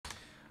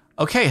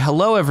Okay,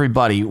 hello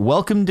everybody.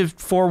 Welcome to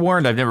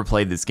Forewarned. I've never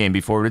played this game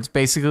before, but it's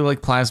basically like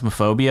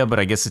Phasmophobia, but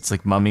I guess it's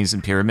like mummies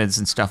and pyramids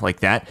and stuff like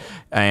that.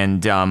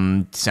 And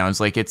sounds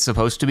like it's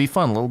supposed to be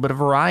fun. A little bit of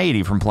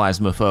variety from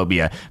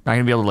Phasmophobia. I'm not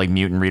gonna be able to like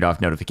mute and read off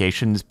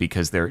notifications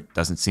because there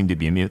doesn't seem to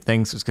be a mute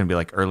thing, so it's gonna be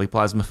like early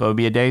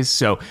Phasmophobia days.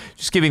 So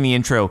just giving the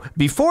intro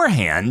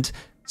beforehand.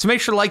 So make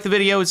sure to like the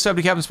video, sub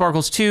to Captain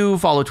Sparkles 2,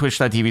 follow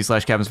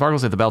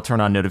twitch.tv/CaptainSparkles, hit the bell, turn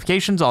on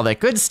notifications, all that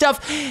good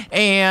stuff,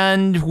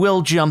 and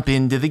we'll jump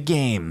into the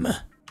game.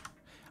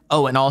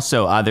 Oh, and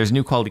also, there's a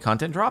new quality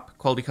content drop,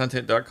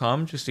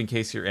 qualitycontent.com, just in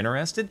case you're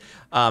interested.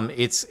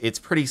 It's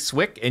pretty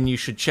swick, and you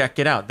should check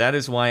it out. That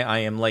is why I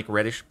am like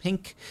reddish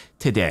pink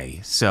today.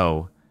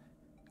 So,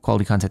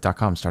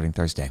 qualitycontent.com starting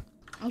Thursday.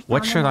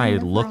 What should I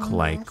look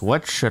like?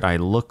 What should I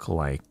look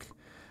like?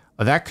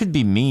 Oh, that could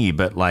be me,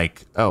 but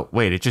like, oh,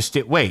 wait, it just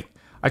did, wait.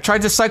 I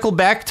tried to cycle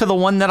back to the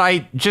one that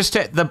I just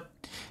hit. The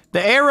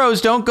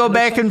arrows don't go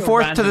back and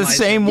forth to the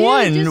same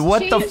one.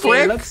 What the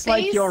frick? It looks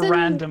like you're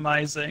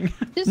randomizing.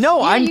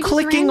 No, I'm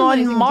clicking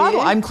on model.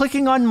 Dude. I'm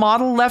clicking on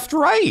model left,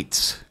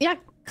 right. Yeah,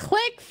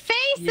 click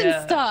face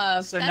and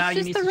stuff. So that's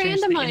just the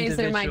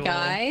randomizer, my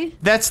guy.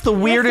 That's the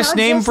weirdest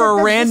name for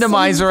a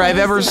randomizer I've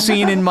ever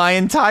seen in my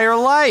entire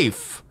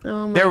life.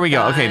 Oh my there we go.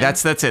 God. Okay,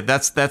 that's it.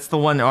 That's the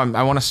one.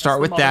 I want to start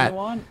with that.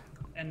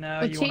 And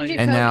now you change your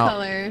coat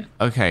color.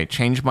 Okay,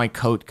 change my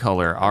coat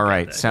color. All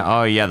right. So,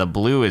 oh yeah, the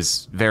blue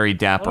is very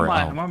dapper.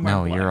 Oh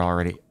no, you're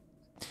already.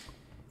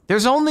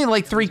 There's only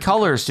like 3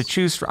 colors to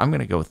choose from. I'm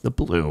gonna go with the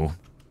blue.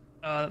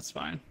 That's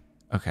fine.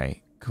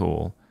 Okay,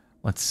 cool.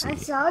 Let's see.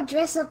 Let's all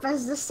dress up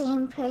as the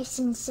same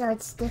person, so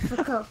it's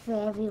difficult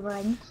for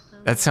everyone.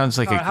 That sounds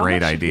like a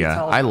great idea.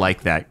 I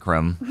like that,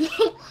 Crumb.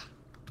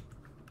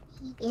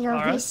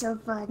 It'll be so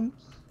fun.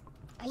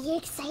 Are you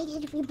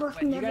excited? We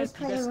both never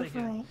played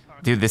before.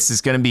 Dude, this is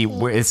gonna be,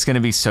 it's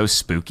gonna be so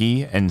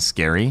spooky and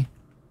scary.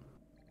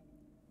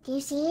 Do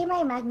you see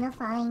my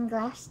magnifying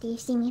glass? Do you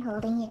see me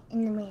holding it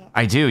in the mirror?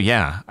 I do,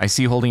 yeah. I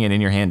see you holding it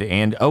in your hand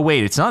and, oh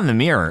wait, it's not in the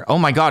mirror. Oh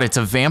my god, it's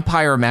a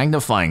vampire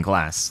magnifying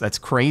glass. That's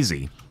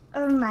crazy.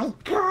 Oh my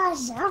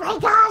gosh, I'm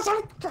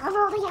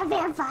holding a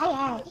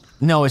vampire.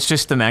 No, it's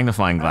just the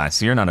magnifying glass.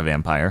 You're not a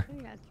vampire.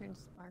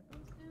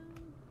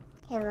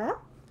 Hello?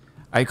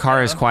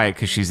 Ikara is quiet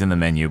because she's in the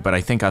menu, but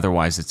I think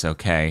otherwise it's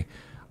okay.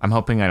 I'm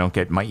hoping I don't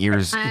get my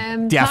ears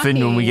deafened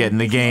when we get in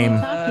the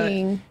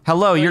game.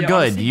 Hello, you're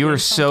good. You are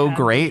so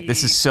great.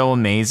 This is so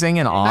amazing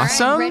and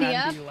awesome. Ready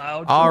up?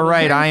 All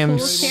right, I am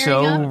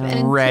so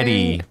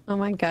ready. Oh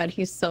my god,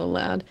 he's so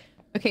loud.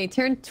 Okay,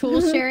 turn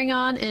tool sharing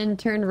on and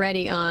turn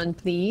ready on,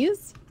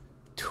 please.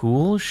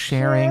 Tool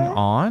sharing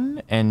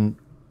on and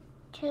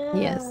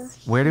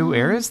yes.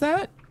 Where is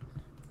that?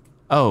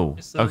 Oh,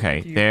 okay,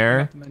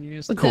 there.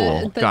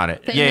 Cool, got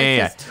it.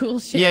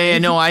 Yeah.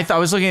 No, I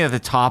was looking at the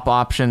top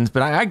options,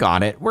 but I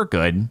got it. We're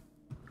good.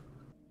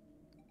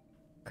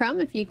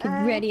 Crumb, if you could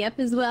ready up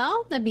as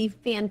well, that'd be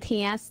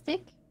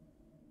fantastic.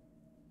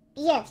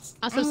 Yes.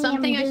 Also,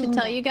 something I should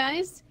tell you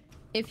guys.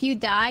 If you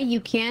die,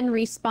 you can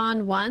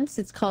respawn once.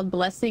 It's called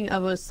Blessing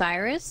of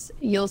Osiris.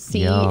 You'll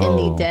see in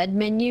the dead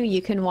menu,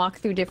 you can walk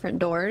through different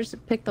doors.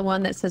 Pick the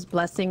one that says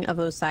Blessing of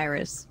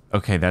Osiris.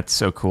 Okay, that's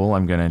so cool.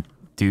 I'm gonna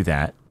do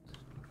that.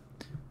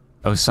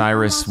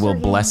 Osiris will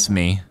bless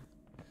me.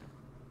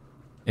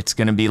 It's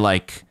gonna be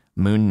like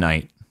Moon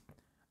Knight.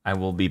 I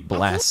will be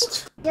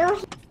blessed. I can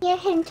still hear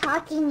him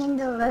talking in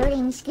the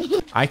loading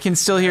screen. I can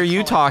still hear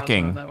you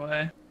talking. That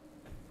way.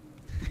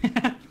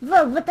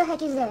 Whoa, what the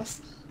heck is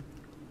this?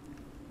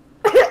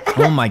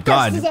 Oh my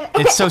god,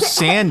 it's so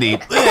sandy.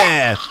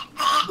 Bleh.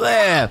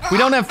 Bleh. We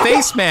don't have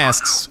face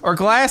masks or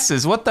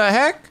glasses. What the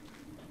heck?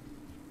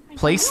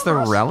 Place the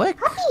relic?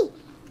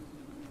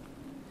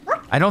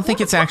 I don't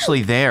think it's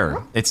actually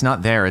there. It's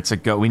not there. It's a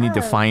go. We need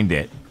to find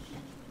it.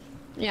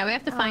 Yeah, we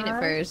have to find it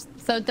first.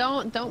 So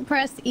don't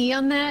press E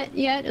on that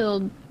yet.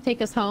 It'll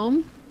take us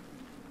home.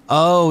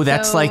 Oh,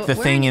 that's like the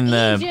thing in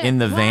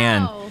the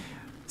van.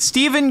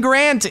 Stephen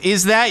Grant,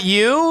 is that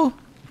you?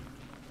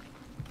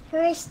 Who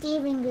is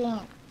Stephen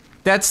Grant?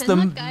 That's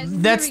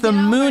the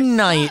Moon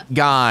Knight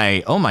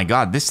guy. Oh my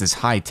god, this is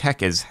high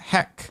tech as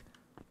heck.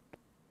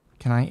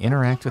 Can I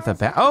interact with the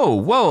bat? Oh,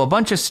 whoa, a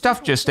bunch of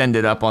stuff just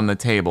ended up on the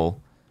table.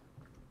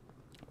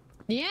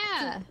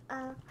 Yeah.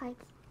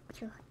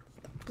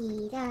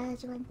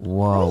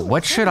 Whoa,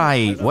 what should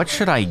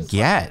I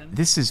get?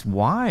 This is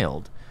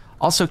wild.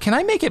 Also, can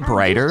I make it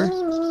brighter?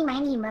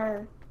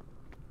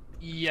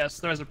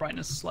 Yes, there is a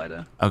brightness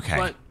slider. Okay.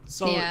 But,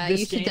 so yeah, this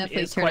you should game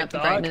definitely is turn quite up the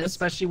dark, brightness.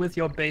 especially with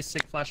your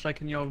basic flashlight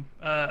and your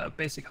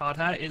basic hard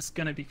hat. It's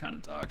gonna be kind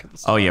of dark at the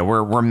start. Oh yeah,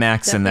 we're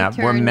maxing that.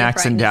 We're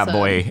maxing that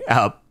boy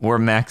up. We're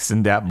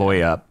maxing that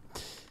boy up.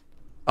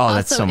 Oh, also,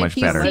 that's so much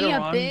better.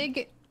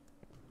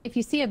 If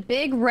you see a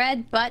big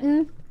red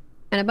button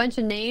and a bunch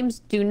of names,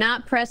 do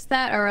not press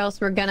that or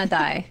else we're gonna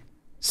die.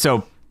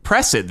 So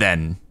press it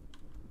then.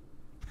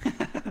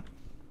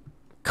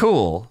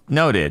 Cool.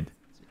 Noted.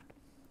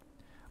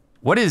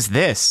 What is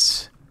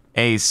this?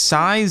 A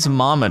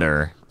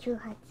seismometer.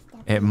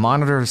 It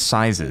monitors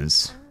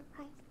sizes.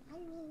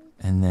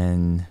 And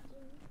then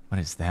What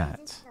is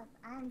that?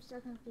 I'm so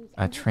confused.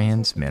 A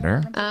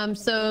transmitter?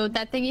 So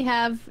that thing you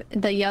have,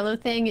 the yellow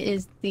thing,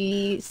 is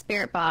the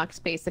spirit box,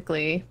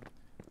 basically.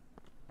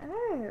 Oh,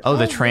 the We also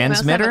have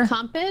transmitter? a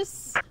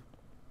compass.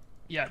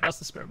 Yeah, that's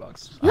the spirit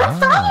box. You're on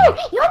fire!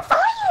 You're on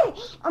fire!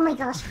 Oh my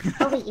gosh.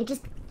 Oh wait, you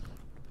just...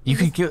 You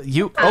can kill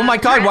you. Oh my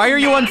god, why are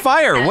you on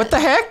fire? What the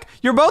heck?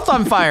 You're both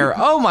on fire.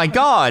 Oh my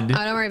god. Oh,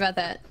 don't worry about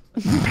that.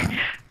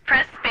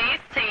 Press space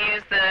to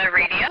use the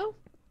radio.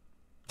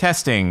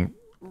 Testing.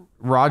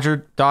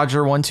 Roger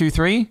Dodger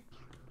 123.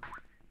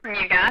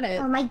 You got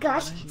it. Oh my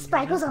gosh.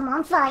 Sparkles, I'm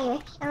on fire.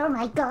 Oh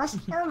my gosh.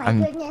 Oh my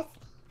goodness.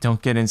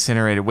 Don't get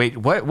incinerated. Wait,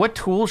 what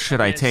tools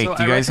should I Okay, take? so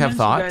Do you guys have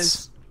recommend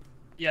thoughts?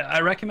 Yeah, I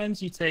recommend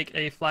you take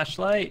a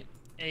flashlight,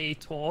 a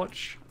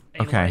torch,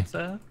 a Okay. lighter.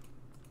 so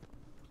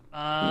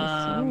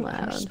How much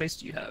loud. space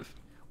do you have?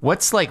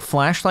 What's like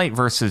flashlight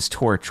versus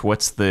torch?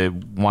 What's the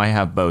why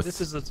have both?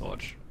 This is the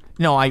torch.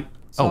 No, I.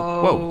 Oh,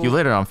 whoa! You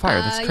lit it on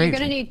fire. That's crazy. You're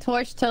gonna need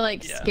torch to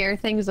like Yeah. scare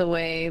things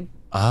away.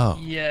 Oh.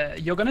 Yeah,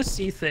 you're gonna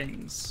see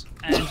things,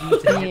 and you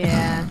need to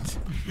hit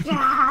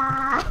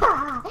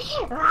Yeah.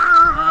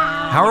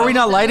 How are we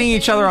not lighting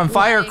each other on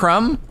fire,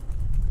 Crumb?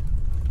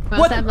 We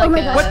What? also have, like, Oh my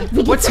a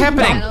gosh. What's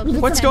happening? metal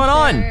What's going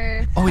on?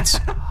 dispenser. Oh, it's.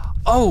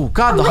 Oh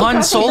God! The my Han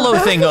gosh, Solo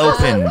it's thing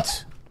open.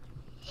 opened.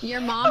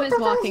 Your mom is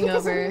walking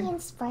over.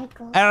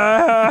 Sparkle.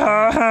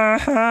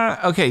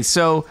 Okay,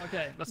 so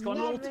Okay, let's go on a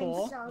little Never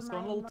tour. saw Let's go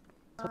on a my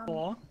little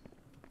tour.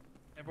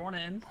 Everyone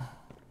in.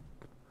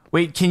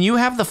 wait. Can you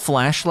have the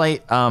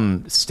flashlight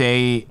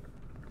stay?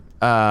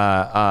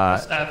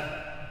 Press F.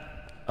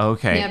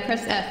 Okay. Yeah,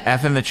 press F.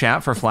 F in the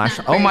chat for flash.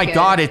 not Oh very my good.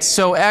 God! It's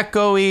so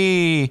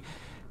echoey.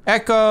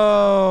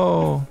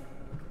 Echo.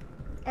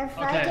 If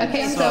Okay, I okay,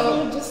 can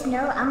so- just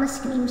know I'm gonna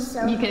scream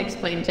so You can hard.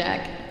 explain,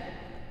 Jack.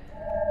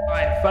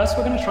 Alright, first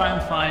we're gonna try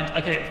and find.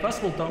 Okay, first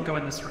of all, don't go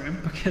in this room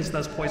because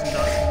there's poison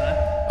darts in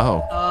there.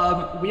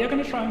 Oh. We are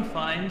gonna try and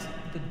find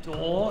the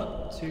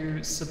door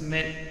to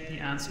submit the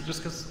answer, just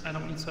because I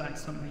don't need to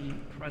accidentally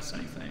press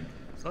anything.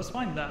 So let's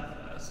find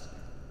that first.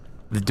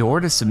 The door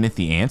to submit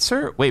the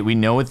answer? Wait, we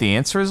know what the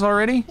answer is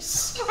already? I'm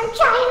trying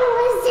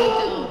to listen.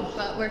 No,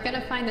 but we're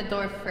gonna find the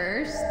door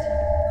first.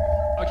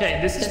 Okay,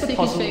 this is Just the so you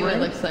can puzzle show you what it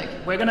room. looks like.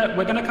 We're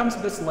gonna come to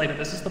this later.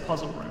 This is the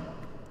puzzle room.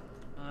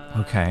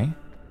 Okay.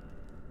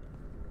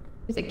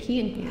 There's a key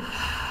in here.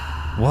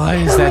 What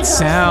is Oh my that gosh,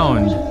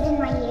 sound? somebody was in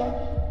my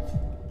ear.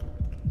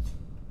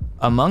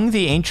 Among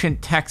the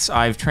ancient texts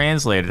I've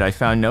translated, I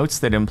found notes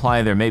that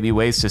imply there may be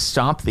ways to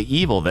stop the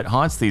evil that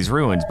haunts these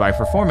ruins by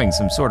performing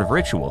some sort of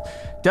ritual.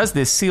 Does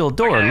this sealed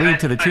door lead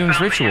to the tomb's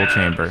ritual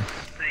chamber?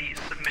 The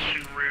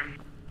submission room.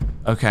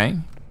 Okay.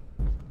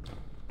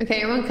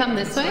 Okay, everyone come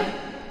this way.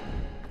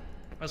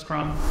 Where's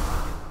Crumb?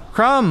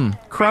 Crumb!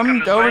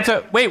 Crumb over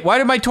to... Wait, why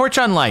did my torch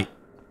unlight?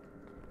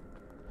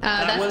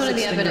 That's was one of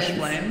the extinguish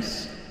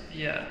evidence. flames.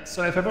 Yeah.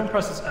 So if everyone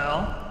presses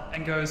L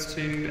and goes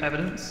to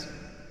evidence,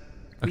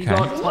 we Okay.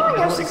 got Anyone top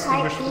middle else's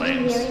heart extinguish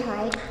beating flames. really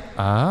hard?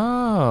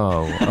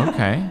 Oh,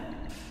 okay.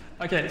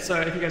 Okay, so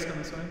if you guys come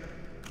this way.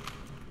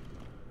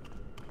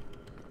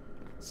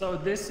 So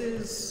this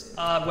is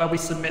where we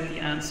submit the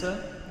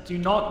answer. Do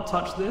not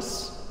touch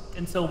this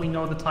until we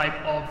know the type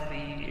of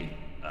the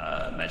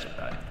measure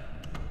die.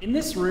 In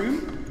this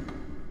room,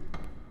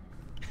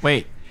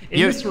 Wait,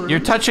 In this room- you're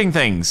touching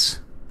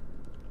things.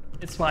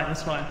 it's fine,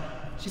 it's fine.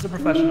 She's a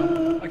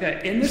professional. Okay,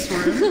 in this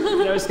room,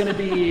 there's gonna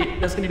be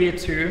a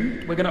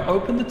tomb. We're gonna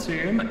open the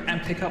tomb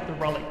and pick up the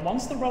relic.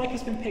 Once the relic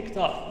has been picked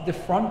up, the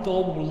front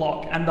door will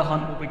lock and the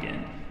hunt will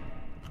begin.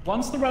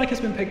 Once the relic has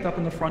been picked up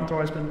and the front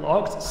door has been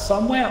locked,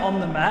 somewhere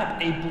on the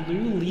map, a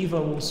blue lever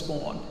will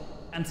spawn.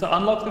 And to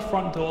unlock the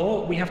front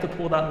door, we have to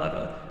pull that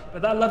lever.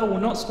 But that lever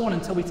will not spawn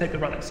until we take the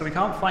relic, so we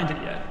can't find it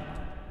yet.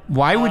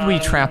 Why would we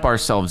trap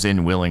ourselves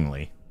in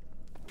willingly?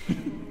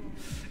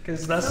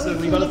 Because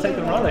we gotta take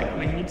the relic.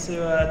 We need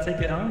to take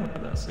it home with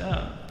us,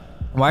 yeah.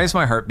 Why is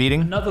my heart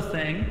beating? Another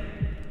thing,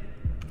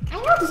 I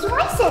know, this is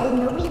what I said, and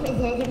nobody was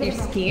there. You're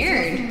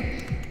scared.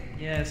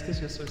 yeah, it's because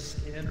you're so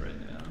scared right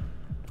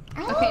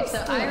now. Okay, so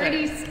I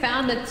already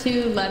found the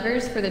 2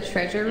 levers for the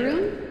treasure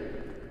room.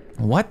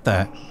 What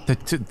the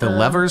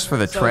levers for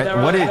the So tre? there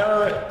are- What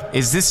there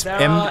is this?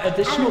 There are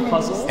additional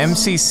puzzles.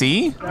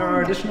 MCC? There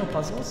are additional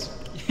puzzles.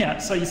 Yeah,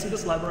 so you see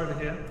this lever over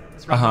here?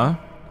 This Uh huh.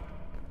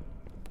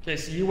 Okay,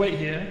 so you wait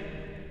here,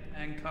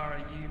 and Kara,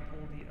 you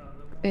pull the other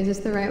one. Is this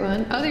the right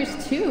one? Oh,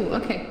 there's 2.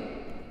 Okay.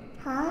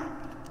 Huh?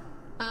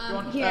 You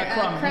want- Here,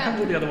 Crumb, you can do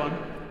Crumb. the other one.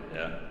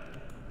 Yeah.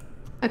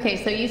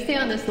 Okay, so you stay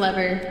on this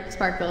lever,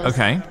 Sparkles.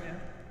 Okay.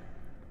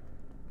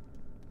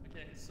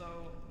 Okay, so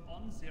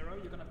on 0,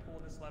 you're gonna pull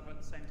this lever at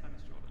the same time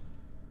as Jordan.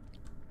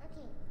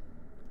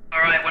 Okay.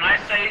 Alright, when I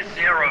say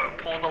 0,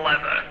 pull the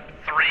lever.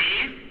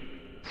 3,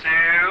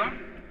 2,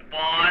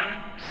 1,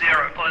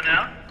 0. Pull it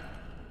now.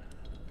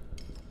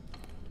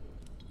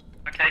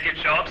 Okay,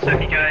 good job. So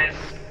if you guys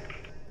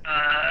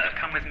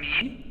come with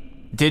me.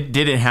 Did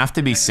it have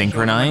to be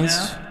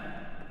synchronized?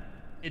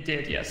 It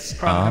did, yes.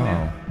 Crumb, come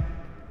in.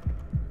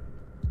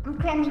 I'm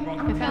cramming.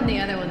 I found the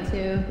other one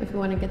too, if you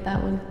want to get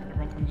that one.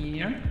 Everyone come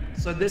here.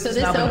 So this So is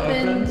this now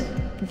been opened.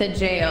 opened. the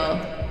jail.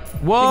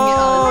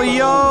 Whoa,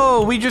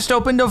 yo, we just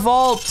opened a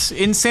vault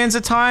in Sands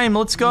of Time.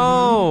 Let's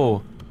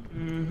go.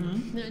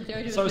 No,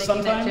 George was So making that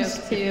sometimes,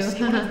 joke if you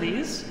see one of too.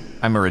 these,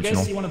 I'm you original.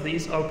 guys see one of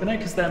these, open it,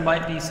 because there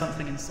might be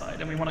something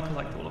inside, and we want to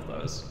collect all of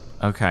those.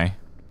 Okay.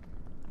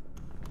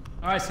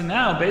 Alright, so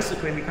now,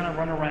 basically, we kind of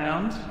run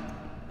around,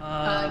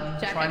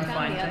 Jack, try I and found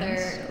find the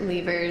things. other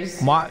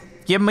levers. What?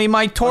 Give me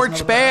my torch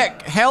another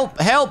back. Help,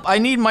 help. I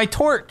need my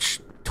torch.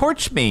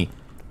 Torch me.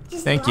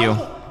 Just Thank light you.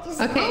 it.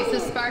 Just Okay, light so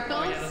it.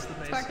 Sparkles, that's the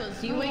base.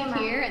 Sparkles, you wait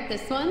here at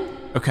this one.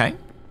 Okay.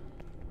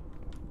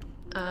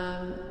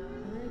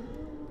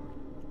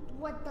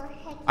 What the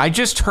heck? I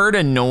just heard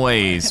a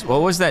noise.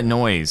 What was that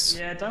noise?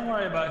 Yeah, don't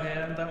worry about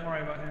him, don't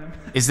worry about him.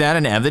 Is that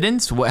an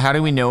evidence? How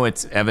do we know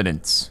it's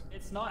evidence?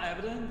 It's not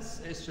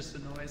evidence, it's just a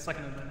noise, it's like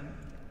an event.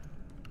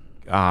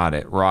 Got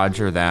it.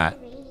 Roger that.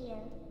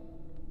 Radio.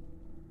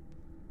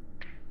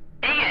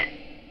 Dang it.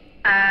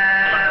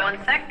 One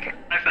sec.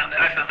 I found it.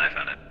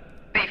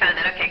 Oh, you found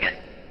it. Okay, good.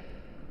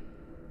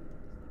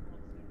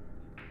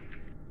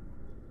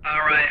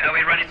 Alright, are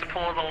we ready to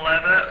pull the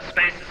lever?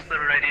 Space is the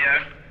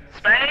radio.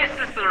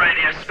 Space is the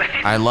radio. Space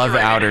I is love the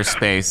radio. outer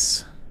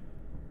space.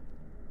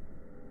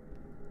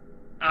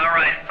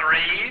 Alright,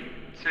 3,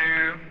 2,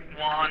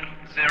 1,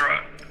 0.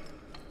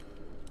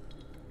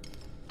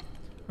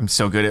 I'm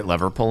so good at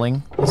lever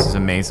pulling. This is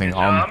amazing.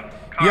 job.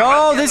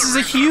 Yo, this is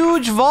a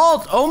huge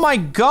vault. Oh my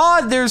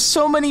god, there's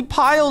so many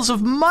piles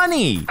of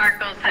money.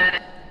 Sparkles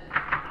head.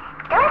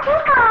 Don't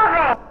take all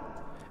of it.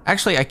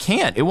 Actually, I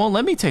can't. It won't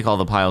let me take all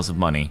the piles of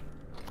money.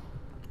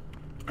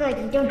 Good,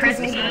 you don't deserve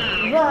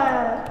it.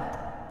 Whoa.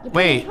 You put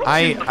Wait, your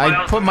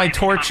I put my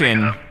torch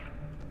in.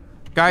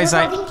 Guys,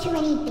 You're holding too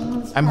many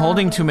things. I'm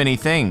holding probably. too many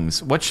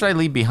things. What should I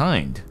leave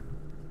behind?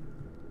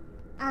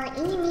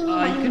 Eeny, meeny, You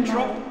miny, can moe.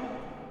 drop.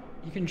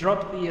 You can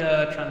drop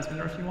the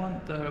transmitter if you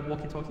want, the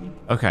walkie-talkie,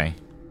 Okay,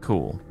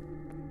 cool.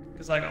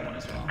 because I got one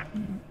as well.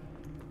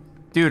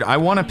 Dude, I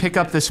want to pick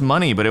up this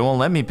money, but it won't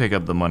let me pick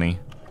up the money.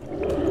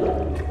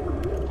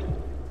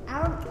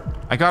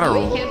 I got You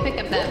a can't pick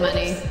up that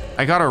money.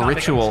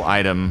 ritual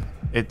item.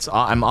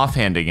 I'm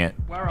offhanding it.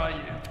 Where are you?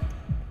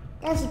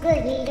 That's good.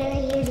 You're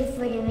gonna use it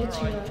for the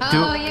ritual.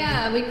 Oh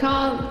yeah, we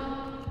call.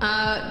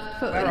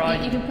 Where are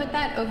You you? can put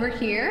that over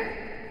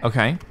here.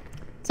 Okay.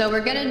 So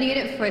we're gonna need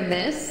it for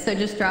this. So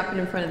just drop it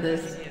in front of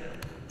this.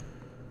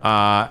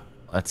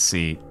 Let's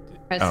see.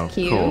 Press Oh,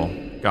 Q. cool.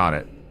 Got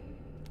it.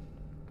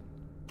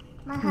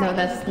 My No, heart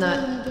that's is not.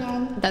 beating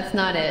again. That's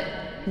not it.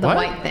 The What?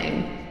 white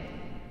thing.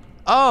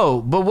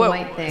 Oh, but what?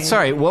 white thing.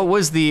 Sorry, what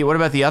was the? What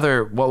about the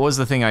other? What was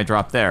the thing I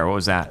dropped there? What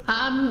was that?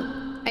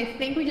 I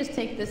think we just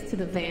take this to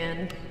the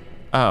van.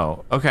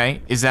 Oh,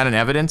 okay. Is that an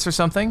evidence or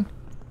something?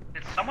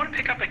 Did someone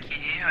pick up a key?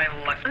 I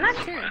left I'm it not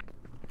somewhere.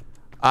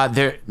 sure.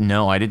 There.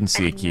 No, I didn't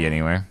see a key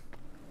anywhere.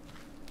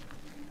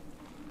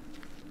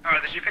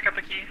 Alright, did you pick up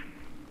a key?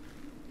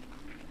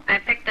 I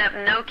picked up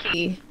no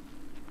key.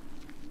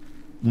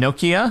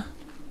 Nokia.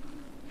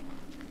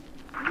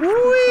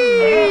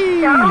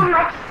 So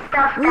much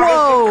stuff.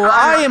 Whoa!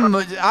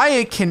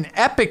 I can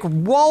epic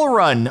wall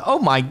run. Oh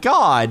my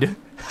god.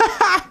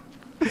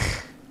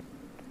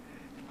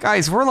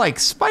 Guys, we're like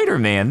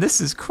Spider-Man. This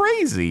is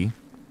crazy.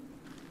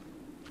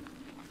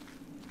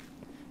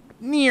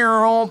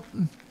 Bro,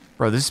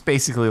 this is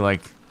basically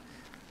like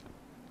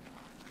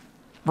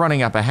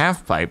running up a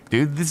half pipe,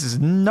 dude. This is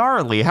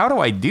gnarly. How do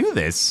I do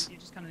this? You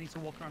just kind of need to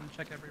walk around and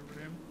check every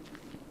room.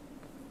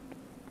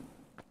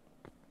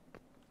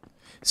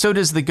 So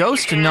does the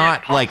ghost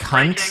not like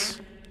hunt?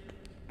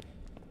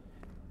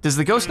 Does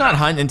the ghost not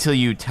hunt until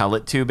you tell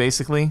it to,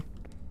 basically?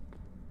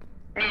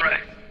 Right.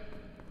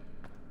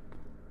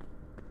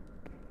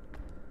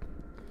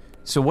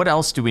 So what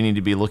else do we need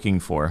to be looking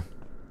for?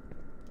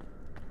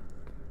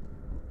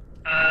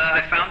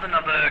 I found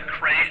another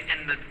crate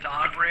in the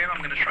dark room.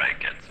 I'm gonna try and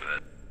get to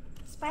it.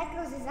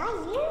 Sparkles, is that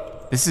you?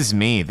 This is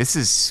me. This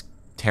is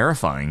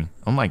terrifying.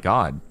 Oh my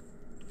god.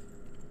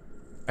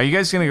 Are you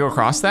guys gonna go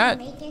across that?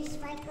 Make it,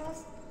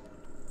 Sparkles?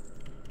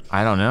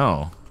 I don't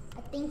know.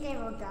 I think I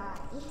will die.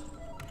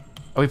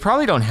 We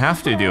probably don't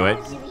have to do it.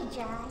 Should we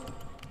try?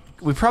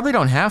 We probably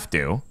don't have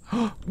to.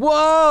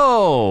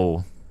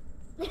 Whoa!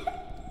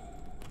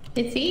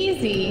 It's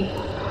easy.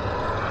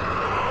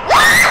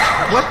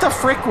 What the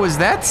frick was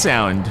that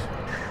sound?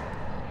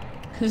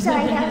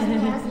 Sorry, that was me.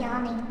 I was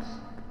yawning.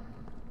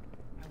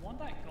 I want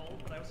that gold,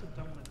 but I also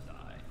don't want to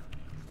die.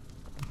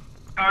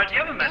 Alright, do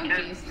you have a Oh, medkit?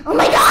 jeez. Oh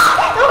my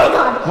god! Oh my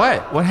god!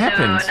 What? What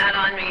happened? No, not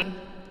on me.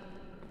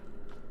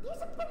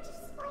 There's a bunch of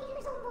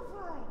spiders on the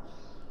floor.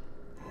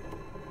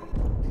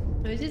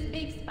 It was just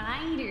big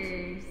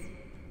spiders.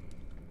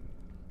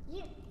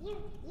 You.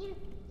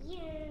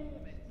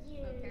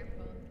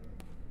 Careful.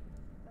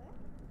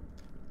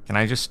 Can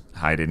I just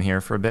hide in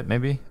here for a bit,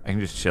 maybe? I can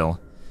just chill.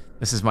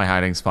 This is my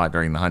hiding spot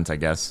during the hunt, I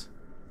guess.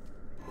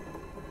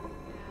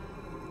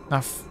 Ah,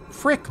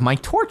 frick, my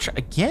torch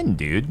again,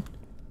 dude.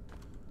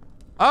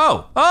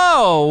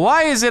 Oh,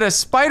 why is it a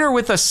spider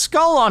with a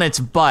skull on its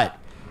butt?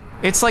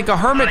 It's like a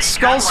hermit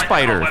skull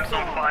spider. Web's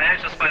on fire,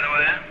 just by the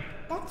way.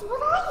 That's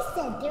what I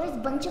said. There was a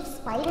bunch of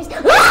spiders spiders.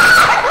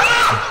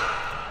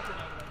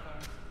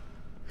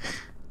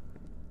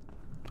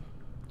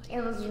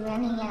 It was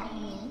running at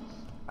me.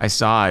 I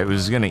saw it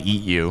was gonna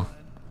eat you.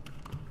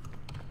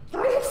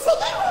 Don't say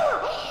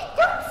that!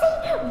 Don't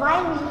say.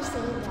 Why would you say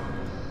that?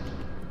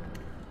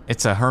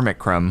 It's a hermit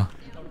crumb.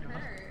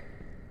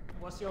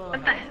 What's your...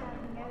 What the?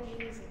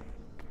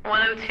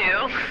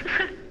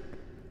 102.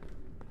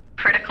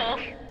 Critical.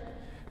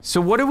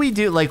 So what do we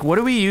do? Like, what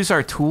do we use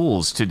our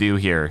tools to do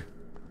here?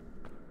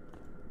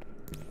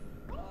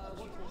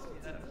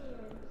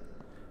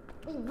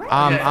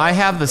 I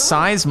have the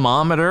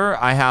seismometer,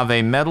 I have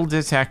a metal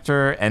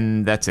detector,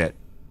 and that's it.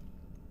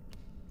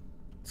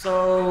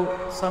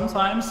 So,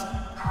 sometimes...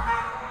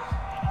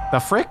 The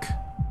frick?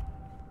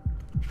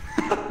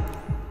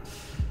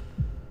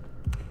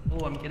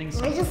 Oh, I'm getting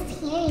some... We're just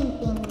hearing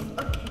things.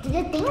 Do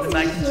the things we hear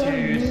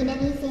Magnitude. mean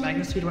anything?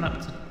 Magnitude went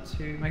up to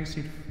 2,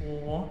 magnitude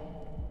 4.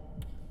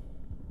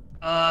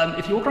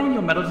 If you walk around with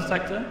your metal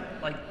detector,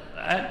 like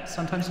that,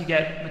 sometimes you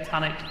get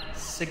metallic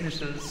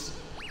signatures.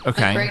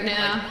 Okay. Right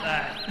now.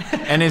 That.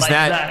 And is Like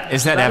that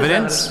is that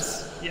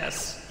evidence?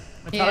 Yes.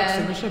 Metallic Yeah.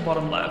 signature,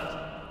 bottom left.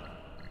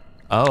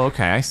 Oh,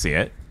 okay, I see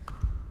it.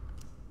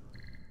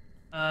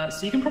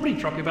 So you can probably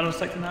drop your metal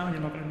detector now, and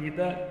you're not going to need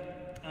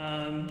that.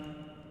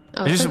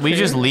 Oh, We so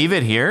just true. leave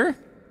it here?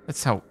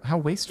 That's how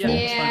wasteful.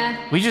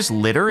 Yeah. We just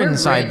litter We're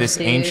inside rich, this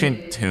dude.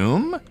 ancient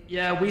tomb?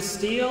 Yeah, we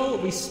steal,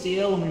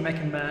 and we make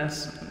a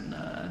mess. And,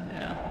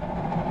 yeah.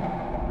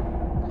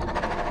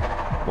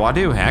 What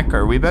do heck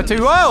are we about to?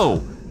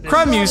 Whoa!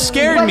 Crumb, you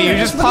scared me. You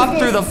just popped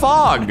through the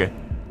fog.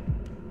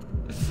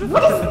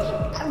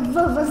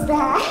 What was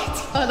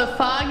that? Oh, the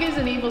fog is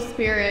an evil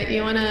spirit.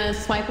 You want to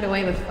swipe it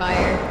away with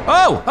fire.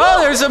 Oh,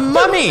 there's a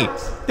mummy.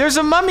 There's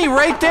a mummy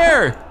right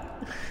there.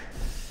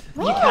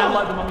 You can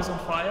light the mummies on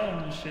fire,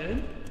 and you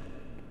should.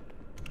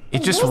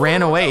 It just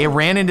ran away. It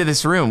ran into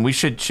this room.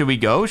 Should we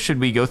go? Should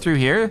we go through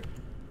here?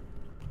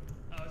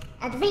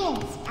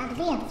 Advance.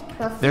 Proceed.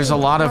 There's a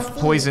lot of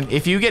proceed. poison.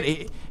 If you get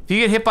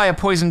hit by a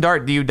poison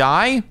dart, do you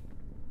die?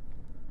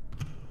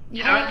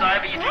 You don't die,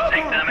 but you do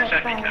take damage, so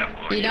be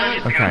careful. You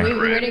don't. Okay. We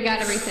already got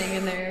everything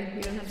in there.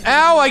 You don't have to.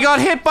 Ow! I got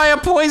hit by a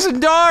poison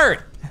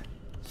dart.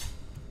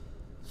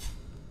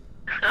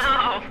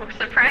 Oh,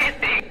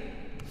 surprising.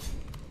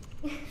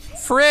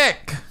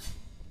 Frick!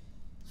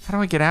 How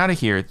do I get out of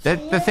here?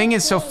 The thing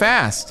is so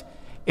fast.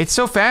 It's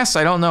so fast.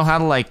 I don't know how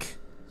to like.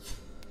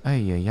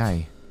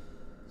 Ay.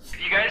 If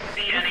you guys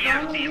see any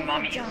of the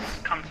mummies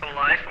come to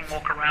life and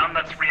walk around,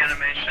 that's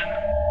reanimation.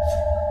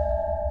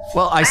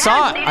 Well, I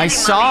haven't seen any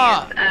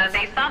saw. mummies.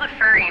 They saw the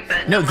furry,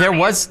 but No, there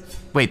mummies. was.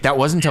 Wait, that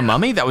wasn't a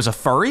mummy. That was a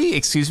furry.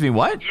 Excuse me.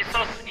 What? You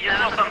saw something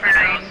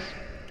else.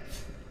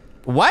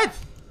 What?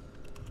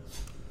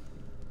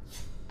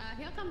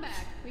 He'll come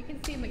back. We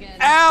can see him again.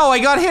 Ow! I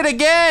got hit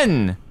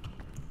again.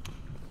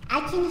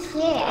 I can hear it.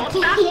 I Stop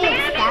can hear it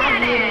standing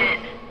stab in you. it.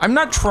 I'm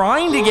not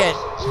trying to get.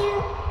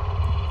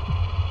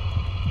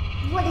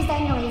 What is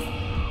that noise?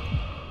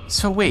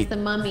 So wait. The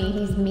mummy.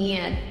 He's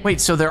mad.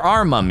 Wait. So there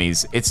are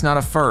mummies. It's not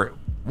a fur.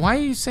 Why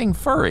are you saying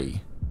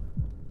furry?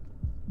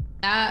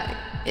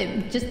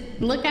 Just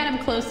look at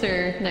him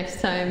closer next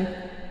time.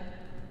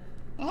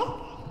 Eh?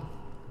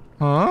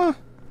 Huh?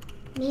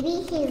 Maybe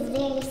he's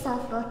very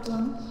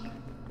soft-looking.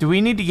 Do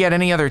we need to get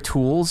any other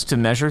tools to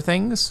measure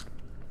things?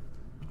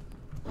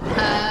 What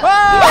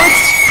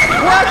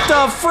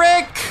the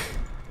frick?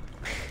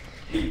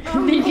 Did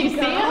you see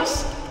him?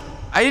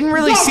 I didn't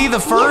really see the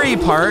furry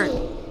part.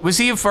 Was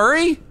he a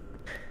furry?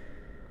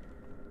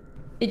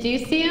 Did you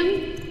see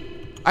him?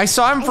 I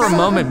saw him for a saw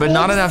moment, the but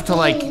not big enough to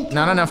like, skinny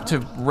not enough to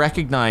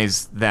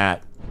recognize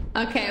that.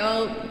 Okay,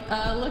 well,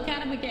 look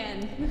at him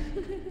again.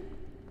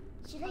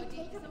 Should I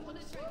take a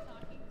picture?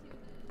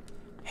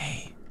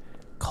 Hey,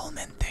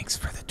 Coleman, thanks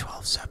for the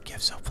 12 sub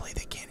gifts. Hopefully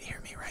they can't hear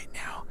me right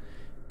now,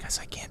 because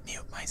I can't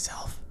mute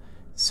myself.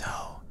 So,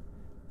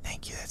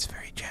 thank you. That's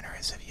very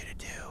generous of you to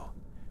do.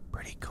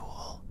 Pretty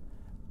cool.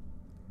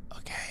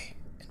 Okay,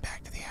 and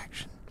back to the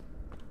action.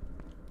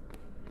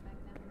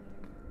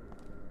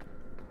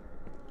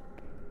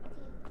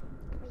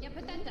 Yeah,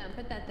 put that down.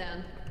 Put that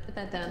down. Put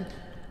that down.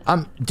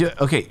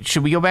 Okay,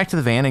 should we go back to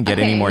the van and get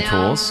any Okay, more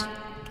now- tools?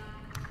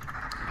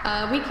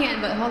 We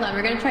can, but hold on.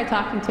 We're gonna try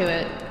talking to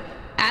it.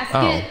 Ask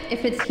Oh. it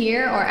if it's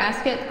here, or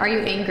ask it, are you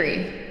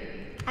angry?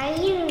 Are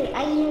you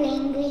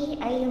angry?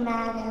 Are you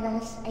mad at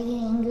us? Are you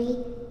angry?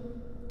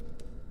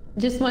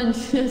 Just one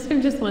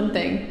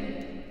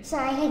thing.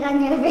 Sorry, I got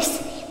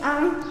nervous.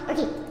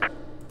 Okay.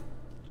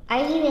 Are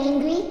you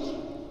angry?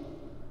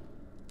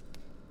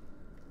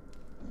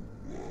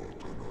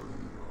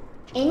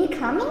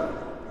 Incoming?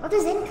 What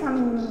does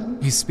incoming mean?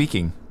 He's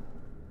speaking.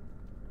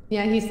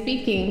 Yeah, he's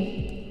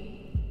speaking.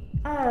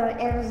 Oh,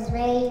 it was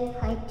very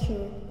hard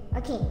to.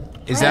 Okay.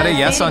 Is that a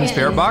yes on again.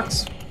 spare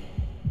box?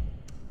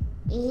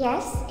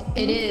 Yes.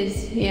 It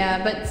is,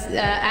 yeah, but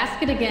ask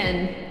it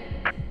again.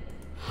 Are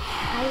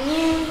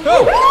you?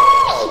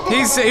 Oh!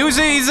 He's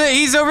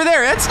over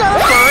there. That's not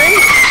a furry.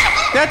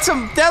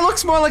 That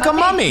looks more like a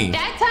mummy.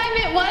 That time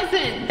it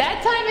wasn't.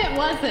 That time it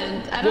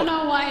wasn't. I don't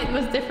know why it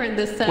was different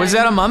this time. Was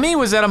that a mummy?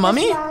 Was that a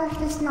mummy?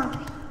 It's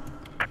not.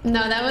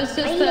 No, that was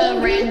just a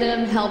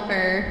random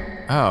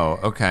helper. Oh,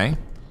 okay.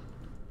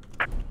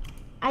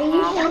 Are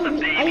you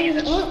angry? Are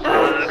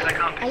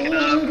you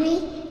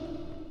angry?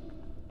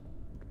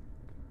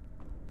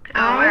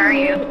 Oh, where are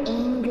you?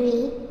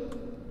 Angry?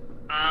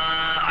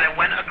 I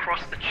went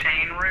across the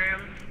chain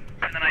room,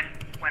 and then I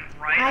went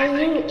right. Are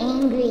you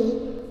angry?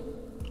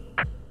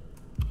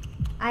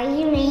 Are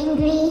you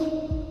angry?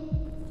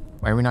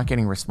 Why are we not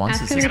getting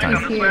responses Ask him this if time? he's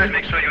Come this here. way and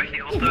make sure you're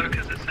healed though,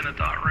 because it's in a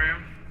dark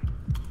room.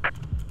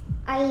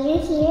 Are you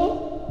here?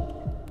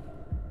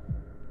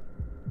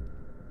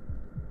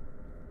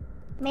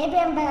 Maybe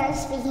I'm better at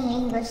speaking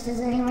English. Does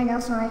anyone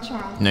else want to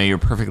try? No, you're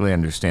perfectly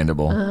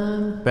understandable.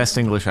 Best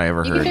English I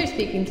ever You can heard. try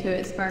speaking to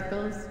it,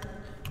 Sparkles.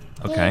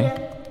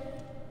 Okay.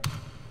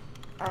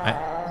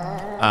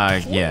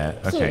 Yeah,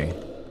 okay.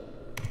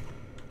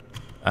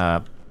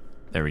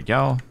 There we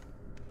go.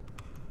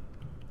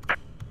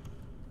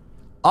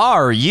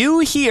 Are you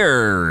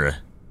here?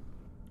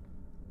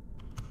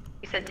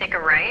 You said take a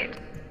right?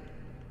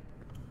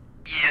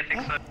 Yeah, I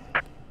think so.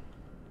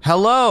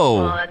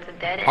 Hello? Well, that's a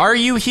dead end. Are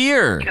you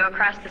here? You go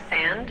across the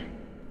sand?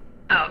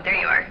 Oh, there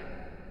you are.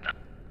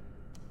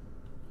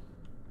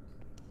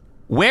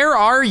 Where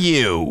are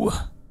you?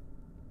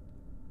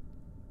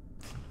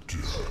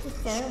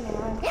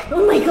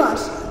 Oh my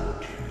gosh!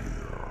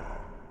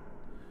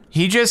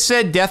 He just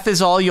said death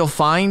is all you'll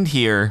find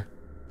here.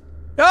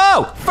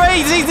 Oh!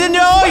 Crazy!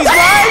 No! He's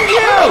behind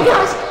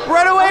you!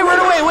 Run away! Run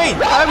away! Wait!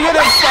 I'm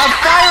gonna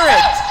fire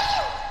it!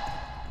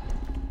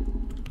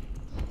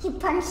 He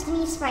punched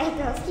me,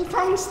 Sparkles. He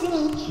punched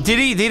me. Did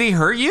he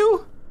hurt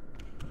you?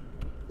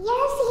 Yes, he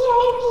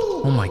hurt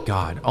me. Oh my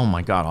god. Oh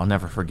my god. I'll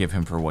never forgive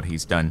him for what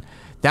he's done.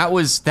 That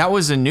was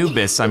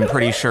Anubis, I'm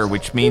pretty sure,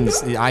 which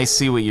means I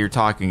see what you're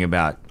talking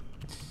about.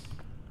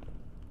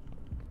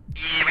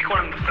 Yeah, we call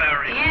him the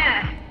furry.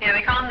 Yeah,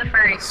 we call him the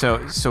furry.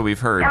 So we've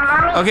heard.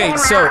 Okay,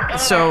 so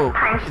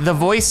the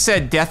voice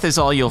said death is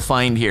all you'll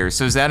find here.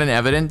 So is that an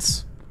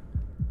evidence?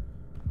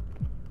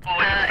 Oh,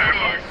 it's a furry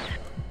It box.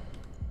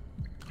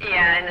 is.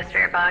 Yeah, in the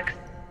spirit box.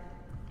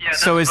 Yeah,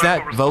 So that's is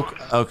that vocal vocal?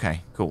 response.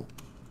 Okay, cool.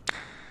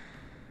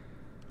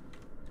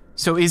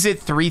 So is it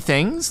 3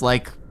 things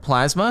like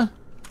plasma?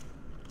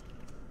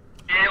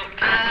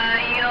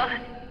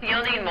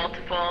 You'll need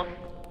multiple.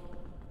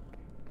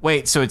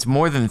 Wait, so it's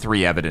more than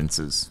 3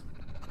 evidences.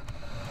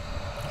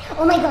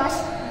 Oh my gosh!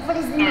 What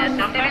is the Yeah, name?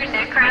 so it's either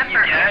Necrap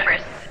or Yeah.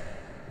 Ophrys.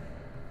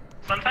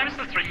 Sometimes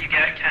the 3 you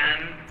get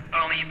can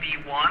only be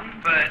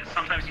 1, but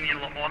sometimes you need a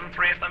lot more than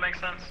 3, if that makes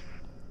sense.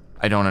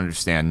 I don't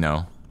understand,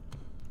 no.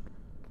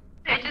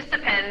 It just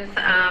depends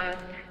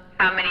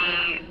how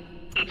many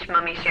each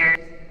mummy shares.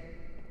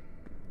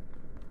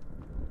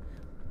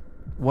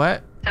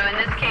 What? So in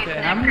this case,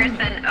 Okay, how many-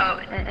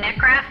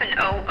 Necrap and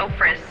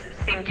Ophrys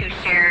seem to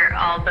share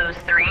all those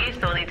 3,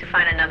 so we'll need to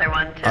find another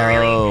one to Oh,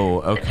 really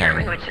okay.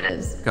 determine which it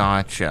is.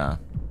 Gotcha.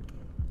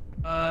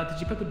 Did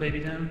you put the baby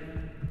down?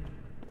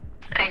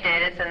 I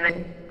did, it's in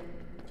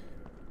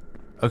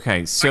the...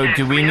 Okay, so Okay,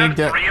 do we have need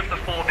to... 3 of the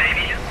 4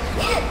 babies.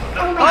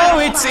 Oh my Oh,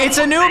 gosh! it's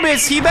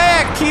Anubis! He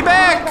back! He Oh my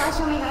back! gosh!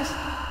 Oh my gosh!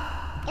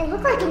 It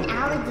looked like an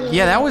alligator.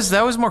 Yeah, that was more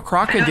I don't know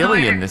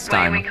crocodilian this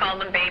why we time. call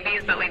them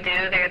babies, but we do.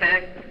 They're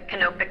the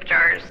canopic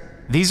jars.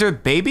 These are These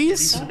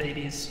babies? are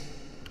babies.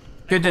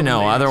 Good to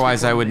know,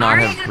 otherwise I would not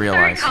Already have just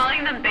realized. started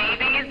calling them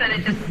babies, and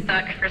it just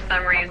stuck for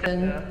some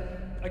reason.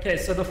 Okay,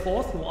 so the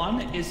 4th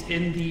one is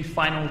in the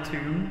final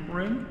tomb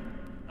room.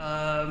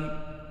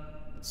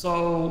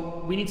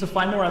 So we need to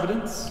find more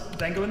evidence,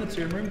 then go in the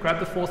tomb room, grab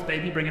the 4th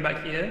baby, bring it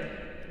back here.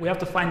 We have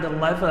to find the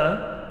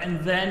lever, and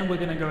then we're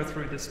gonna go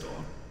through this door.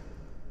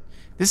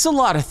 This is a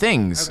lot of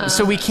things.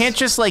 So we can't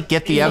just like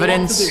get the There's a lot to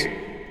evidence do.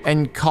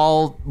 and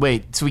call,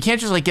 wait, so we can't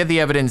just like get the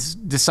evidence,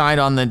 decide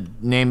on the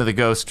name of the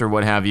ghost or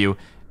what have you,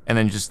 and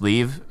then just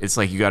leave? It's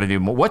like you gotta do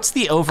more. What's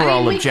the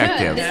overall we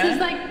objective? Could.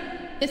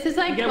 This is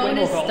like You get way more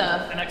bonus gold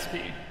stuff. and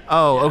XP.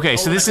 Oh, okay,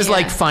 so this is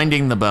like Yeah.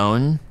 finding the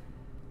bone?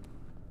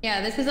 Yeah,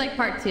 this is like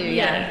part 2.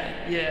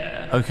 Yeah.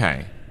 Yeah.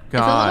 Okay, It's a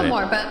got little it.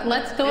 more, but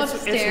let's go It's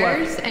upstairs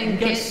worth it. and You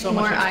get get so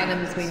much more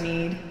experience. items we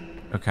need.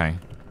 Okay.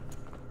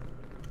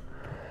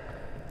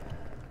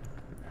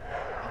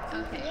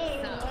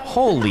 Okay, so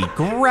Holy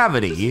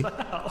gravity.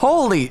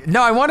 Holy,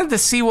 no, I wanted to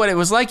see what it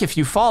was like if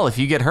you fall, if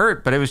you get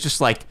hurt, but it was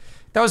just like,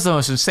 that was the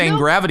most insane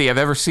gravity I've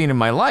ever seen in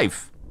my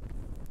life.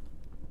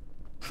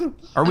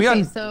 Are we okay,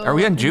 on, so are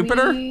we on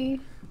Jupiter?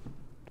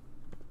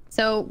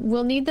 So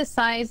we'll need the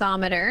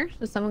sizeometer.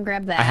 So someone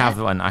grab that. I have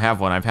one,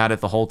 I've had it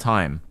the whole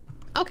time.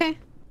 Okay.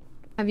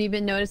 Have you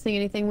been noticing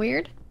anything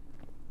weird?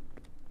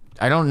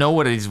 I don't know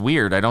what is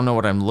weird, I don't know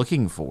what I'm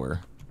looking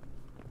for.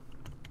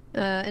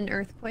 An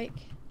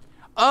earthquake.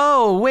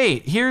 Oh,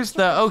 wait, here's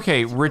the,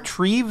 okay,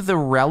 retrieve the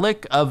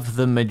relic of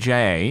the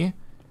Magi.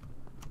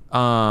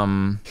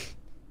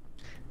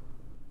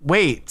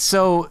 Wait,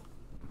 so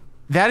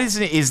that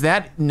is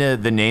that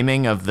the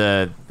naming of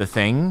the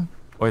thing?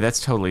 Or that's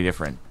totally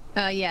different?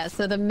 Yeah,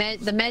 so the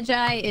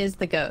Magi is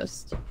the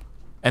ghost.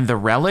 And the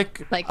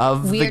relic Like,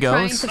 of we the are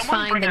trying ghost? to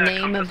find the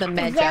name of the The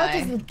relic Magi.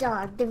 is the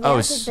dog. The relic Oh,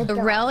 is the The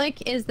dog.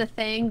 relic is the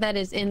thing that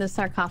is in the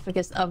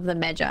sarcophagus of the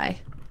Magi.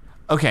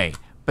 Okay,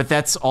 but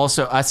that's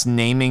also us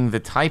naming the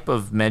type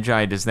of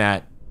Magi. Does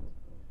that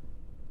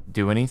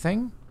do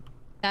anything?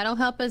 That'll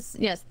help us.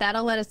 Yes,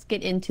 that'll let us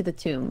get into the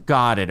tomb.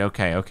 Got it.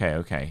 Okay.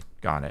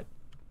 Got it.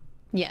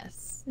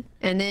 Yes.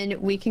 And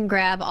then we can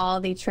grab all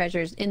the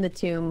treasures in the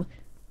tomb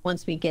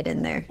once we get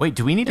in there. Wait,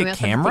 do we need And we a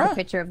also have to camera? take a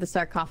picture of the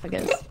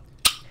sarcophagus.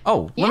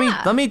 Oh,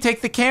 Yeah. let me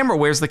take the camera.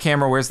 Where's the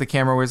camera? Where's the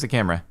camera? Where's the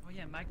camera? Oh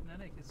yeah,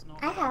 magnetic is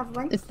not. I have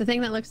one. It's the thing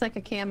that looks like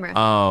a camera.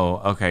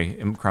 Oh, okay.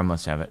 Crumb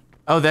must have it.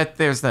 Oh,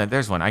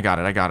 there's one. I got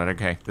it.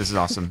 Okay, this is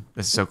awesome.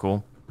 This is so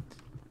cool.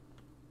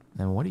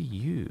 Then what do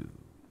you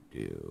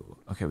do?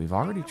 Okay, we've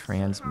already I also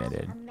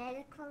transmitted. have a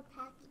medical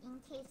pack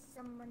in case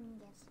someone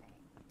gets hurt.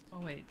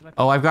 Oh wait, did I...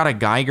 Oh, I've got a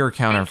Geiger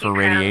counter Thank for you,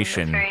 Crumb.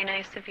 radiation. That's very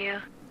nice of you.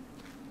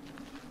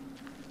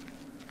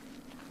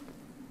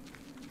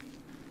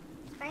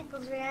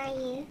 Sparkles, where are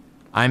you?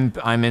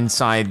 I'm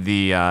inside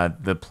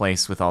the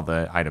place with all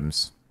the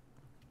items.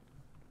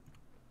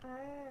 Oh,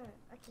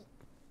 okay.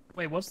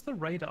 Wait, what's the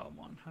radar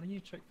one? How do you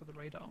check for the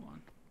radar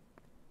one?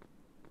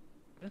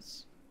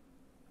 This?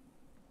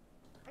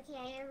 Okay,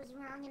 I was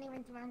wrong and I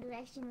went the wrong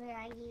direction. Where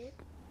are you?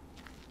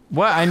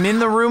 What? I'm in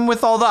the room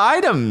with all the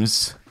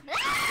items.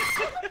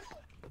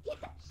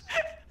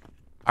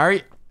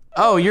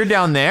 Oh, you're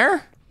down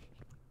there?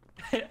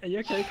 Are you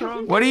okay,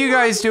 Crumb? What are you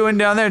guys doing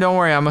down there? Don't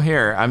worry, I'm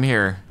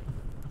here.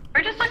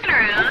 We're just looking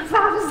around. I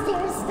promised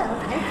there was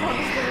stuff.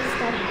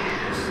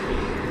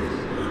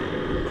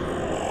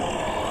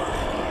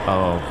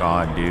 Oh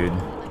god, dude.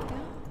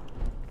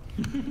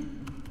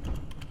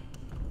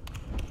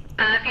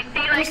 If you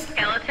see like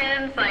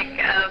skeletons,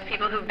 like of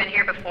people who've been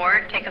here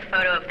before, take a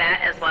photo of that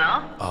as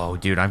well. Oh,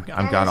 dude, I've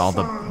got all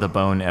the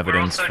bone We're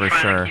evidence also for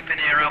trying sure. to keep an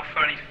ear out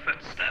for any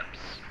footsteps.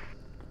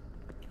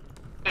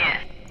 Yeah.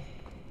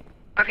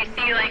 Or if you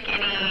see like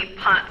any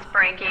pots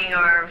breaking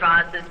or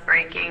vases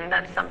breaking,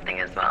 that's something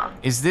as well.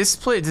 Does this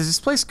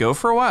place go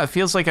for a while? It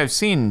feels like I've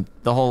seen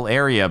the whole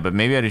area, but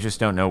maybe I just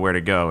don't know where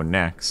to go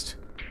next.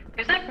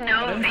 There's like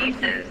no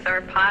vases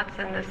or pots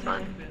in this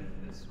one.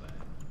 This way.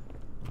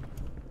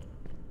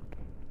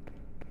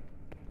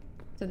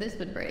 So this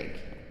would break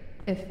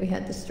if we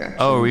had destruction.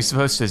 Oh, are we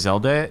supposed to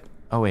Zelda it?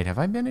 Oh wait, have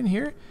I been in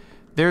here?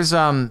 There's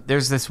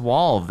this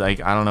wall, like,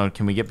 I don't know,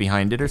 can we get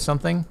behind it or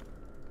something?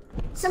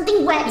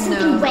 Something wet just came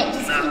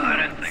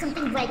I out. don't think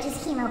Something wet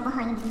just came out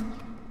behind me.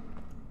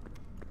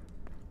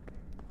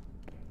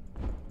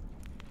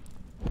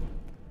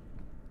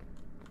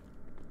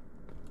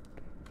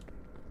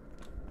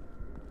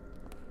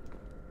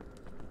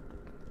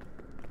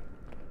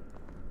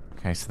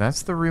 Okay, so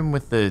that's the room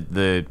with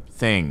the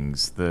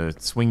things, the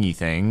swingy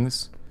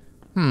things.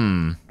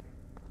 Frickin'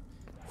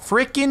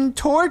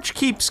 torch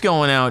keeps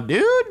going out,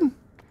 dude!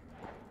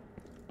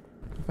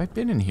 Have I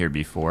been in here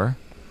before?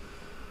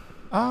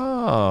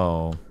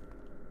 Oh.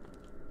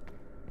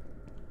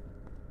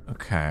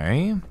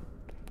 Okay.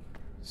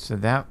 So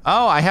that...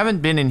 Oh, I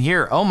haven't been in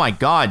here. Oh my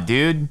god,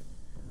 dude.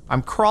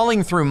 I'm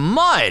crawling through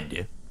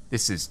mud!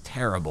 This is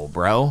terrible,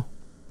 bro.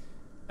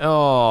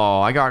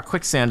 Oh, I got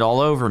quicksand all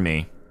over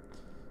me.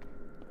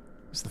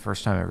 It's the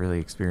first time I really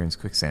experienced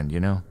quicksand, you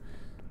know?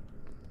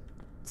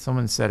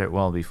 Someone said it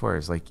well before.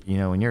 It's like, you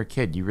know, when you're a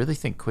kid, you really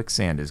think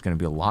quicksand is going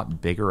to be a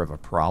lot bigger of a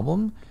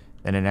problem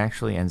than it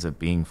actually ends up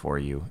being for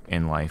you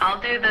in life. I'll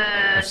do the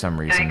For some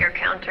reason. Geiger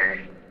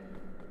counter.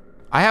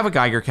 I have a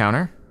Geiger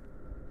counter.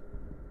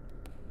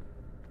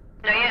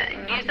 No,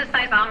 yeah, use the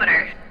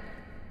seismometer.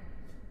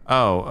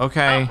 Oh,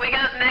 okay. Oh, we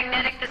got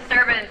magnetic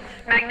disturbance.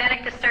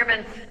 Magnetic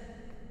disturbance.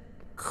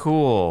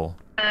 Cool.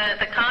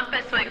 The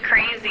compass went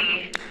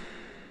crazy.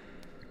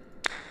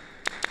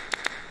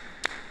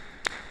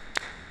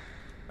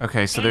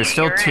 Okay, so there's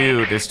still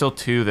two. There's still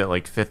two that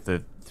like fit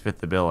the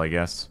bill, I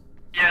guess.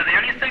 Yeah, the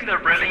only thing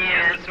that really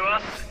Yeah. gives it to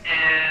us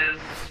is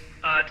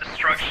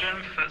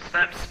destruction,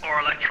 footsteps, or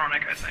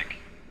electronic, I think.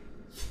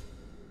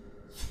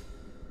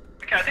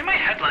 Okay, I think my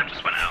headlamp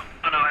just went out.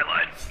 Oh no, I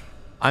lied.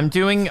 I'm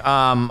doing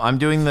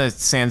the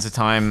Sands of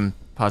Time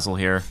puzzle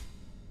here.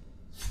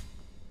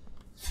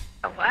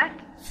 A what?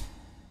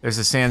 There's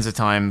a Sands of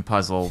Time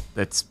puzzle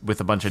that's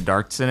with a bunch of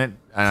darts in it,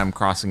 and I'm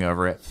crossing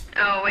over it.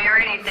 Oh, we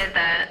already did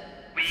that.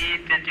 We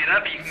did do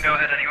that, but you can go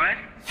ahead anyway.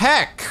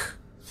 Heck!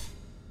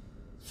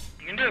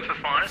 You can do it for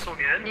fun, it's all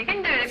good. You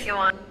can do it if you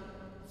want.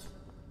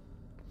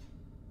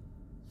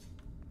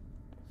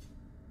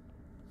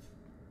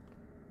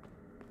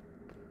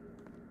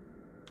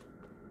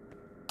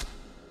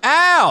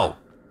 Ow!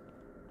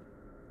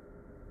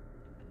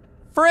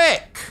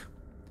 Frick!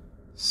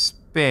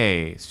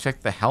 Space.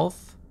 Check the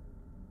health.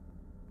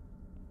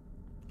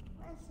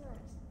 What's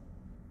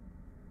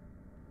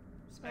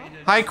this?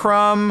 Hi,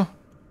 Crumb.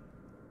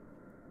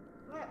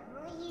 What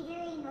are you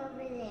doing over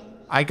there?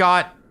 I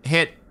got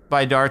hit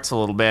by darts a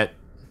little bit.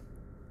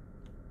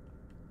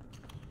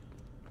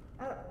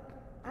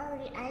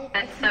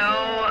 That's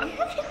so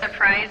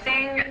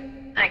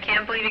surprising. I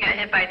can't believe you got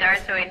hit by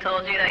darts, so we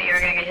told you that you were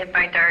gonna get hit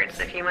by darts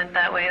if you went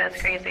that way. That's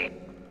crazy.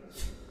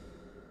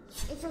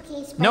 It's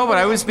okay. No, but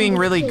I was being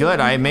really good.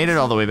 I made it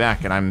all the way. way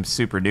back, and I'm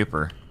super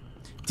duper.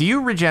 Do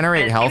you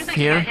regenerate It health seems like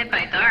you here? got hit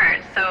by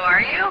darts, so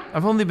are you?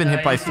 I've only been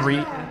hit by you see 3.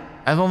 that?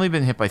 I've only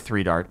been hit by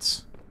 3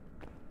 darts.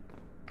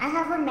 I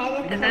have a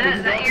medical. Is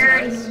that your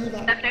I need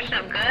it. definition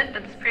of good?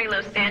 That's pretty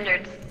low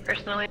standards,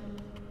 personally.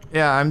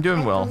 Yeah, I'm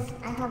doing well.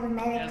 I have a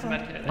Yeah, it's a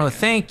medical. medkit. Oh,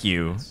 thank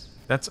you.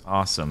 That's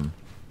awesome.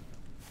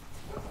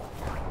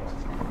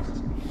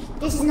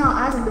 This is not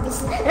awesome. This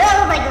is. Oh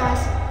my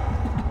gosh.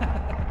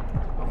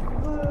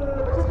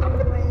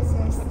 What is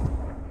this?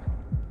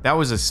 That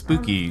was a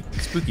spooky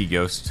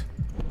ghost.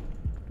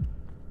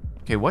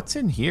 Okay, what's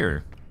in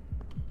here?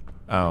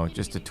 Oh,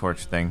 just a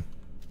torch thing.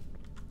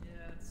 Yeah,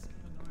 it's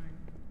annoying.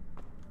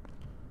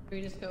 Should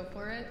we just go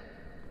for it?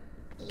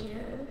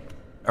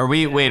 Are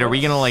we, wait, are we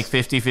gonna like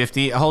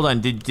 50-50? Hold on,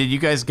 did you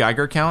guys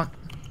Geiger count?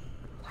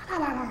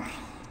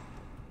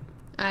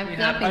 I've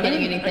not been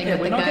getting anything okay, with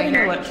we're the not getting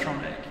Geiger.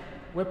 electronic.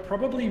 We're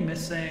probably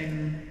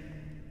missing.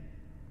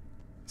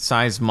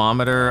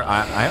 Seismometer,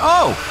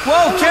 oh!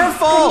 Whoa,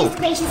 careful! Goodness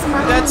gracious,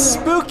 Mama That's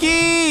Mia. spooky!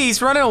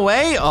 He's running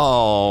away?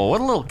 Oh,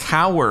 what a little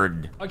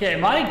coward. Okay,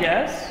 my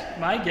guess.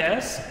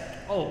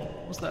 Oh,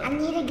 what's that? I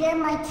need to get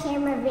my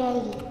camera ready.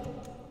 Oh,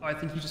 I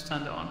think you just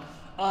turned it on.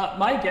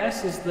 My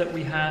guess is that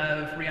we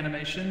have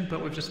reanimation,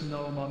 but with just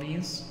no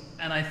mummies.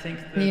 And I think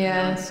that the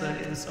Yeah. answer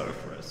is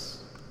Ophrys.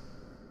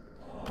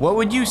 What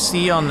would you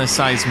see on the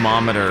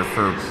seismometer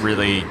for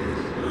really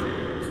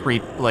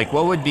creep, like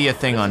what would be a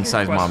thing on That's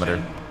a good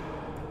seismometer? question.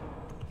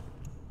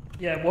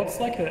 Yeah, what's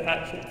like an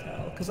actual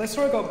tell? Because I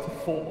saw it go up to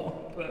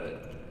 4,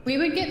 but We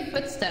would get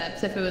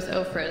footsteps if it was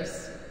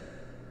Ophrys.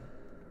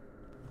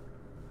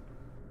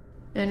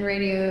 And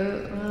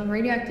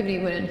radioactivity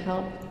wouldn't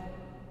help.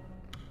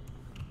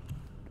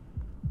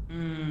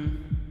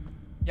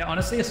 yeah,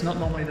 honestly, it's not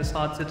normally this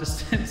hard to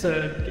just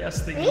to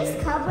guess the. Are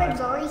these cupboards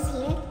always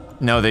here?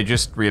 No, they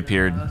just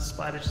reappeared.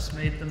 Spider just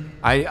made them.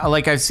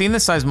 I've seen the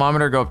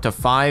seismometer go up to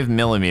 5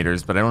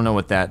 millimeters, but I don't know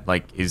what that,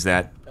 like, is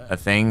that a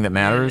thing that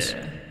matters?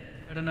 Yeah.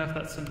 I don't know if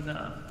that's something.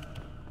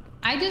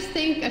 I just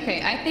think,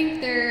 okay, I think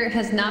there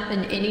has not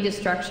been any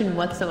destruction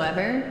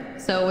whatsoever.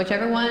 So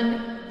whichever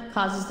one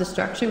causes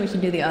destruction, we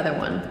should do the other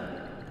one.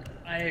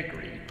 I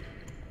agree.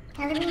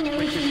 How do we know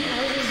we can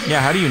cause Yeah,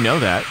 how do you know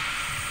that?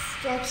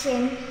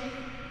 destruction?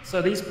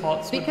 So these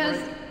pots. would Because,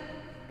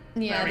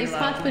 break yeah, very these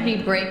pots would be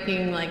loudly.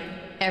 breaking, like,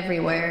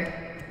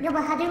 everywhere. No,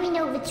 but how do we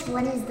know which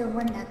one is the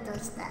one that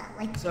does that?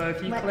 Like, So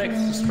if you what click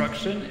means-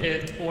 destruction,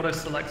 it auto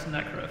selects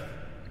Necroth.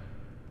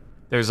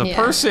 There's a Yeah.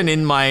 person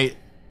in my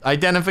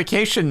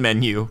identification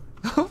menu.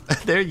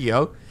 There you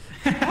go.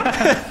 Oh,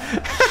 God.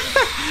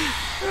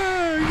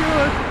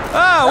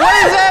 Oh,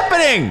 what is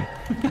happening?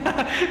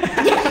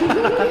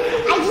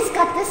 I just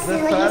got the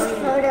silliest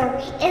photo.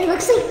 It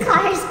looks like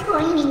cars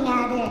pointing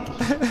at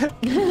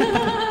it.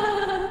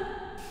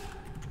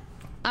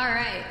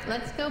 Alright,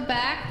 let's go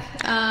back.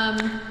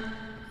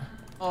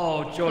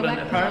 Oh, Jordan,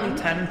 back apparently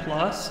down. 10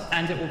 plus,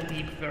 and it will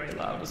beep very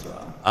loud as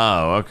well.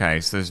 Oh,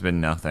 okay, so there's been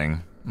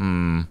nothing.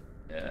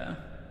 Yeah.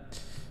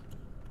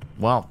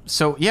 Well,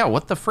 so yeah,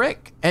 what the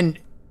frick? And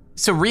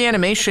so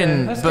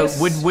reanimation, Okay, but let's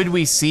just- would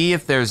we see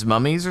if there's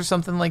mummies or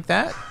something like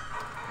that?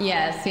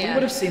 Yes, We would yeah.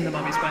 have seen the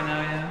mummies by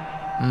now,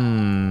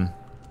 yeah.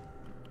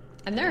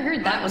 I've never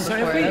heard that one So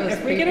before. That was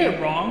if we get creepy.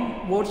 it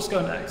wrong, we'll just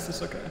go next.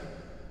 It's okay.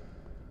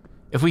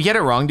 If we get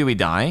it wrong, do we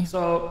die?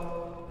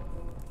 So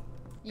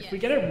Yeah. if we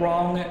get it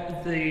wrong,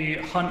 the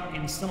hunt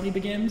instantly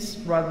begins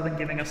rather than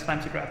giving us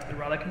time to grab the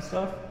relic and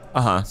stuff.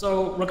 Uh-huh.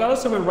 So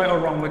regardless of we're right or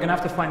wrong, we're gonna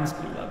have to find this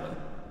blue lever.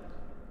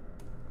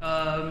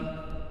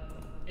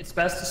 It's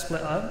best to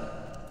split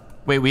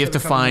up. Wait, we have So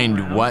to we're coming find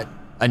around. what?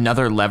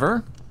 Another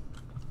lever?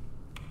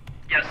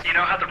 Yes, you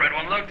know how the red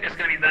one looked? It's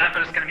gonna be that,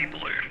 but it's gonna be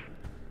blue.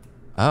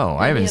 Oh,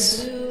 I Maybe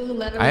haven't a blue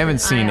letter I with haven't an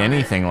seen eye on it.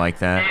 anything like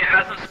that. It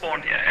hasn't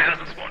spawned yet. It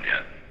hasn't spawned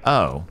yet.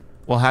 Oh.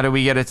 Well, how do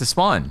we get it to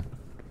spawn?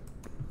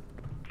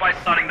 By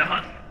starting the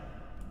hunt.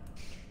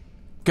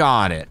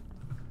 Got it.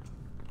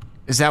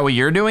 Is that what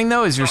you're doing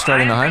though? Is you're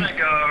starting the I'm hunt? gonna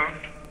go.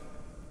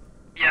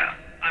 Yeah,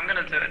 I'm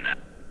gonna do it now.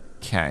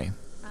 Okay.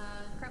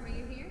 Crumb, are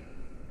you here?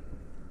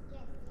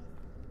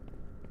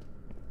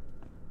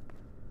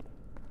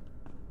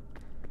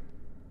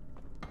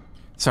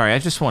 Sorry, I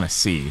just want to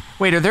see.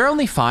 Wait, are there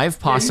only 5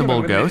 possible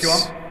You can go with me if you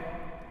ghosts? want.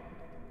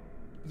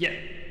 Yeah,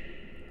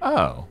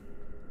 Oh.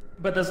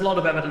 but there's a lot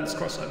of evidence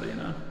crossover, you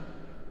know.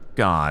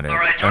 Got it.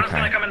 Alright, Jordan's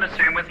gonna Okay. come in the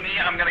tomb with me.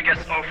 I'm gonna guess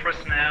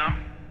Ophrys now.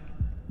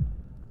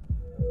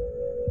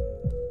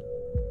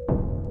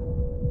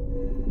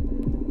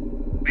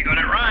 We got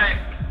it right.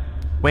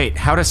 Wait,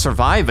 how to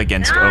survive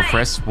against Nice.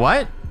 Ophrys?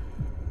 What?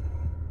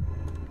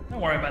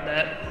 Don't worry about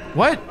that.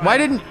 What? Why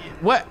didn't...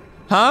 What?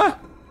 Huh?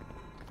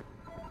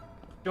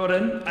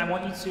 Jordan, I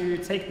want you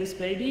to take this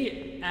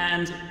baby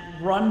and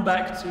run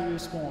back to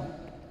spawn.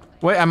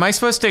 Wait, am I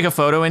supposed to take a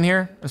photo in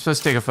here? I'm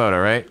supposed to take a photo,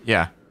 right?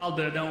 Yeah. I'll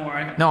do it, don't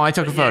worry. No, I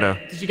took a But photo.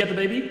 yeah, did you get the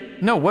baby?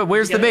 No,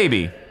 where's the Get it.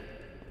 baby?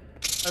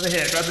 Over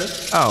here, grab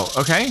this. Oh,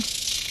 okay.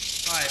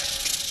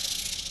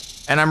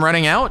 Alright. And I'm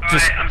running out?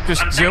 Alright, I'm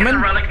Just taking zooming? the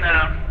relic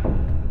now.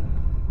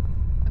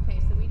 Okay,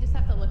 so we just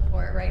have to look for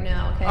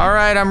Okay. All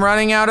right, I'm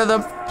running out of the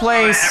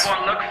place.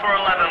 Everyone, look for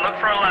a lever. Look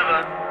for a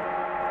lever.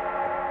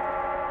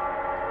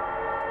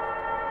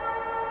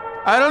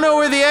 I don't know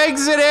where the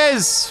exit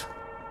is.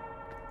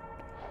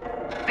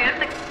 We have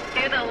to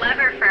do the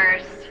lever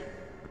first.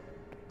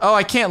 Oh,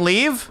 I can't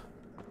leave?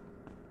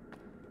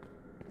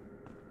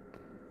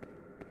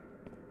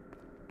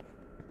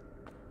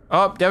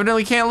 Oh,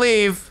 definitely can't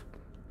leave.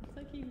 Looks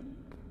like he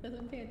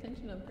doesn't pay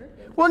attention on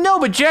purpose. Well, no,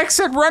 but Jack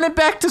said run it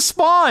back to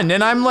spawn,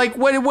 and I'm like,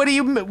 what do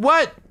you,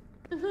 what?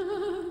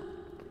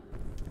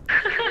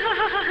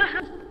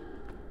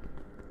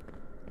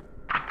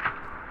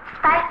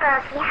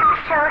 Sparkles, you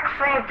have to look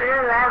for a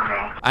blue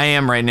lever. I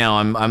am right now,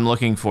 I'm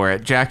looking for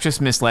it. Jack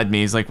just misled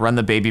me, he's like, run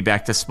the baby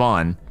back to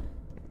spawn.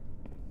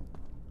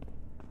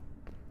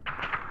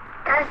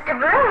 Does the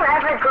blue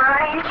lever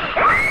glow in?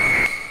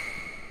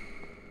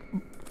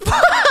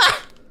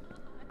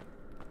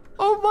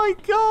 Oh my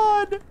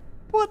god!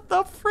 What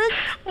the frick?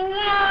 Whoa!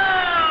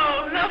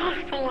 That was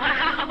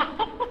loud.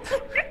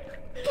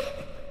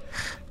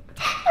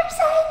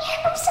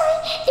 I'm sorry.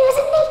 There was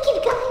a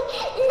naked guy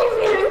in the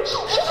room,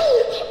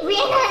 and he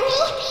ran at me.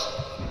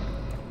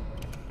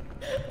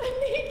 A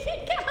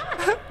naked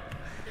guy.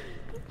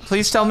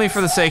 Please tell me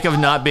for the sake of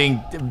not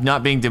being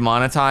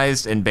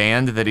demonetized and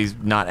banned that he's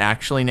not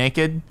actually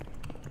naked.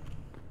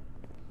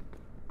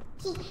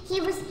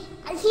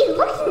 He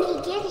looked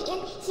naked,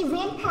 and he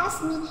ran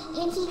past me,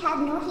 and he had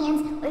no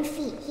hands or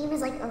feet. He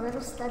was like a little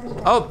stubby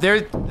guy. Oh,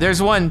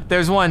 there's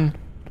one.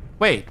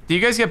 Wait, do you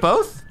guys get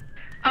both?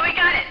 Oh, we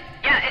got it.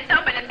 Yeah, it's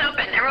open.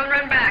 Everyone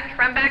run back.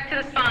 Run back to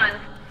the spawn.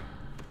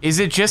 Is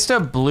it just a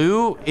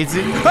blue? Is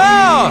it?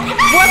 Oh!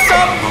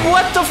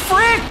 What the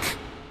frick?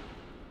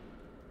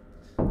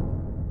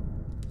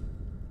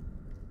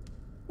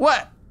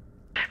 What?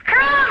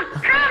 Crumb,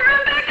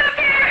 run back up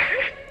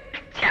here.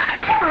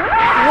 Jack.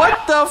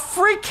 What the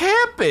frick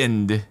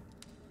happened?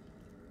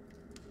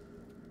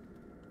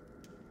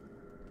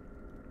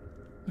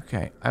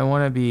 Okay, I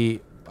wanna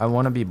be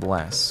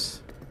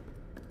blessed.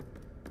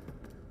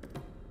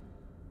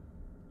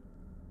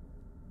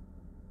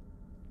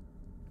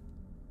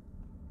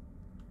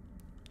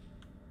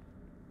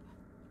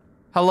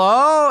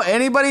 Hello?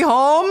 Anybody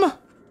home?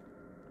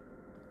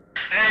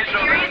 Hey, Did you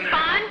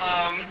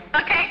respawn?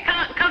 Okay,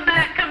 come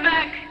back.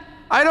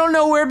 I don't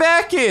know where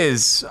back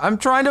is. I'm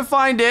trying to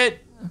find it.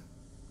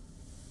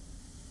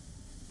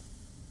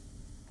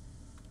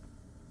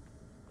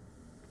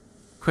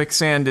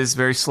 Quicksand is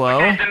very slow.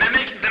 Okay, the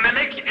mimic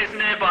is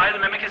nearby. What's a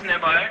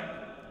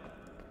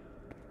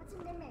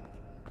mimic?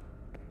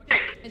 Okay.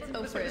 It's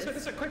This way,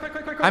 Ophrys.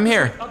 quick. I'm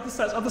here. Up the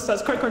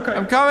stairs, quick.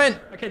 I'm coming.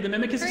 Okay, the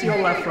mimic is to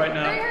your left right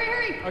now.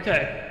 Hurry.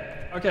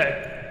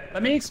 Okay.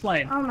 Let me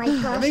explain. Oh my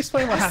gosh. Let me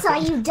explain what I saw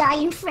happened. you die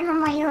in front of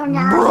my own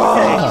eyes.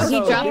 Oh, he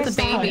So dropped here's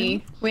the baby.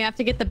 fine. We have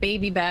to get the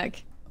baby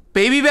back.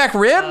 Baby back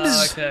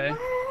ribs? Okay.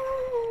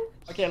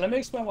 Okay, let me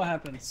explain what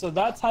happened. So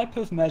that type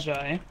of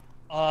Magi,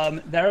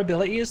 their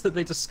ability is that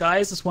they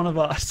disguise as one of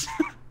us.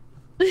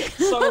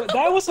 So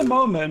there was a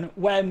moment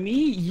where me,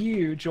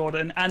 you,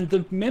 Jordan, and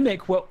the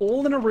mimic were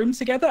all in a room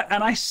together,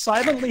 and I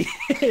silently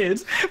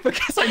hid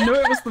because I knew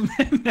it was the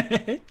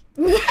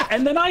mimic.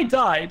 And then I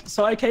died,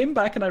 so I came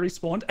back and I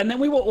respawned, and then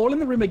we were all in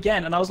the room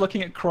again, and I was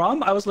looking at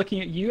Crumb, I was looking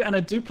at you, and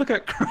a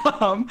duplicate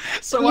Crumb.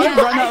 So I ran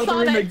out of the saw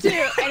room that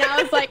again. too, and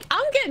I was like,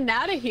 I'm getting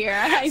out of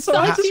here. I So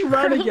saw I just two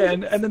ran Crumb.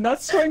 again, and then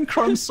that's when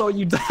Crumb saw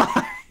you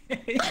die.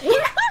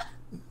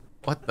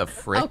 What the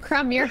frick? Oh,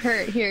 Crumb, you're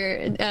hurt.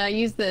 Here,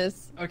 use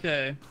this.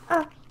 Okay.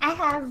 Oh, I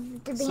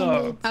have the So-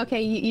 band-aid.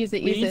 Okay, use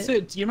it. We Use need it.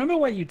 to. Do you remember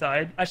where you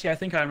died? Actually, I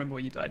think I remember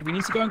where you died. We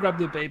need to go and grab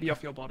the baby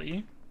off your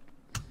body.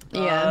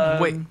 Yeah.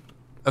 Wait.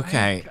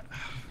 Okay.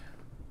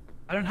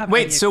 I don't have.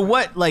 Wait, any- so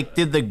what, like,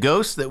 did the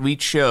ghost that we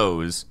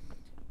chose,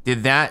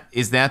 is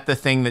that the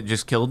thing that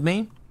just killed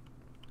me?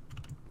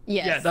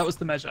 Yes. Yeah, that was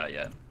the measure.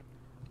 Yeah.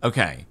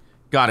 Okay.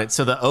 Got it.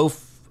 So the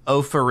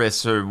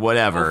Ophrys or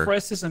whatever.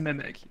 Ophrys is a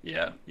mimic.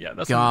 Yeah.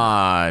 That's.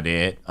 Got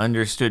it.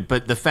 Understood.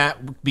 But the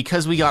fact,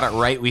 because we got it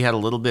right, we had a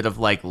little bit of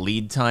like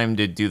lead time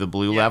to do the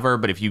blue lever,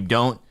 but if you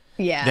don't,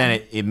 Yeah. then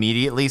it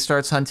immediately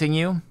starts hunting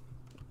you?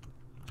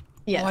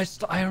 Yes.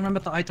 Oh, I remember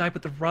that I died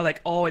with the relic.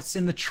 Oh, it's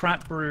in the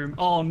trap room.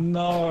 Oh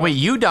no. Wait,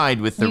 you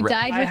died with the You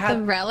died I with had-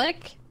 the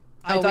relic?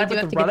 I Oh, we died do with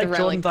have the to get the relic.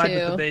 Jordan relic died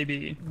with too. the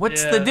baby.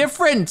 What's Yeah. the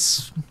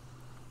difference?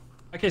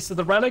 Okay, so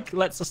the relic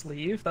lets us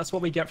leave. That's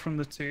what we get from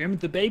the tomb.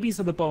 The babies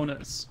are the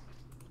bonus.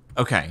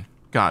 Okay,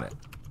 got it.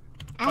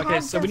 I Okay,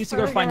 have so the we need to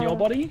go find your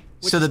photo. body.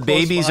 which So is the close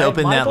babies by.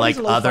 open My that like body's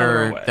a little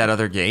farther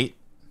other away. gate?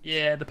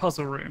 Yeah, the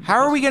puzzle room. How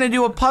are we gonna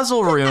do a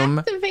puzzle room?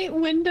 Activate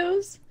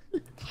windows.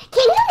 Can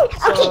you?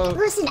 Okay, So-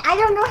 listen. I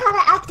don't know how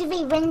to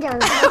activate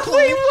windows. Okay?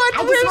 Wait, what? I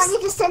just Where's-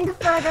 wanted to send the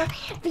photo.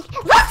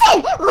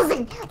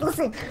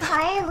 Listen.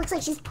 Kaya looks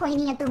like she's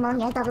pointing at the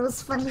mummy. I thought it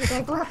was funny.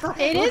 Like,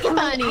 It is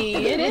funny.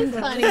 It is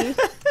funny.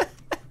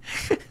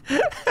 I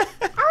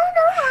don't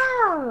know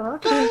how.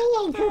 Okay, I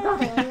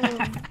googled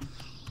it.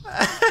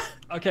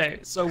 Okay,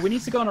 so we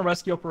need to go on a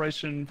rescue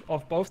operation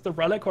of both the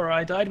relic where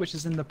I died, which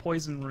is in the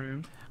poison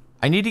room.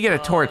 I need to get a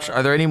torch.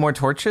 Are there any more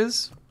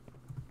torches?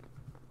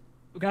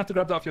 gonna have to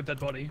grab that off your dead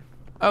body.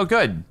 Oh,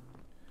 good.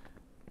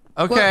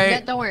 Well,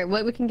 Okay. don't worry,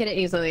 we can get it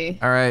easily.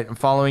 All right, I'm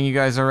following you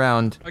guys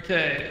around.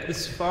 Okay,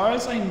 as far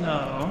as I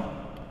know,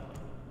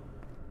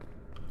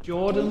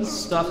 Jordan's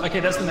stuff.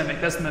 Okay, there's the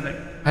mimic. There's the mimic.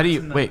 How do It's you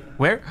in there. wait?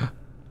 Where?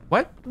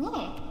 What?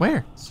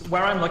 Where? So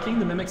where I'm looking,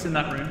 the mimic's in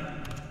that room.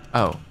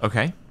 Oh,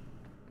 okay.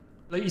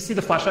 Like, you see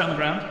the flashlight on the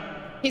ground?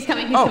 He's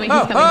coming, he's Oh, coming, oh,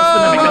 he's coming.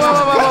 That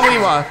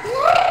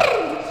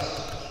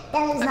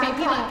is not Okay, he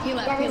Clyde. left, he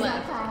left, That he is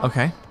left. not Clyde.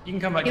 Okay. You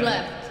can come back He in.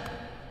 left.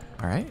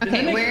 All right. The Okay,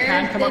 mimic where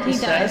can come up did the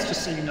he die? stairs,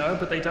 just so you know,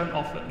 but they don't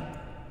often.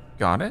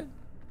 Got it.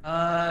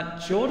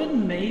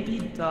 Jordan maybe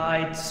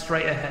died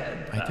straight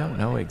ahead. I don't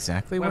know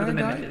exactly Where where the I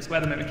mimic died. is.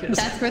 Where the mimic is.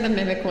 That's where the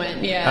mimic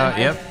went, yeah.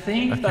 Yep. I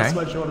think Okay. that's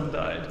where Jordan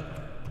died.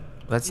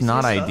 That's You see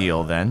not stuff?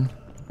 ideal then.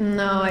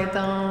 No, I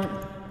don't.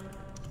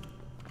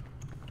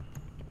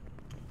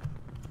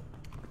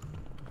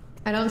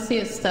 I don't see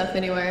his stuff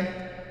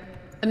anywhere.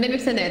 The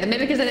mimic's in there. The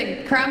mimic is in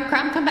there. Crumb,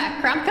 come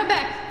back. Crumb, come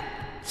back.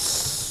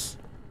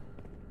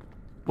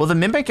 Will the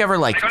mimic ever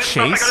like I got his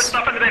stuff, I got his chase?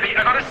 stuff and the baby.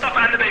 I got his stuff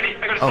and the baby.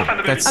 I got his Oh, stuff and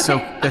the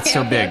baby. that's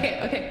so big.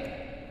 Okay.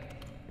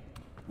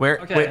 Where?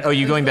 Okay. Wait, oh,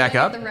 you going back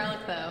up? The relic,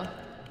 though.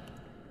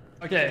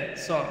 Okay,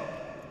 so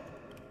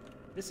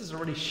this is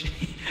already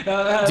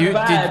shitty.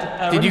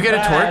 Did you get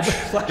a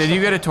torch? Did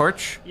you get a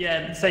torch?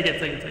 Yeah, take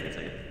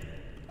it.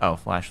 Oh,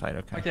 flashlight.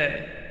 Okay.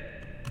 Okay.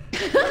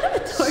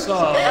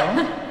 So,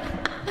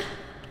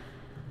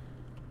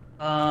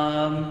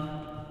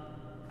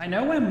 I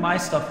know where my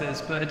stuff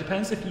is, but it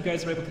depends if you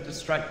guys are able to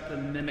distract the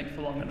mimic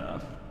for long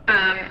enough.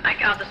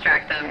 I'll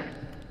distract them.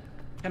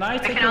 Can I I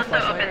take can your also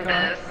flashlight? open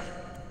Connor? this.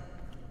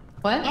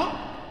 What?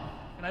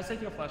 Can I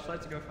take your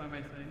flashlight to go find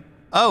my thing?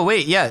 Oh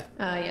wait, yeah.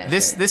 Yeah.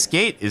 This sure. this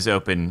gate is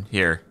open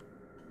here.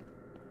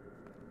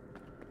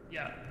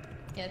 Yeah.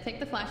 Yeah, take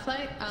the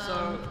flashlight.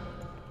 So.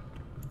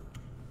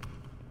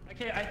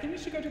 Okay, I think we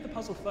should go do the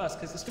puzzle first,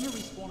 because it's gonna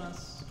respawn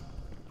us.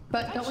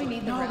 But don't we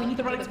need the No, relic? we need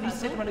the for relic to reset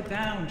puzzle? the relic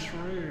down.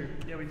 True.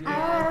 Yeah, we do.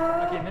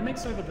 Okay,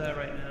 mimic's over there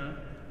right now.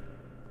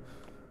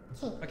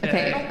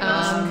 Okay,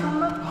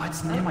 Oh,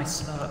 it's near my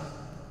stuff.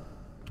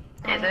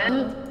 Is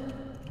it?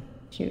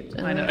 Shoot.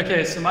 I know.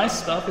 Okay, so my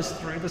stuff is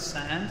through the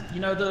sand. You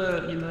know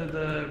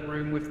the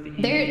room with the.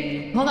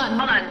 There. Hold on.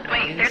 Hold on,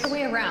 wait, There's there's- a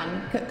way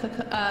around. Come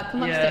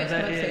Yeah, upstairs.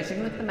 there Come upstairs. is. You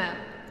can look at the map.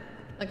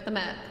 Look at the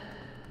map.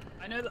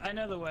 I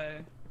know the way.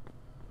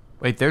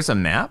 Wait, there's a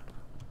map?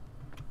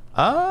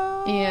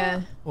 Oh.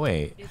 Yeah.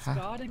 Wait. It's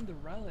guarding the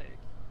relic.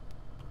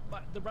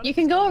 But the relic You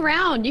can go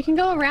around. You can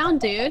go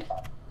around, dude.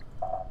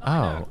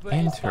 Oh, but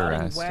it's guarding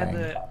interesting.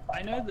 where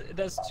I know that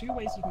there's two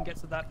ways you can get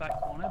to that back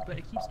corner, but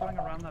it keeps going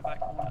around that back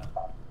corner.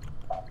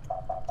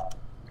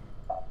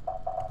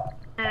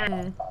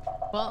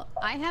 Well,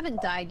 I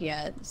haven't died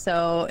yet,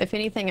 so if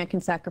anything, I can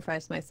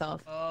sacrifice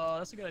myself. Oh,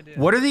 that's a good idea.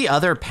 What are the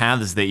other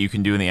paths that you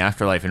can do in the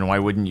afterlife, and why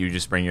wouldn't you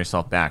just bring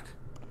yourself back?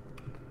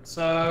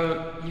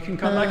 So you can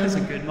come back as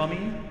a good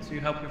mummy to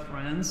help your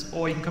friends,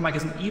 or you can come back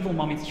as an evil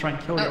mummy to try and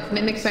kill your Oh, friends.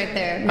 mimic's right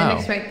there.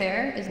 Mimic's Oh. right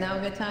there. Is now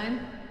a good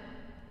time?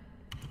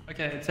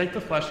 Okay, take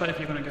the flashlight if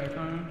you're gonna go,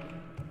 Connor.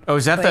 Oh,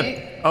 is that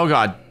Wait. the? Oh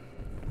god.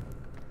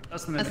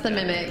 That's the mimic. That's the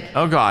yeah. mimic.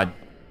 Oh god.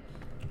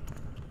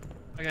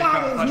 Okay, That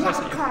Connor, is flashlight's not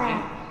at your feet.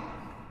 correct.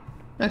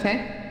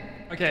 Okay.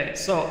 Okay,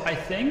 so I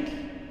think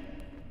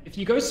if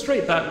you go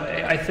straight that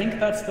way, I think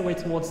that's the way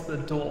towards the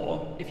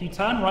door. If you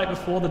turn right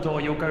before the door,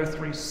 you'll go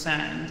through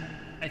sand,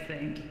 I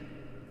think.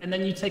 And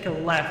then you take a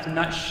left, and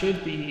that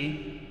should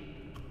be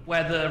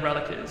where the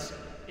relic is.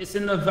 It's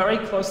in the very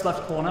close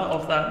left corner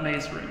of that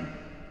maze room.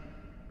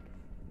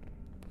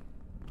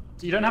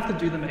 So you don't have to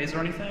do the maze or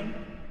anything.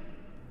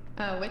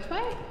 Which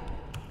way?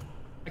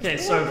 Okay,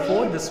 so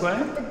forward this way,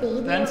 The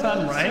baby then turn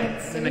away, so right.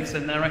 it's The mix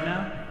in there right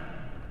now.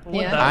 Forward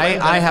Yeah. that way,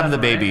 I then have turn the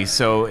right. baby,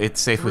 so it's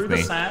safe Through with the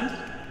me. sand.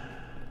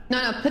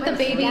 No, put the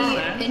baby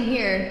that? in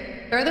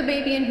here. Throw the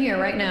baby in here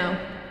right now.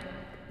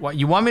 What?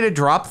 You want me to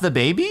drop the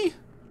baby?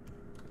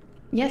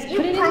 Yes, You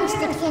put it in punched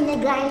there. the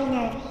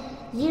kindergartner.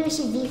 You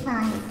should be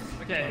fine.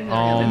 Okay.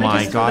 Oh Mimic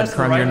my is to god, the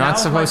Crumb, right you're not now,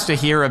 supposed to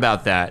hear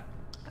about that.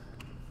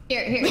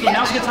 Here. Okay,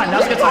 now's a good time.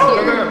 Now's a good time.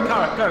 Go, go, go.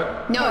 Kara,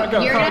 go. No, Kara, go.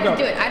 you're Kara, gonna have to go.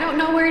 do it. I don't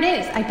know where it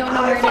is. I don't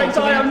know where If it I is.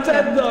 You're die, gonna I'm have to-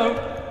 dead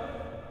though.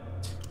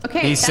 Okay,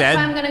 He that's said-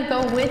 why I'm gonna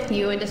go with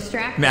you and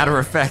distract you. Matter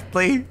of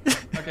factly.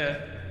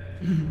 Okay.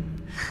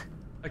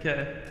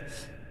 Okay.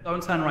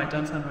 Don't turn right.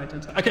 Don't turn right.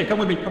 Don't turn. Okay, come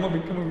with me. Come with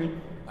me. Come with me.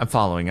 I'm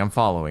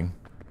following.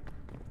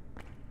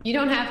 You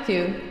don't have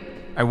to.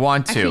 I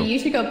want to. Actually, you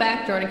should go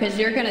back, Jordan, because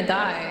you're gonna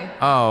die.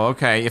 Oh,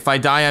 okay. If I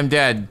die, I'm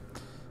dead.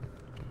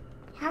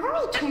 How do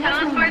I turn Tell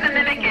off us my where the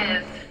mimic microphone?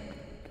 is.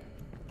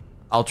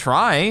 I'll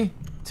try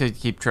to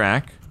keep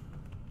track.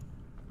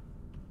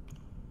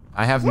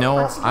 I have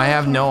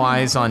no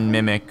eyes on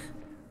Mimic.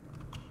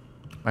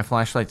 My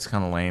flashlight's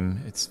kind of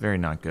lame. It's very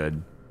not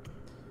good.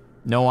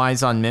 No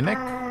eyes on Mimic?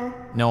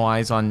 No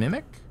eyes on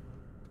Mimic?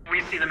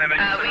 We see the mimic.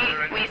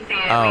 We see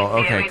it. Oh,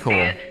 we see okay, it, we cool. See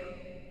it.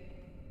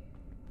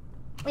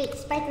 Wait,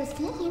 Sparkles,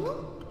 can you hear me?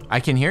 I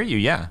can hear you,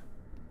 yeah.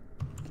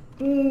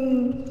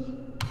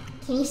 Can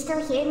you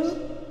still hear me?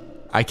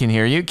 I can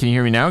hear you. Can you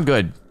hear me now?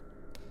 Good.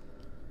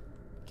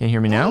 Can you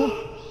hear me now?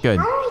 Good.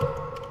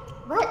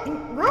 What?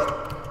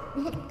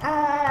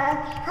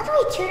 How do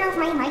I turn off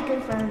my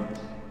microphone?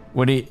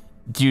 What do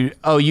you?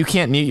 Oh, you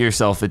can't mute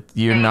yourself.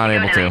 You're not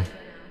able to.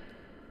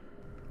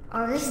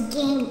 Oh, this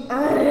game.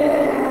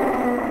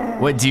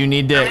 What do you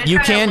need to? You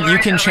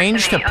can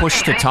change to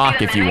push to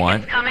talk if you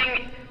want. It's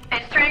coming.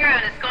 It's turning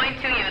around. It's going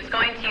to you. It's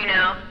going to you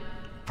now.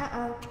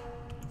 Uh-oh.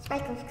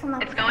 Spikers, come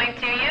on. It's going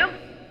to you.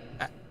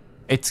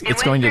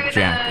 It's going to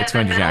Jack. It's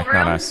going to Jack,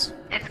 not us.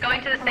 It's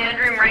going to the sand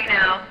room right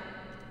now.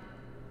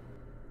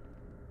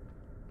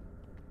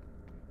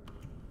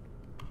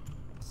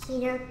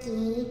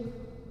 Hiroki.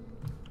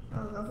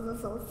 Oh, this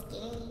is so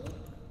scary.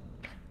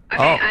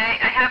 Okay, I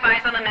have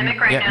eyes on the Mimic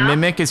right now.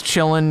 Mimic is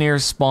chilling near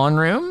spawn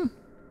room.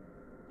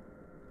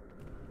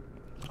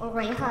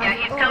 Yeah,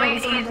 he's coming.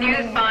 He's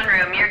near the spawn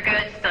room. You're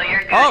good still. You're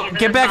good. Oh,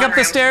 get back up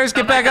the stairs.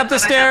 Get back up the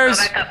stairs.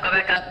 Go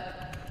back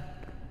up.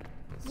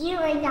 You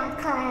are not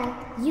Kaya.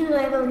 You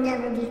will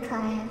never be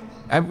Kaya.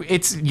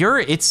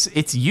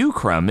 It's you,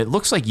 Crumb. It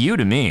looks like you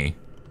to me.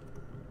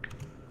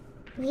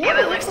 Yeah,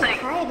 but it looks like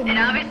Kaya to it me.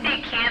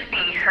 obviously can't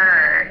be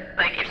her.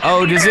 Like if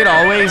Oh, does it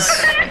always?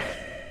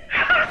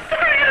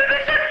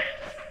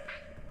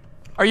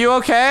 Are you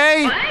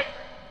okay? What?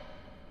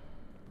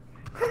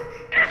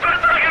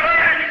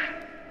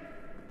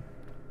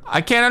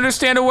 I can't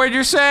understand a word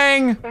you're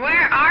saying.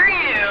 Where are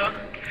you?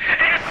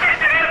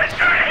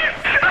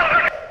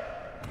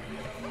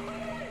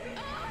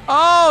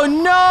 Oh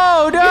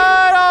no,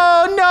 Dad!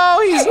 Oh no,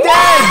 he's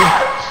dead!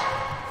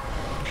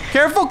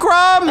 Careful,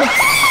 Crumb!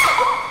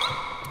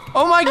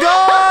 Oh my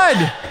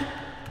God!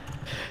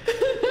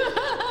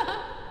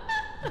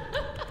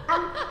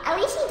 At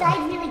least he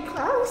died really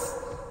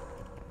close.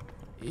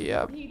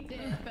 Yep. He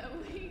did, but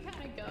we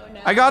gotta go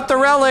now. I got the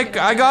relic.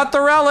 I got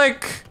the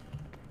relic.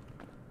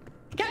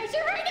 Guys,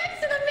 you're right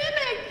next to the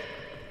Mimic!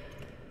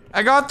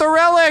 I got the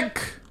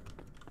relic.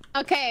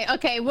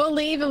 Okay, we'll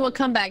leave and we'll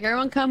come back.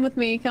 Everyone come with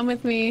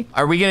me,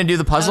 Are we gonna do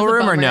the puzzle That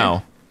was a room or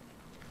no?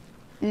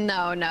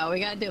 No, we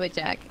gotta do it,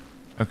 Jack.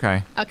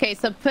 Okay. Okay,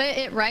 so put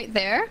it right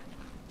there.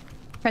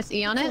 Press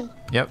E on it.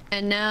 Yep.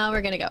 And now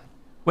we're gonna go.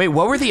 Wait,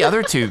 what were the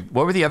other two?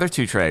 What were the other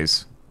two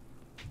trays?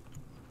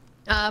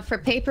 For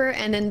paper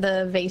and then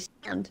the vase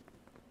stand.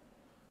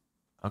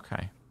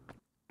 Okay.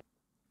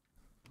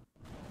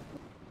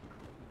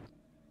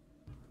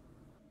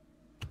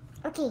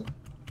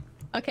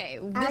 Okay,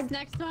 this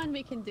next one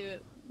we can do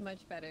it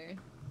much better.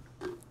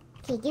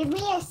 okay, give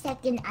me a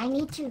second. I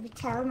need to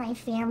tell my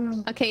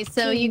family. Okay,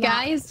 so to you not-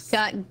 guys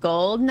got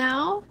gold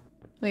now?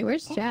 Wait,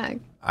 where's Jack?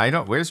 I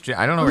don't. Where's Jack?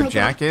 I don't know Oh where my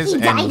Jack God, is. He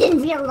died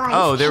in real life.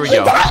 Oh, there we He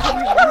go.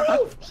 died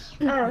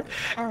in real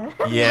life.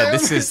 Yeah,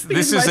 this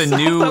is a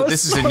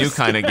new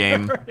kind of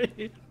game.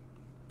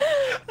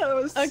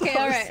 Okay,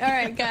 all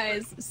right,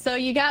 guys. So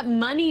you got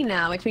money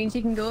now, which means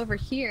you can go over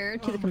here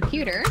to the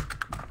computer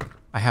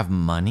I have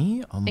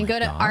money. Oh my and go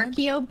to God.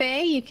 Archeo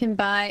Bay. You can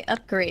buy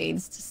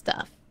upgrades to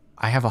stuff.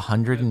 I have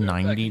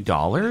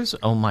 $190.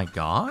 Oh my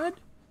God.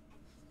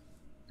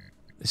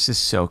 This is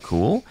so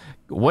cool.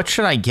 What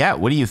should I get?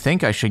 What do you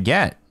think I should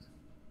get?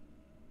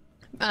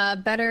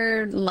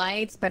 Better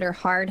lights, better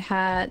hard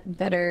hat,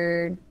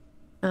 better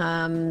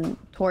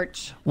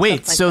torch.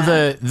 Wait, stuff so like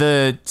that.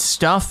 the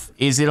stuff,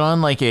 is it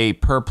on like a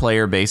per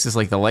player basis?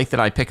 Like the light that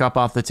I pick up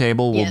off the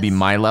table will be Yes.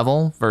 my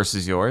level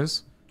versus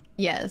yours?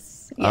 Yes.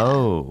 Yeah.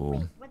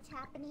 Oh. What's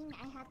happening?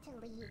 I have to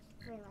leave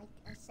for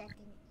like a second.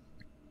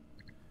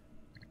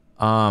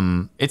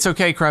 It's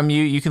okay, Crumb.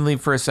 You can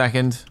leave for a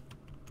second.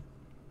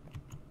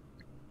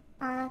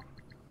 I'm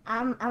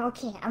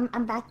okay.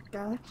 I'm back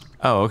though.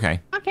 Oh, okay.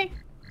 Okay.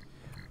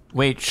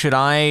 Wait, should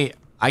I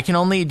can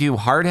only do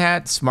hard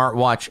hat,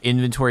 smartwatch,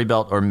 inventory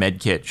belt, or med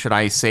kit. Should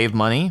I save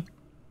money?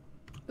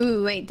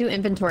 Ooh, wait, do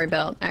inventory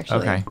belt,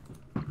 actually. Okay.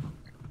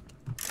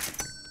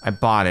 I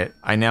bought it.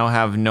 I now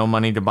have no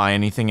money to buy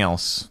anything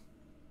else.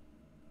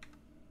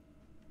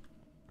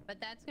 But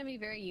that's gonna be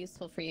very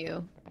useful for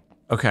you.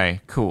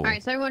 Okay, cool. All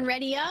right, so everyone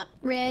ready up?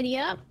 Ready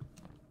up?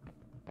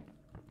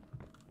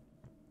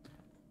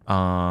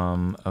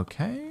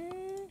 Okay.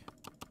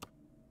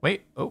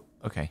 Wait, oh,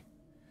 okay.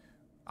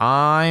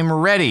 I'm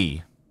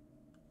ready.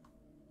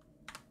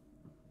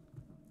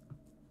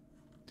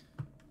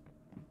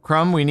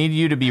 Crumb, we need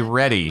you to be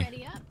ready.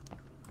 Ready up?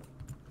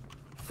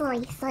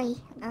 Sorry.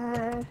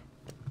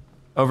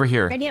 Over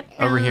here. Ready up?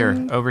 Over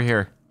here. Over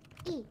here.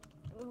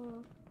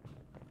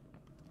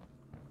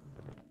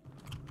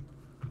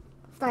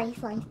 Sorry.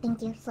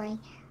 Thank you. Sorry.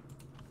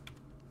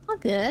 All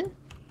good.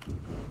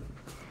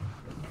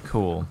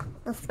 Cool.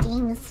 This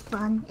game is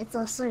fun. It's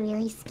also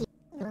really scary.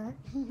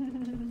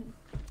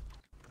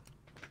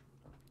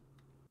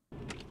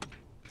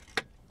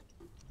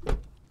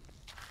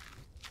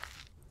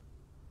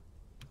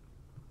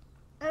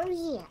 Oh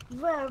yeah.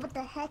 Whoa, what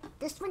the heck?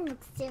 This one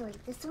looks silly.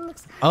 This one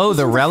looks... Oh, this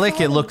the one's a relic, it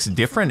feather. looks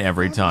different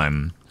every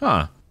time.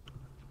 Huh.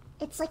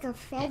 It's like a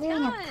feather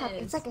in a cup.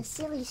 does. It's like a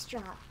silly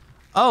straw.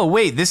 Oh,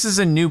 wait, this is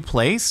a new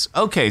place?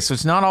 Okay, so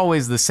it's not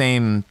always the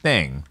same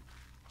thing.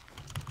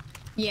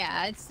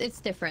 Yeah, it's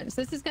different.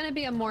 So this is gonna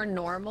be a more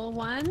normal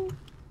one,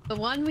 The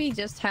one we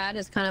just had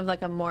is kind of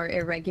like a more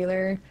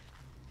irregular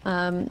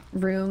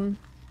room,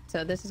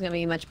 so this is gonna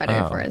be much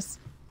better for us.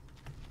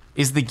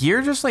 Is the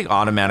gear just like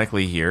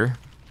automatically here?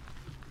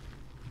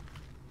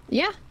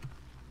 Yeah.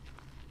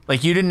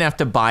 Like you didn't have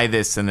to buy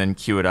this and then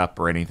queue it up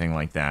or anything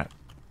like that.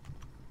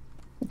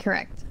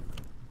 Correct.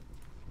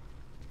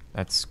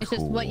 That's cool. It's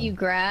just what you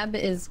grab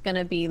is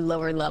gonna be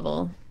lower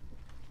level.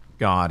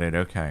 Got it.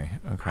 Okay.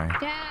 Okay.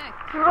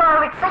 Jack.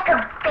 Whoa, it's like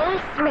a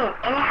basement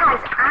and it has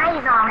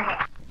eyes on it.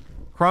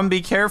 Crumb,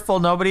 be careful.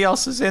 Nobody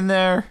else is in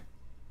there.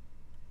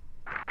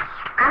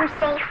 I'm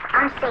safe.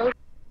 I'm safe.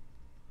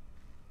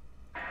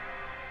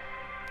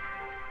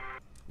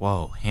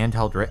 Whoa,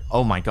 handheld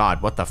oh my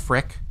god, what the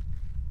frick?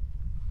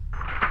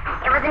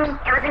 It wasn't me.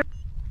 It wasn't me.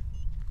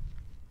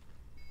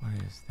 What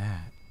is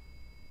that?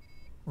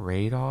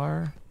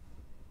 Radar?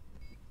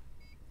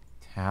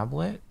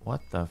 Tablet?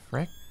 What the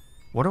frick?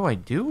 What do I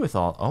do with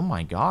all... Oh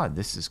my god,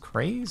 this is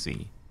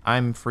crazy.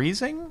 I'm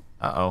freezing?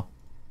 Uh-oh.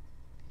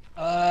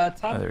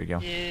 Tablet there we go.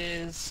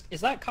 Is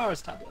that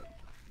Kara's tablet?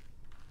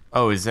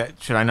 Oh, is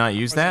that... Should I not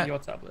use Or is that? it your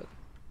tablet?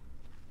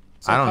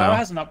 So I don't Kara know.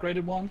 has an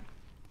upgraded one.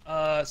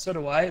 So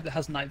do I. That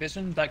has night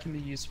vision. That can be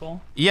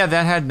useful. Yeah,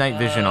 that had night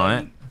vision on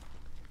it.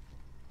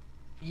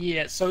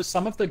 Yeah, so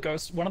some of the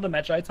ghosts, one of the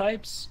Magi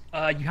types,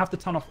 you have to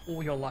turn off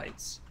all your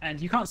lights,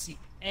 and you can't see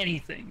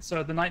anything.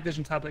 So the night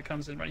vision tablet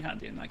comes in very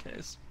handy in that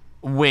case.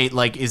 Wait,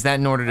 like, is that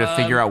in order to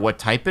figure out what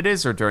type it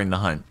is or during the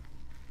hunt?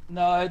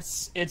 No,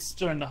 it's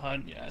during the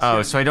hunt, yeah.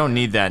 Oh, so I don't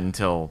need that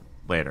until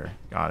later.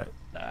 Got it.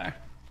 No.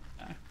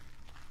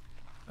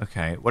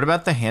 Okay, what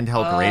about the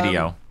handheld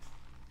radio?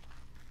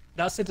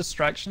 That's a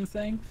distraction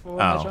thing for Oh.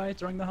 Magi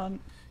during the hunt.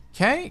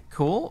 Okay,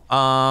 cool.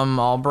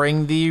 I'll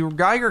bring the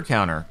Geiger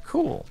counter.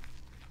 Cool.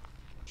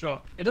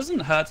 Sure. It doesn't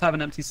hurt to have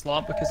an empty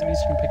slot because it means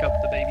you can pick up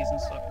the babies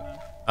and stuff, you know?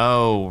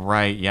 Oh,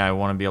 right. Yeah, I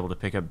want to be able to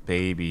pick up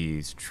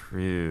babies.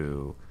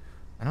 True.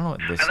 I don't know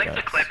what this I linked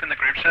does. a clip in the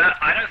group chat.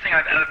 I don't think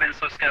I've ever been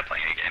so scared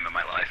playing a game in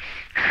my life.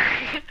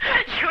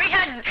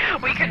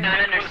 we could not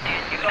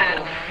understand you at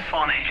all.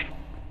 Funny.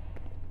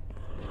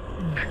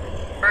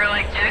 We're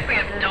like, Jack, we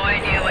have no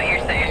idea what you're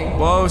saying.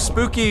 Whoa,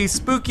 spooky,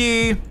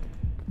 spooky.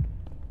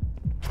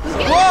 Whoa!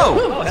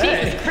 Oh,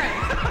 hey. Jesus Christ.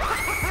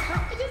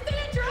 I just did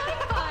a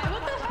drive-by.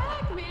 What the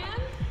heck, man?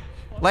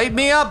 Light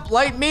me up,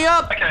 light me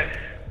up. Okay.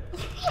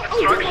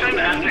 Destruction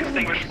and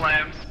extinguish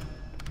flames.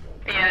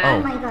 Yeah.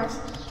 Oh my gosh.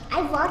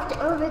 I walked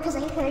over because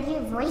I heard your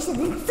voice and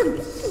then some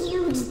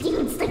huge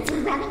dude started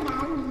running at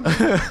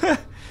me.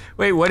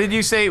 Wait, what did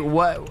you say?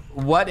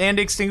 What and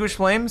extinguish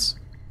flames?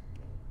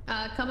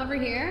 Come over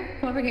here.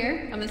 Come over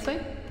here. Come this way.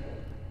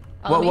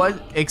 What Follow me. was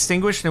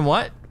extinguished and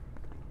what?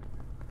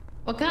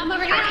 Well, come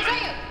over here. I'll show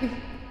you.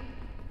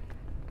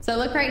 So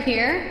look right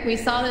here. We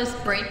saw this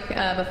break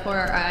before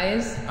our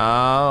eyes,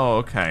 Oh,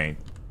 okay.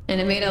 and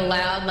it made a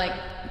loud like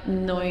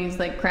noise,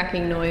 like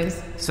cracking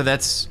noise. So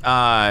that's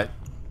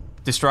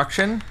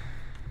destruction?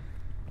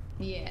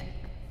 Yeah.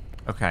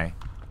 Okay.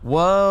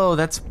 Whoa,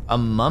 that's a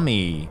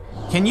mummy.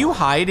 Can you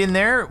hide in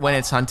there when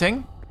it's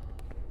hunting?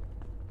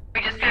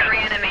 We just did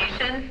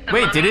reanimation. The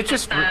Wait, mummy did it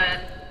just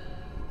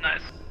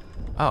Nice.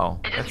 Oh,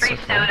 It just that's so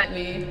reached cool. out at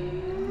Me.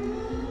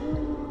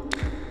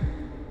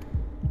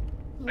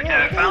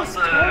 Okay, I found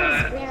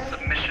the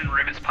submission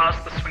room. It's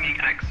past the swinging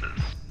axes.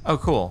 Oh,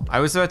 cool. I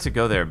was about to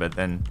go there, but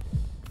then...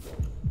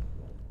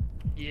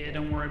 Yeah,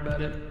 don't worry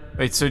about it.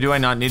 Wait, so do I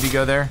not need to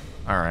go there?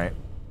 Alright.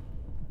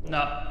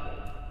 No.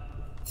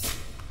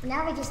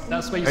 Now we just.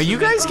 That's where you Are you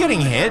submit guys from.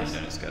 getting Yeah, hit?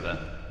 don't just go there.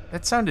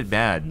 That sounded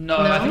bad. No,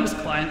 I No? think it's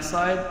client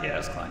side. Yeah,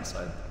 it's client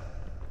side.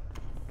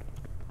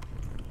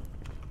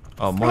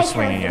 Oh, more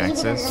swinging Leave it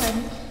axes.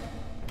 alone.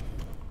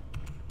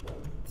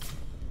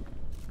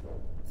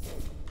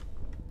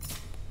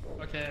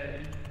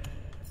 Okay.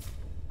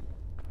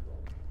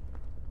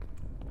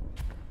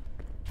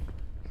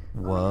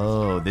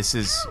 Whoa, this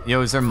is...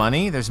 Yo, is there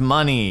money? There's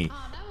money.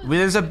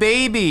 There's a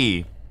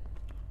baby.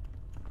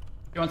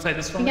 You want to take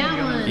this from You me? got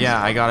You wanna- one.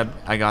 Yeah,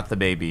 I got the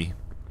baby.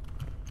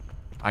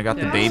 I got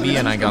the Yeah, baby so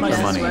and I got this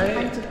the is money. way,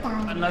 Bunch of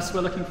time. Unless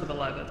we're looking for the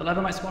lever. The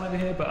lever might spawn over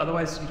here, but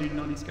otherwise you do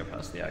not need to go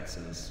past the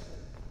axes.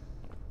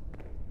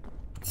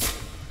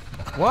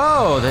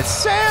 Whoa, that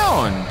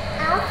sound!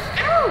 Ow!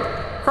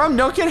 Ow! Crumb,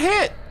 don't get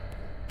hit!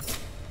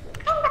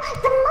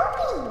 The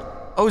mummy!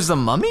 Oh, is the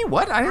mummy?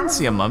 What? I didn't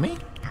see a mummy.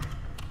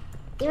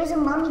 There was a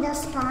mummy that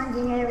spawned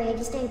in earlier.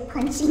 Just started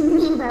punching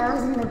me while I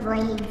was in the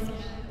blades.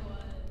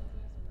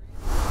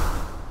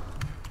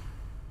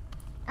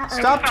 Uh-oh.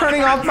 Stop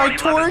turning off my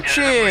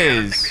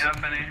torches!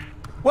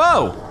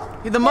 Whoa!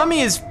 The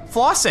mummy is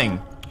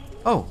flossing.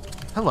 Oh,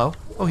 hello.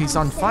 Oh, he's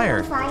on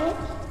fire. Fire?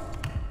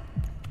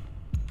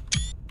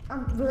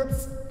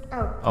 Roots.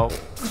 Oh. Oh,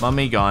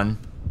 mummy gone.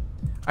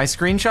 I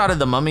screenshotted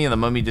the mummy and the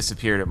mummy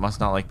disappeared. It must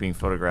not like being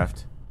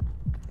photographed.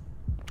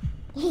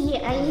 Are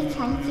you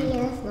trying to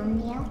get a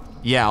thumbnail?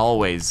 Yeah,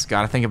 always.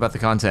 Gotta think about the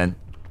content.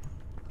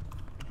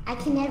 I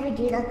can never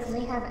do that because I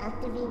have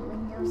activate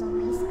Windows on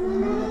my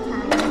screen all the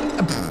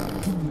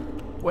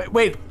time.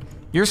 Wait.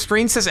 Your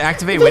screen says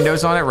activate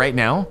Windows on it right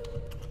now?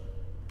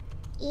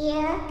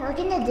 Yeah, look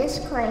in the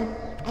Discord.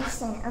 I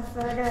sent a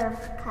photo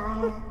of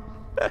Kaya.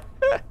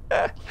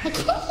 I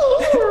can't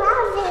hear you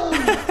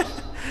laughing.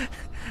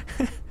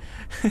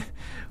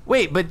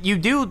 Wait, but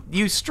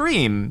you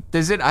stream.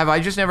 Have I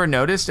just never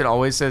noticed it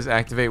always says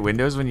activate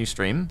Windows when you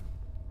stream?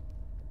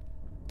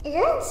 It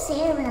doesn't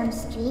say it when I'm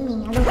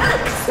streaming. I don't.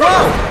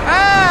 Whoa!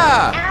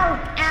 Ah!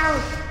 Ow!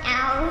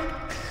 Ow!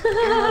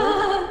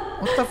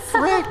 What the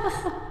frick?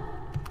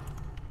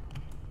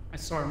 I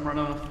saw him run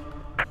off.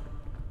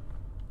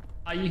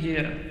 Are you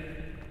here?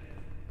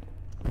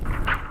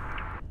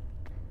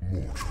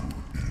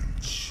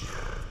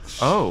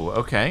 Oh,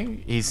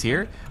 okay. He's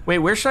here. Wait,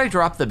 where should I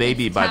drop the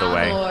baby, by the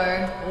way?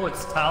 Oh,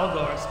 it's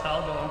Talgor. It's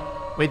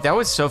Talgor. Wait, that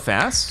was so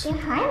fast? You're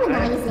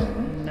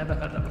harmonizing. Never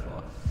heard that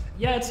before.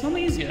 Yeah, it's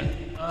normally easier.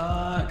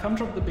 Come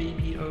drop the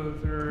baby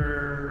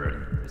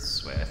over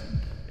this way, I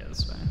think. Yeah,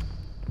 this way.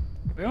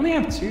 We only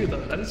have 2,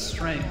 though. That is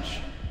strange.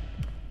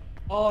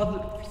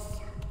 Oh,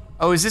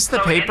 is this the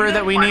So paper in the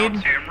that we final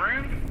need? tomb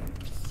room,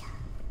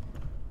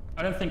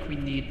 I don't think we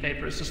need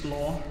paper. It's just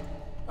law.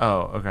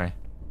 Oh, okay.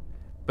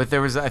 But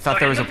I thought so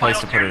there was in a the place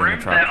to final put it tomb in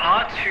the room, There truck.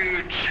 are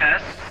 2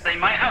 chests. They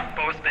might have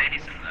both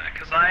babies in there,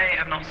 because I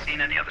have not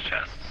seen any other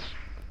chests.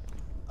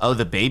 Oh,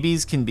 the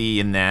babies can be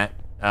in that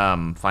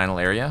final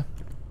area?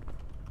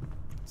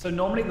 So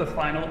normally the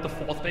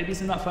 4th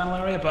baby's in that final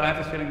area, but I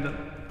have a feeling that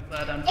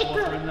 3rd and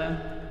 4th are in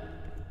there.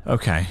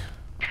 Okay.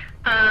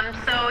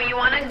 So you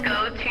want to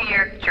go to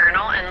your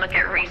journal and look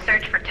at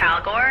research for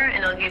Talgor,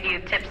 and it'll give you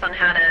tips on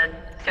how to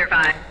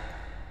survive.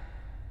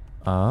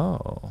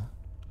 Oh.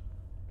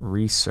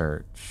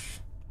 Research.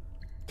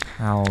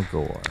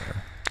 Talgor.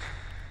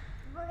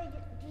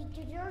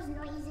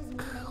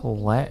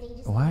 What?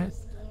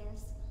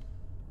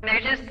 They're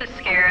just to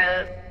scare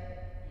us.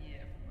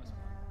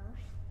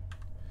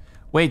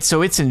 Wait,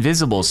 so it's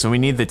invisible, so we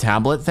need the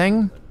tablet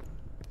thing?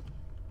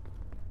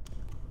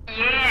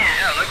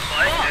 Yeah, looks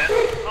like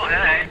it. Oh,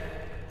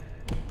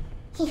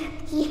 hey.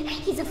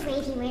 He's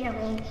afraid he ran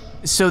away.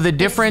 So the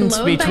difference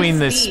slowed by between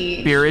the speech.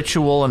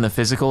 spiritual and the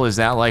physical, is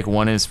that like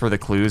one is for the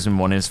clues and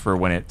one is for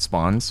when it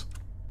spawns?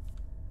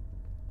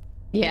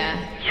 Yeah.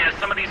 Yeah,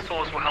 some of these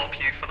tools will help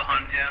you for the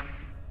hunt,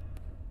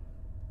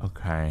 yeah.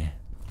 Okay.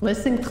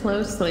 Listen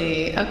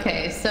closely.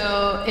 Okay,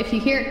 so if you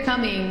hear it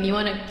coming, you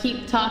want to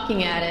keep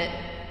talking at it.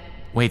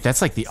 Wait,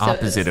 that's like the So it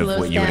opposite of slows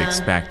what you would down.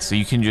 expect. So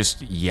you can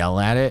just yell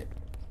at it?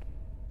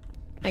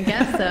 I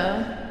guess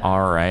so.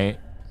 Alright.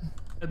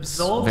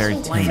 Absorb Very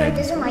flame. So it timid.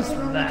 doesn't like you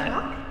when we That.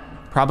 talk?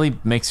 Probably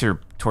makes your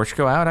torch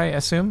go out, I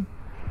assume?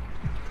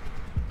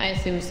 I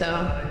assume so.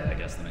 Yeah, I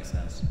guess that makes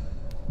sense.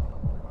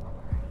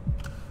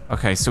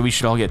 Okay, so we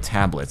should all get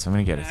tablets. I'm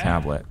gonna get a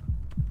tablet.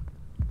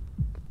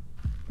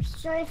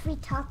 So if we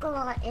talk a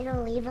lot,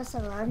 it'll leave us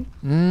alone?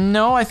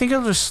 No, I think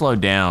it'll just slow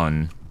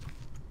down.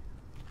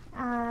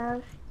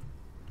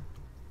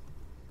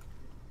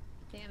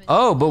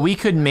 Oh, but we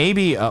could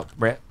maybe... Oh,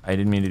 I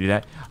didn't mean to do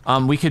that.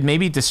 We could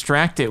maybe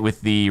distract it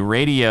with the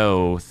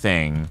radio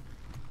thing.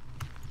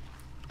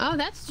 Oh,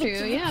 that's true.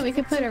 Yeah, we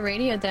could put a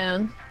radio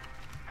down.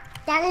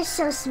 That is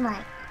so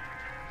smart.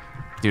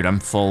 Dude, I'm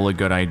full of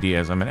good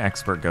ideas. I'm an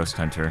expert ghost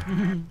hunter.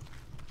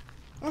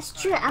 That's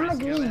true. I'm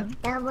agreeing.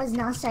 That was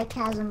not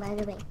sarcasm, by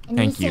the way. And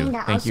Thank me you. saying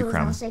that Thank also you, was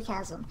Crumb. not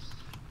sarcasm.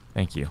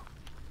 Thank you.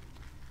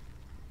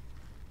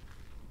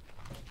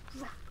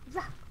 Rock,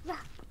 rock,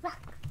 rock, rock.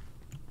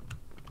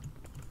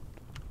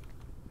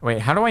 Wait,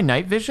 how do I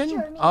night vision? Sure,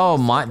 maybe Oh,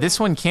 just this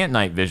one can't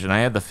night vision. I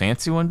had the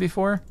fancy one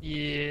before.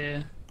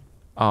 Yeah.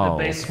 Oh,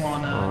 The base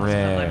one doesn't have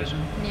frick. night vision.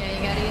 Yeah,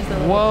 you gotta use the...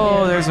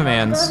 Whoa, there's a Go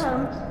man's.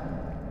 home.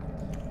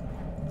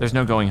 There's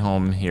no going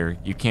home here.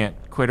 You can't.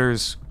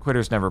 Quitters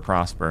never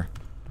prosper.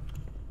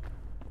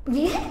 Fine,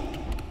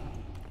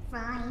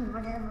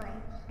 whatever.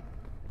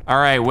 All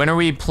right, when are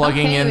we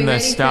plugging Okay, in we the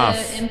ready stuff?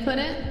 to input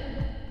it?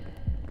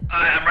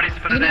 I'm ready to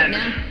put You it do it in.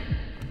 now.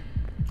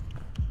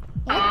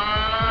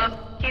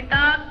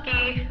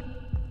 Okie-dokie.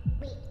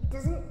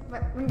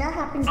 Wait, when that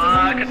happens,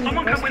 doesn't Could mean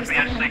someone the come ghost with is me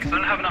coming actually? Because I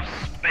don't have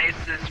enough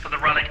spaces for the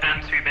relic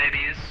and 2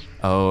 babies.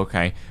 Oh,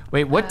 okay.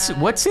 Wait, what's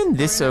in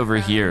this over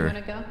You here?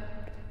 wanna go?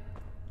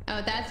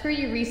 Oh, that's where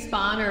you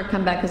respawn or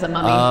come back as a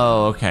mummy.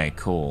 Oh, okay,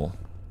 cool.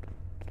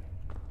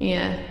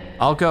 Yeah.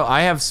 I'll go.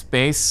 I have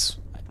space.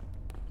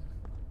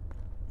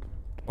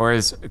 Or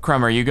is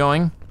Crumb? Are you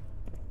going?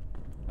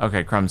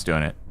 Okay, Crumb's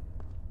doing it.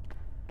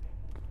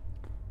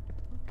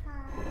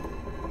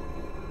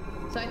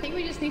 So I think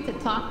we just need to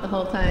talk the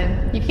whole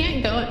time. You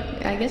can't go...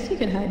 I guess you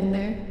can hide in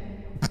there.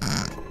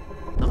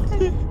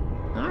 Okay.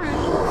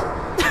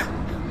 Alright.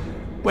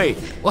 Wait,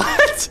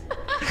 what?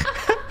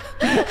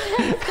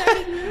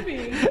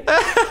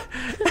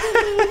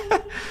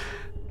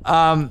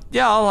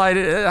 Yeah, I'll hide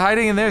it.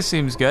 Hiding in there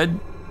seems good.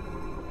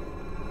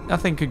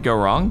 Nothing could go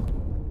wrong.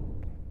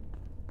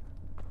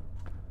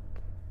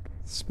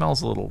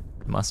 Smells a little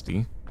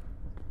musty,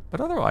 but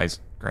otherwise,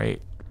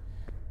 great.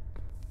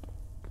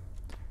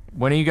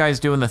 When are you guys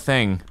doing the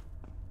thing?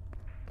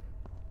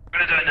 I'm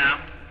gonna do it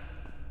now.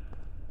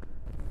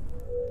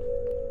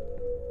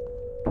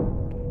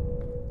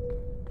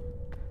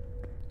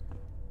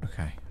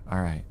 Okay,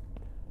 all right.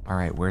 All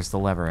right, where's the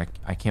lever?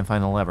 I can't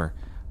find the lever.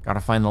 Gotta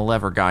find the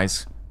lever,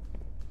 guys.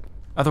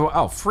 Otherwise,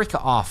 oh, frick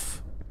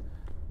off.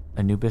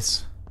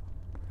 Anubis.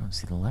 I don't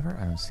see the lever.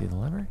 I don't see the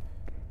lever.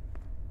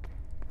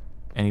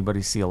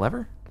 Anybody see a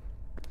lever?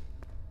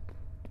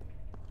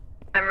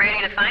 I'm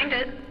ready to find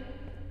it.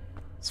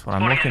 That's what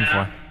I'm looking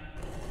for.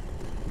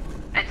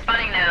 It's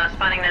spawning now,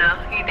 spawning now.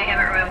 They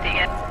haven't removed it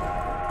yet.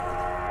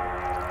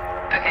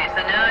 Okay, so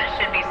now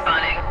it should be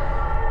spawning.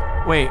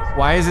 Wait,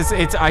 why is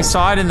it? I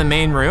saw it in the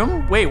main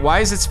room. Wait, why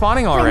is it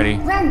spawning already?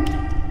 Run.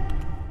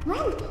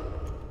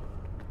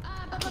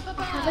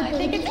 I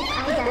think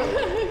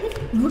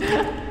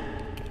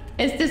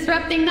it's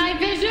disrupting night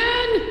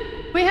vision.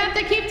 We have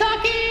to keep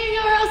talking,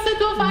 or else it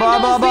will find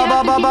us.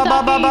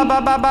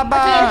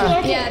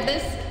 Yeah,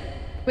 this.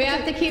 We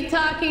have to keep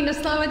talking to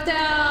slow it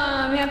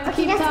down. We have to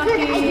keep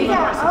talking.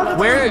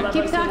 Where?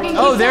 Keep talking.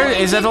 Oh, there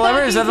is that the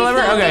lever? Is that the lever?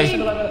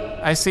 Okay.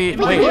 I see.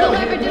 Wait. Do the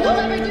lever. Do the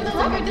lever. Do the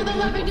lever. Do the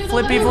lever. Do the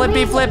Flippy, lever.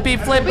 flippy, flippy,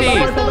 flippy. We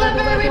press the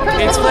lever. We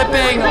press It's the lever.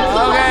 flipping. We press the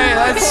lever. Okay,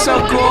 that's so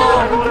cool.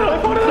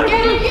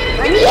 Get it.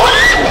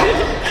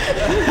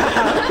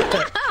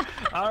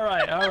 All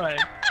right.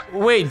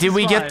 Wait, did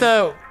we get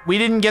the? We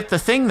didn't get the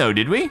thing though,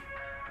 did we?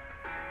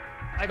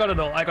 I got it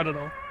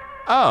all.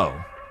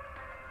 Oh.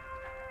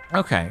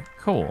 Okay,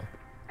 cool.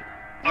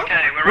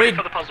 Okay, we're ready Wait,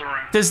 for the puzzle room.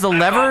 Does the I've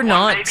got lever one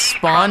not baby,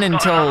 spawn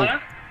Crumb's got until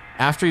another.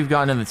 after you've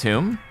gotten in the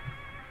tomb?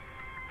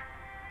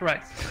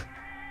 Correct.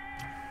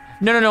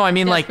 No. I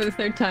mean, like, For the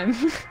third time.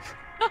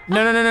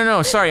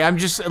 no. Sorry, I'm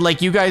just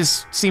like, you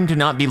guys seem to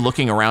not be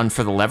looking around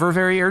for the lever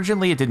very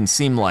urgently. It didn't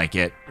seem like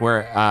it.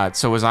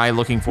 So was I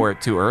looking for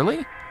it too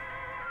early?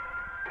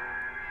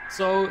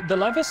 So the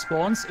lever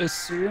spawns as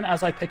soon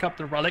as I pick up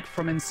the relic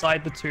from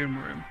inside the tomb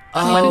room.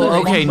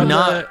 Oh, okay. when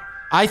Not.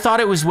 I thought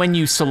it was when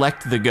you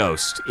select the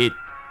ghost. It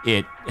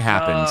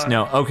happens.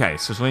 No. Okay.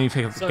 So it's when you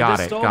pick up. So Got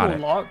this it. door Got will it.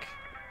 lock.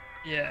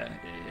 Yeah.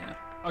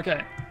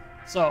 Okay.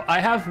 So I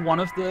have one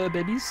of the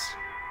babies.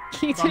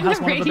 You Ron turned has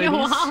the one of the radio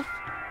babies. off.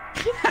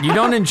 You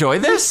don't enjoy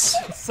this?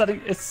 It's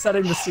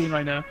setting the scene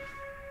right now.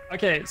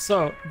 Okay,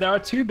 so there are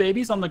two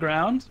babies on the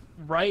ground,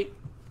 right?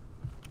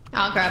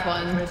 I'll grab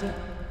one. Where is it?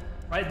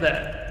 Right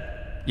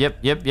there.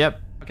 Yep.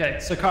 Okay,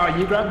 so Kara,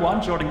 you grab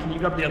one. Jordan, can you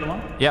grab the other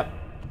one? Yep.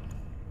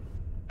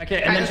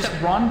 Okay, and then just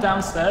run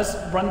downstairs.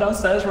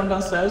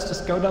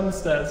 Just go down the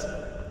stairs.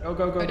 Go.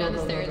 Go down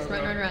the stairs.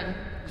 Run.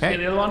 Okay, the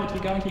Okay. other one.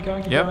 Keep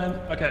going. Yep. Going.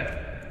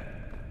 Okay.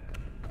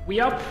 We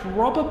are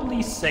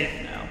probably safe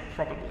now.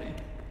 Probably.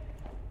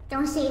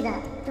 Don't say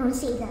that.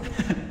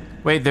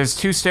 Wait, there's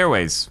two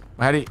stairways.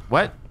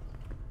 What?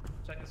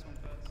 Check this one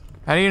first.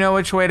 How do you know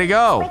which way to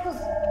go?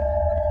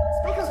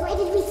 Sprinkles, why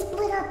did we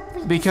split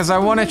up? Because I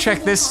want to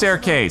check this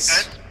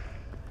staircase.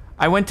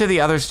 I went to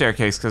the other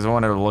staircase because I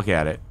wanted to look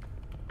at it.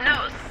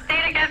 No,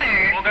 stay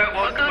together. We'll do to that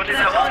one. We'll do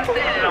that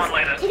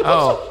one downstairs. later.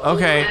 Oh,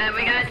 okay.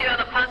 We gotta do all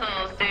the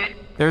puzzles, dude.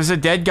 There's a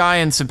dead guy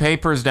and some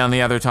papers down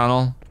the other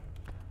tunnel.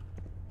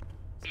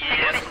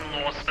 Yeah, some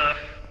more stuff.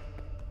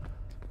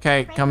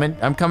 Okay,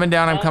 I'm coming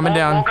down. We'll go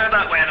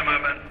that way in a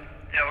moment.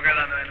 Yeah, we'll go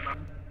that way in a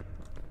moment.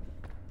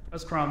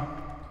 Where's Crumb?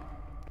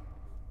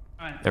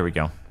 Alright, There we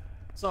go.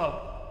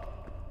 so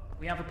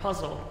we have a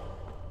puzzle.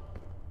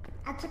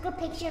 I took a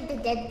picture of the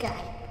dead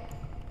guy.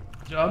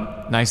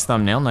 Job? Nice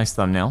thumbnail.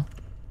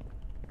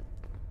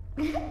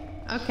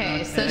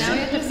 Okay, so now we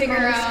have to figure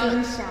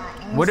out.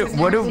 What do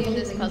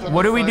this puzzle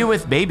what do we before. do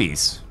with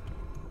babies?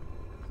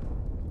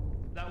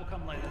 That will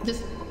come later.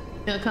 Just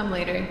it'll come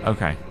later.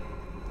 Okay.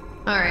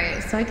 All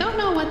right, so I don't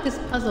know what this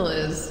puzzle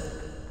is.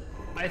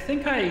 I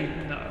think I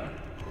know.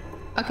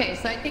 Okay,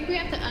 so I think we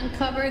have to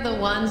uncover the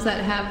ones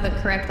that have the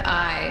correct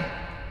eye.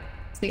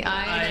 It's the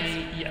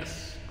eye.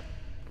 Yes.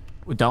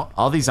 Don't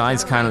all these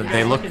eyes kind of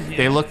they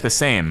look the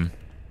same.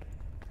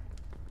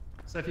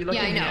 So if you look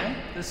Yeah, in I know. here,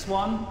 this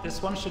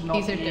one should not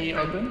These are be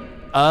different. open.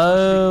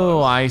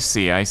 Oh, I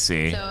see.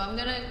 So I'm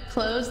gonna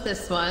close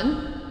this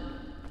one.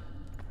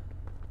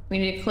 We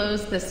need to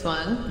close this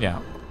one. Yeah.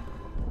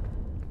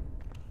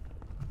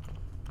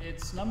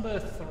 It's number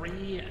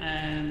 3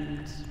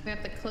 and We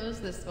have to close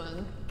this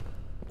one.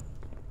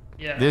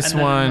 yeah. This and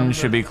then one number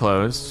should be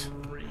closed.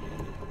 3.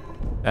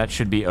 That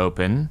should be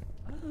open.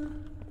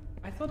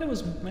 I thought it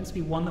was meant to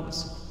be one that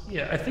was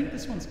here. I think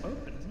this one's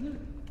open, isn't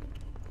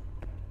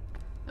it?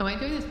 Am I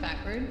doing this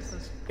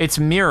backwards? It's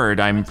mirrored,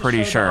 I'm To pretty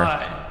show the sure.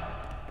 eye.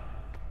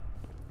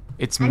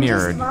 It's I'm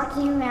mirrored. just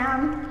walking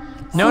around.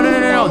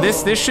 No.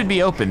 This should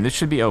be open. This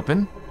should be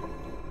open.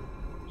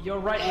 You're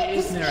right, it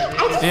is mirrored.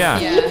 I just Yeah.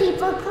 see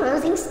people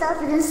closing stuff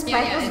and then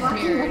Sparkles it's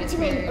walking mirrored, up it's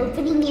to it and mirrored.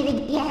 opening it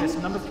Okay, again. so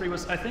number 3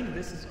 was. I think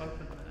this is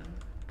open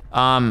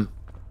then.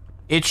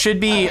 It should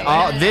be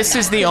all. This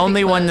is the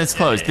only one that's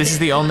closed. This is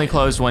the only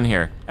closed one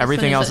here.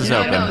 Everything else is no,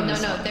 open.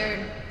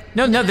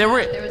 No, No, there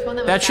were. There was one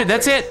that was That's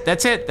backwards.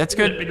 it. That's We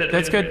good. did it,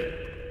 That's we did good. it.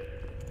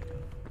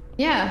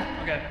 Yeah.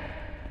 Okay.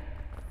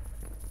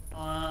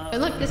 But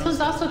look, this one's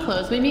also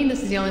closed. What do you mean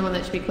this is the only one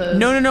that should be closed?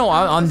 No.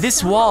 On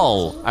this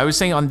wall. I was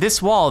saying on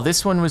this wall,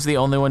 this one was the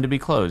only one to be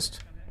closed.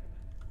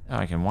 Oh,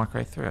 I can walk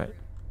right through it.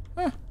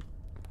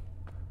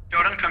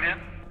 Jordan, come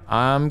here.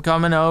 I'm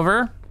coming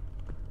over.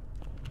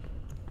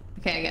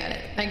 Okay, I got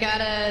it. I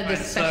got this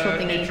Right, special so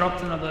thingy. it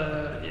dropped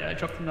another. Yeah, it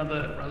dropped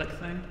another relic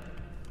thing.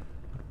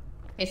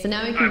 Okay, so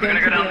now we can Alright, go we're to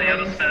gonna go down the the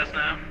other. other stairs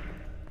now.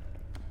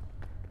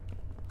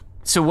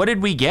 So what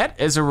did we get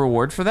as a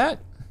reward for that?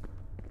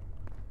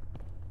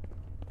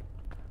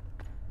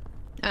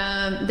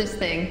 This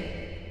thing.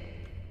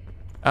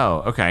 Oh,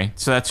 okay.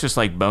 So that's just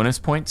like bonus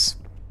points?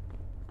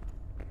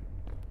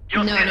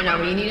 You'll see in a No.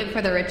 moment. We need it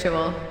for the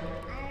ritual.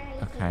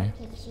 Okay.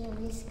 Take a picture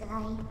of this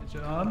guy.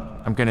 Good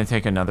job. I'm gonna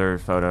take another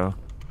photo.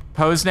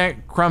 Pose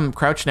next, Crumb,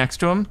 crouch next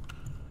to him.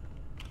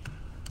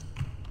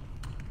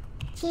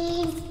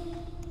 Cheese.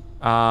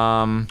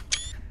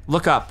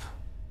 Look up.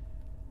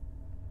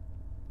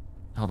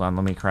 Hold on,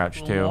 let me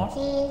crouch too.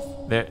 Cheese.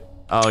 There.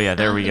 Oh yeah,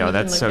 there we think go. we can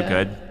That's so look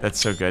good. up. That's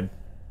so good.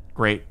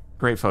 Great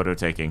photo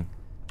taking.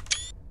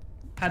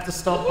 Had to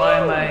stop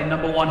by my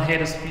 #1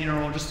 hater's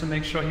funeral just to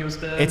make sure he was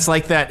dead. It's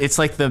like that. It's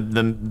like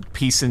the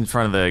piece in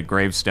front of the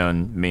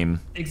gravestone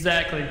meme.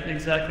 Exactly.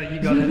 You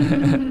got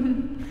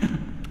it.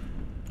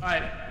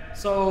 Alright,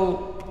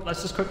 so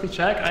let's just quickly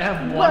check. I have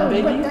one Whoa, what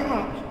the baby.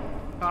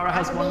 heck? Kara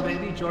has one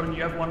baby. Jordan,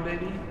 you have one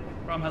baby.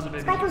 Ram has a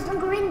baby. Sparkles, don't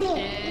go in there.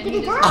 And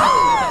You're you gonna just-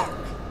 die.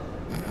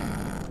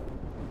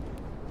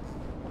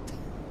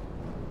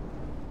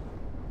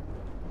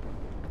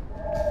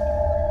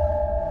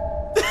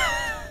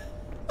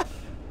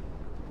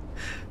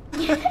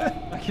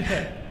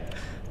 Okay.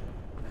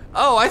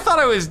 Oh, I thought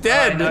I was Alright,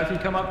 dead. now if you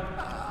come up.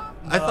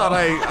 I thought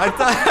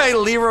I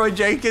Leroy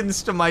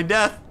Jenkins to my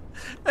death.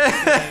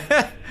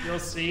 You'll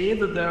see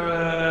that there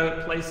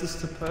are places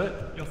to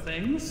put your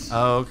things.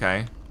 Oh,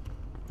 okay.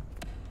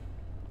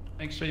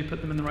 Make sure you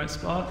put them in the right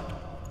spot.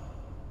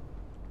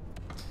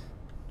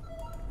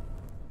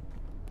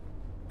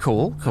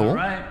 Cool.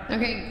 Alright.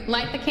 Okay,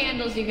 light the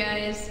candles, you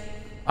guys.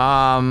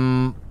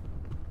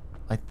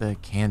 Like the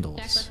Jack, candles.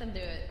 let them do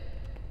it.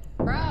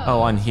 Bro. Oh,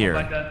 on Back here.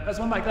 there. There's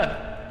one back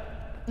there.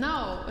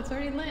 No, it's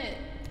already lit.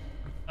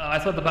 Oh, I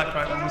thought the back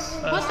right one was.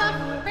 What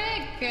the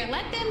frick?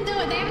 Let them do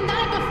it. They haven't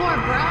done it before,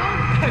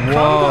 bro.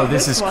 Whoa,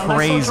 this is one. I saw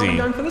crazy. Jordan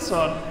going for this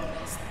one.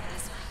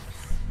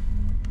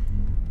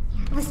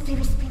 Whisper.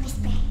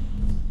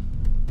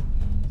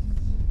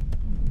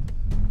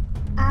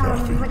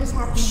 What is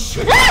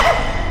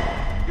happening?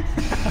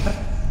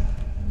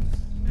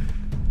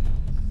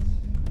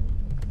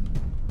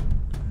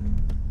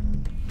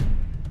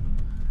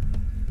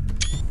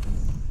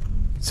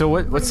 So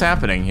what's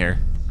happening here?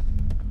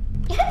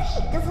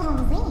 The little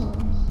ring.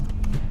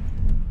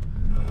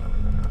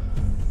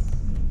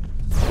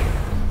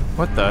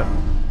 What the?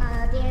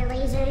 There are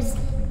lasers.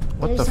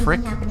 What There's the something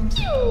frick? happening.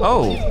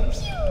 Oh.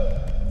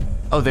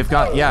 Oh, they've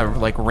got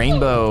like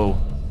rainbow.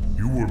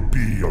 You will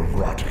be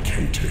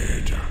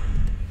eradicated.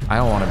 I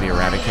don't want to be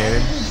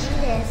eradicated. How did we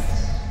do this?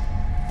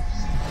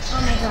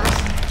 Oh my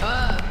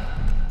gosh.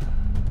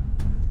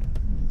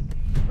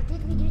 What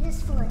did we do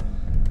this for?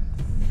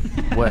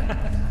 What?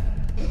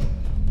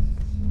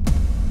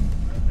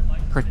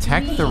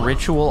 Protect the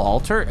ritual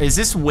altar? Is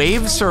this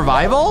wave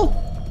survival?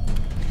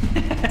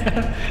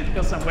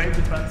 Got some wave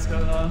defense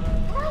going on.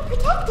 How do I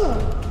protect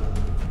it?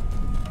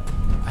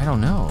 I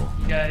don't know.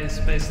 You guys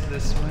face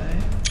this way.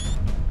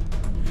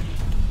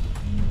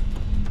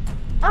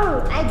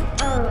 I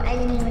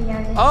didn't even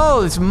notice.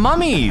 Oh, it's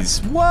mummies.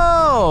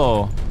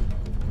 Whoa.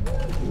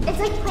 It's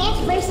like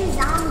plants versus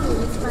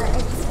zombies, but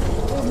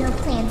there's no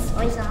plants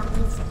or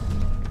zombies.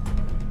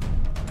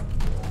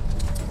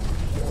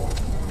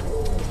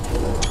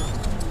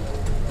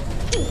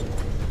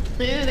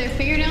 Ew, their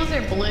fingernails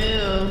are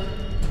blue.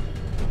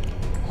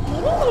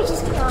 Maybe they're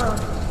just cold.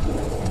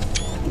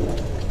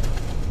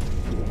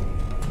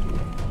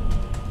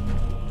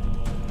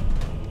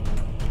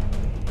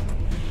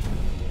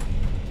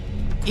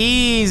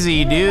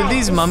 Easy, dude.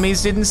 These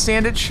mummies didn't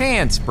stand a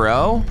chance,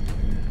 bro.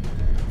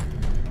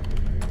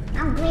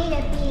 I'm great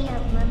at beating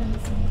up mummies.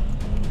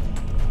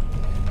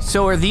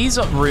 So are these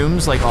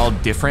rooms like all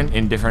different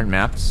in different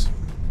maps?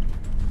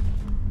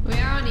 We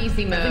are on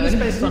easy I think it's mode.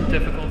 based on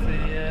difficulty,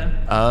 yeah.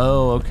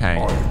 Oh, okay.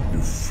 I'm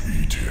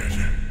defeated.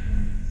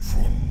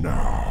 For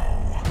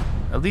now.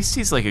 At least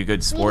he's like a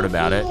good sport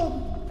about it.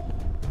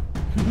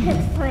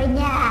 For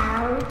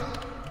now.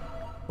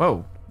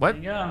 Whoa,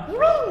 what? Yeah. You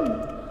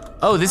win.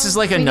 Oh, this is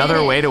like another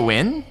did it. way to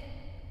win?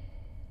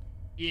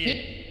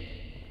 Yeah.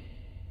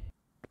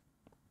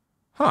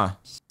 Huh.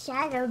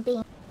 Shadow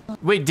beam.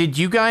 Wait, did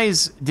you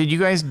guys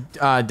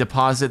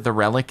deposit the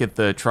relic at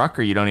the truck,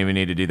 or you don't even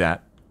need to do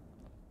that?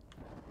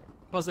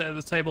 Was it at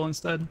the table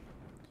instead?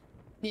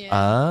 Yeah.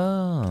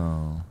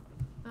 Oh.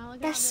 Oh, look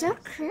at That's all so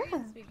the cool.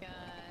 things we got.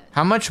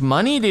 How much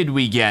money did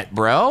we get,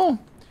 bro?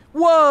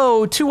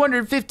 Whoa,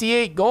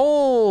 258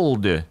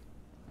 gold.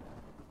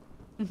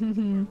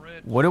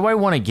 What do I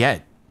want to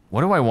get?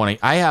 What do I want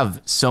to... I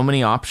have so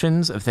many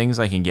options of things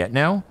I can get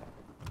now.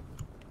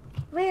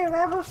 We're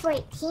level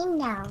 14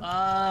 now.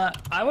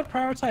 I would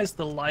prioritize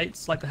the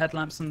lights, like the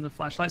headlamps and the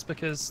flashlights,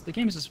 because the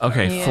game is just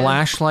Okay, Yeah.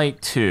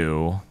 flashlight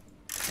 2.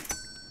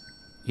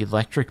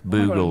 Electric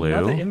Another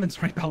boogaloo.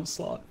 inventory belt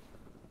slot.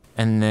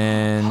 And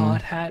then...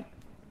 Hard hat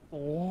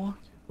 4.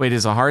 Wait,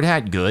 is a hard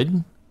hat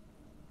good?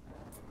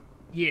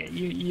 Yeah,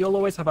 you'll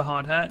always have a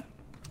hard hat.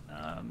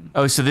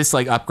 Oh, so this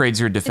like upgrades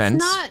your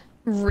defense? It's not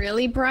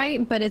really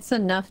bright, but it's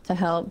enough to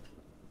help.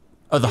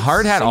 Oh, the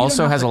hard hat So you don't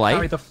also have has to a light?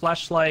 Carry the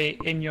flashlight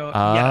in your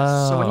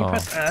yes. So when you Oh.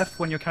 press F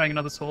when you're carrying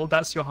another tool,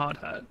 that's your hard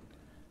hat.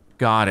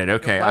 Got it.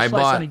 Okay, I flashlight's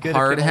bought only good if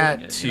hard you're hat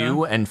holding it, 2 you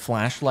know? and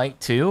flashlight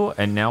 2,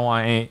 and now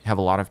I have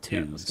a lot of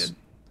Yeah, that's 2s.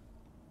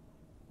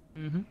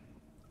 good. Mm-hmm.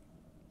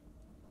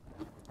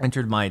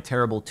 Entered my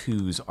terrible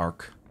 2s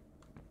arc.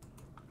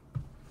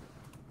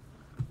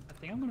 I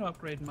think I'm gonna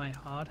upgrade my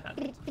hard hat.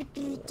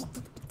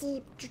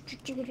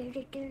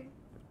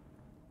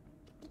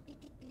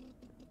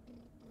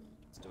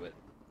 Let's do it.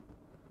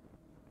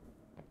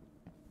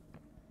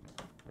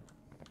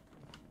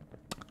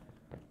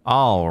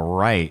 All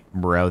right,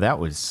 bro. That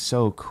was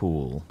so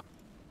cool.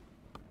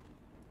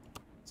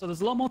 So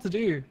there's a lot more to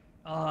do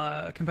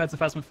compared to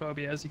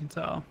Phasmophobia, as you can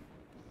tell.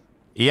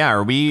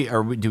 Yeah,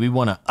 do we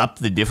want to up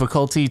the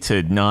difficulty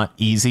to not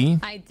easy?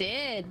 I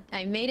did.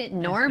 I made it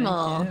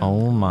normal.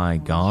 Oh my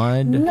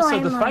god. So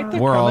the fact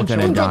that We're all Crumb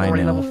gonna and Joel die are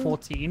already now. level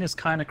 14 is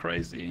kind of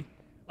crazy.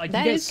 Like, That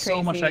you get is crazy.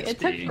 so much XP. It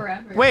took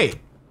forever. Wait.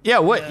 Yeah,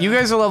 what? You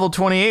guys are level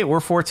 28, we're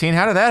 14.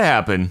 How did that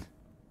happen?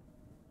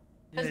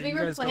 Because Yeah, we you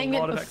were guys got a playing it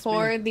lot of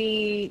before XP.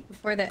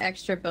 the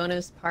extra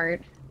bonus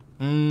part.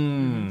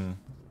 Mmm.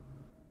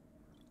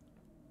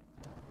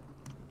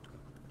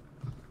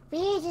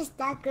 We're just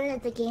that good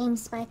at the game,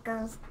 Spike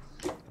Girls.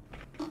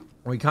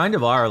 We kind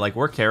of are. Like,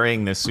 we're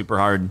carrying this super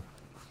hard.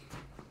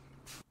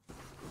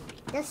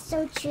 That's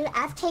so true.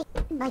 I've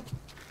taken like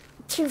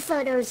 2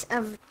 photos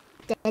of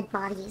dead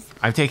bodies.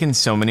 I've taken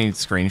so many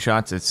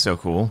screenshots. It's so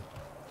cool.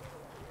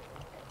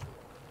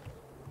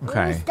 It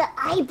Okay. was the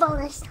eyeball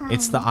this time.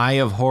 It's the Eye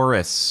of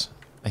Horus.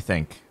 I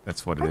think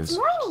that's what it It's is.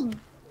 morning.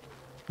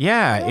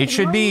 Yeah, Good it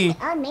should be.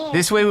 morning, America.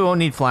 This way we won't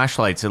need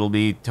flashlights. It'll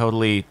be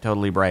totally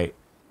bright.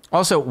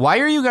 Also, why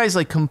are you guys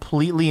like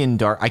completely in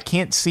dark? I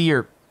can't see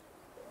your...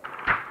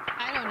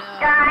 I don't know.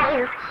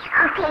 Guys,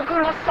 I'm taking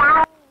a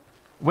shower.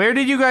 Where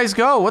did you guys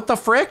go? What the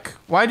frick?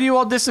 Why do you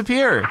all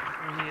disappear?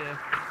 Yeah.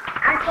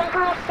 I'm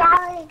taking a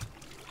shower.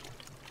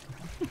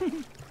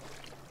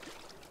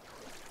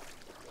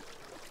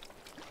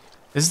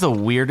 This is the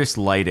weirdest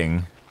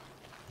lighting.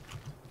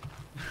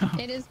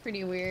 It is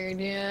pretty weird,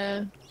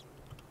 yeah.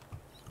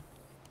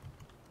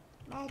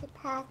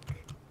 Medipack.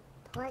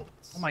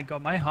 Parts. Oh my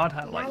god, my hard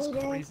hat light's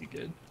Lighter. crazy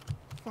good.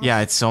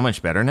 Yeah, it's so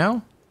much better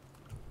now.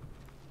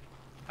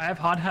 I have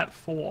hard hat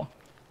 4.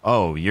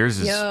 Oh, yours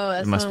is... Yo, it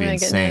that's must oh be my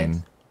insane.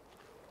 goodness.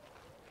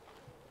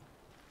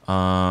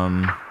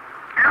 I'm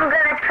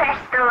gonna press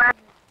the light.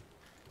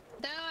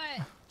 Do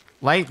it.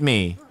 Light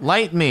me.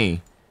 Light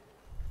me.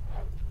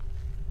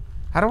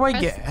 How do I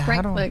Press get... How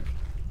right do I... click.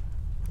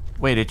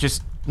 Wait, it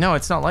just... No,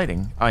 it's not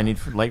lighting. Oh, I need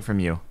light from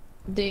you.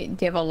 Do you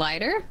have a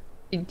lighter?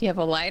 Do you have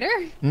a lighter?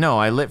 No,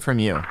 I lit from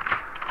you.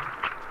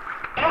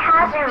 It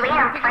has a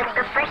ramp like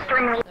the first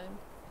one we...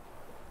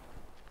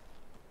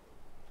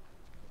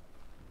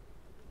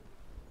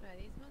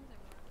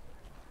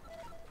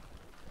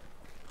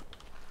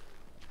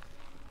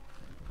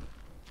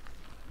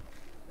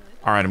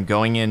 All right, I'm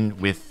going in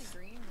with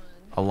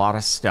a lot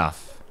of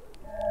stuff.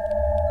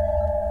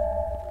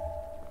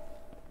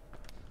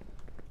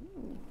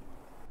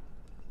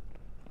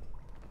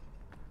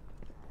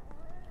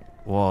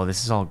 Whoa,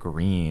 this is all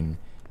green.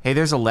 Hey,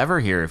 there's a lever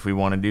here if we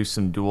want to do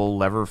some dual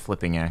lever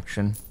flipping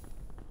action.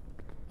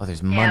 Oh,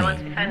 there's money. Yeah,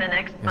 once we find the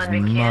next There's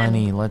one, we can.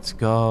 money. Let's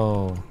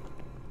go.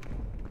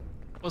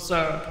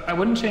 Also, I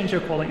wouldn't change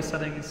your quality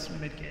settings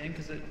mid-game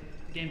because the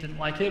game didn't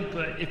like it,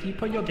 but if you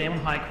put your game on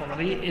high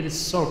quality, it is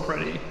so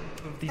pretty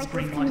with these Like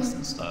green with lights me.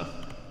 and stuff.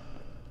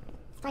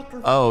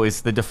 Cycles. Oh,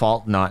 is the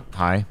default not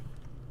high?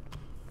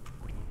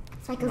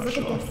 Cycles, look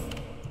at this.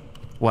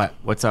 What?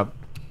 What's up?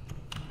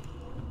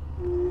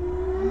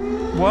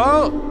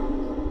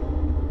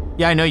 Whoa!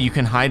 Yeah, I know you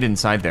can hide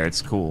inside there.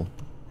 It's cool.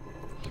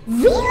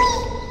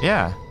 Really?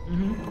 Yeah.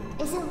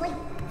 Is it like,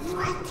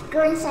 what?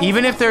 Go inside.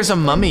 Even if there's a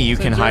mummy, you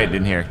So can do hide it.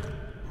 in here.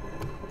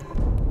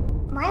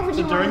 Why would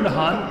So you during want the to do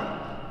hunt,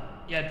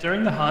 that? yeah,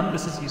 during the hunt,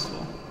 this is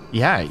useful.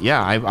 Yeah.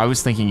 I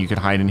was thinking you could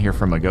hide in here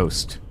from a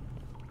ghost.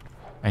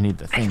 I need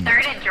the I thing.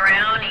 started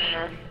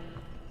drowning.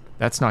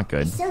 That's not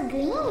good. So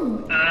green.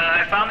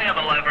 I found the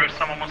other lever if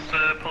someone wants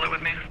to pull it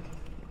with me.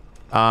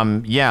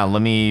 Yeah,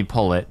 let me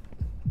pull it.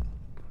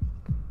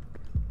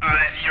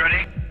 Alright, you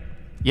ready?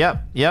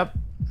 Yep.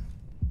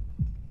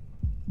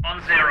 On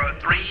 0.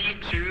 3,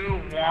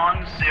 2,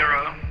 1,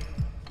 0.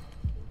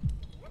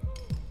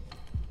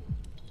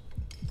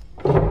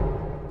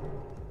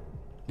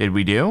 Did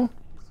we do?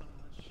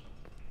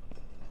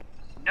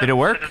 Yep, Did it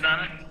work? should've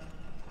done it.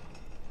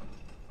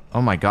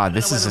 Oh my god,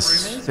 this I is don't know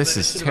where the room this but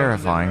is it should've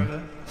terrifying. opened it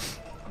over.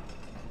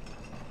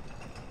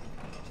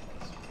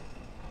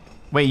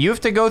 Wait, you have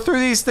to go through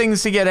these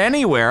things to get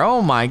anywhere.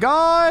 Oh my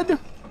god.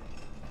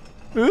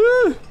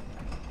 Ooh.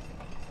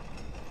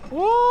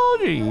 Oh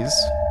jeez.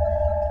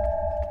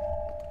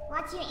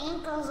 Watch your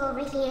ankles over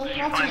here. Watch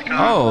your my ankles.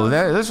 Oh,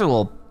 those are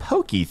little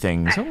pokey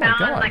things. I Oh my found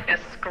god. like a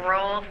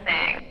scroll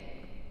thing.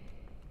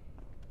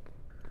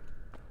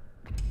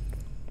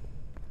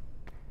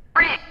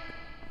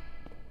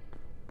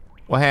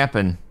 What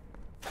happened?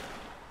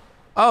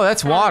 Oh,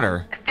 that's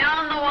water. I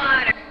fell in the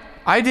water.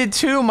 I did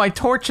too. My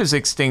torch is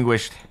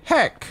extinguished.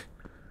 Heck.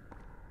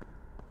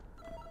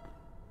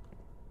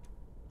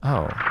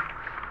 Oh. Wait,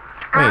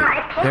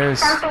 I picked there's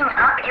something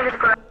up. It was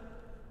glowing.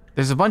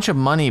 a bunch of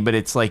money, but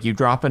it's like you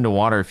drop into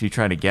water if you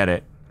try to get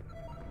it.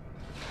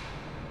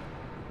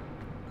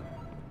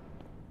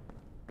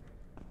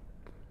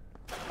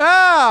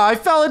 Ah, I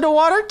fell into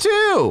water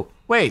too.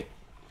 Wait.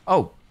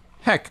 Oh,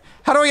 heck.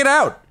 How do I get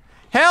out?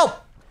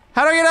 Help!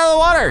 How do I get out of the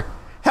water?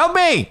 Help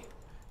me!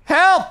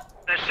 Help!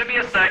 There should be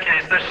a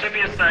staircase. There should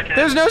be a staircase.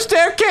 There's no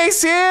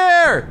staircase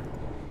here!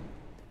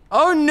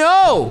 Oh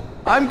no!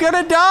 I'm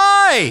gonna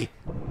die!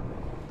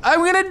 I'm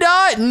gonna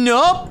die!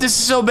 Nope, this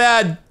is so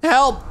bad.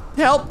 Help!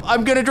 Help!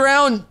 I'm gonna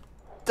drown!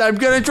 I'm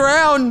gonna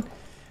drown!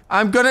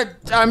 I'm dead!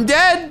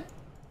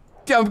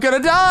 I'm gonna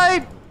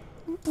die!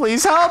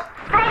 Please help!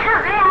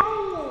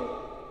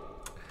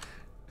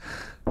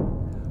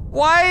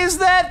 Why is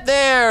that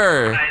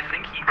there? I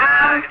think he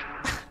died.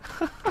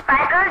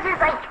 Sparkles is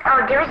like,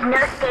 oh, there was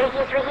no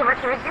staircase where he was.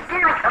 He was just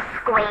in like a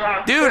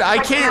square. Dude, I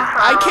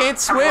can't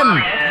swim.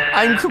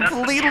 I'm that's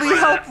completely pretty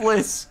bad.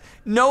 helpless.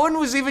 No one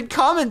was even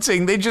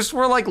commenting. They just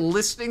were like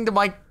listening to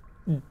my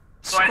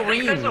So I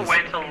think there's a screams.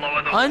 way to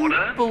lower the water.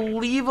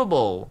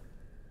 Unbelievable.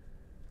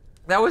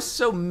 That was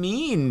so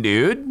mean,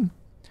 dude.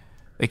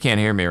 They can't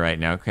hear me right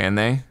now, can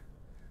they?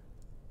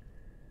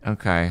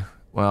 Okay,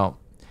 well,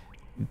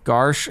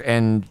 Garsh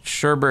and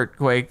Sherbert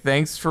Quake,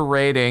 thanks for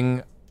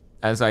raiding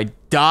as I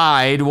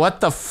died.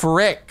 What the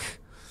frick?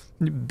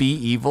 Be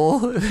evil?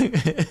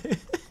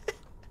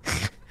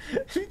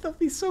 They'll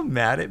be so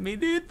mad at me,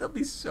 dude. They'll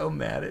be so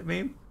mad at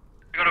me.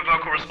 I got a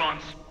vocal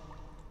response.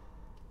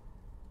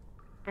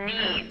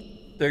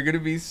 Neat. They're gonna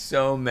be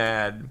so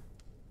mad.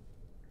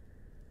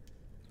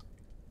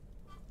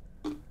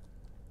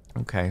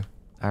 Okay,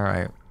 all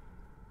right.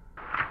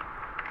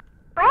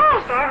 Where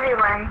is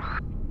everyone?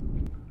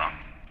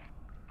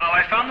 Oh,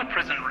 I found the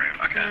prison room.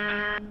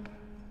 Okay.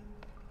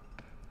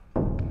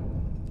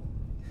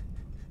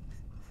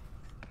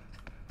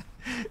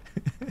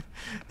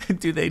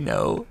 Do they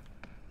know?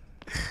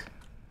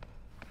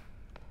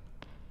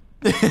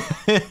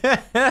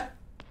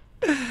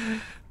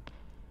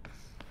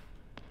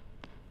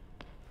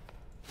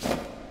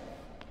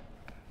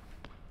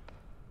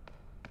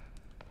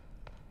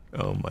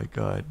 Oh my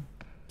god.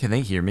 Can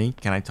they hear me?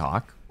 Can I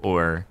talk?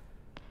 Or...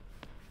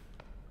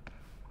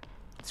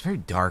 It's very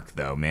dark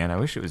though, man. I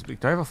wish it was... Do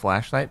I have a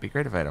flashlight? It'd be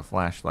great if I had a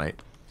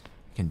flashlight.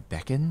 I can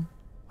beckon?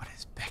 What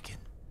is beckon?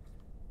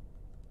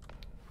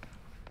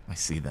 I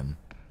see them.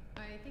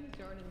 I think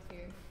Jordan's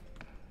here.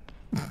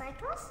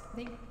 Sparkles?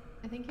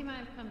 I think he might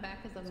have come back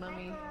as a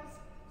mummy.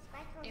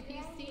 Sparkles,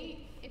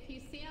 If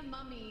you see a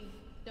mummy,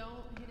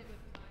 don't hit it with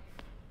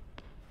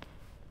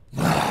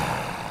fire.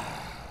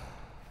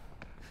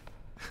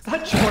 Is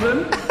that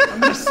Jordan? I'm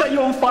gonna set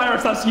you on fire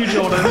if that's you,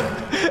 Jordan. I'm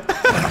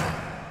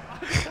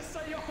gonna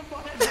set you on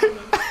fire, Jordan.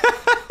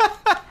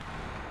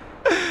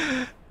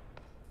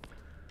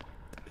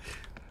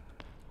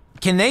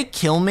 Can they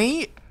kill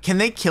me? Can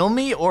they kill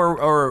me,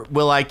 or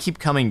will I keep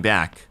coming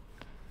back?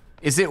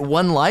 Is it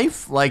one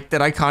life? Like,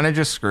 did I kind of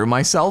just screw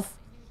myself?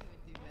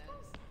 I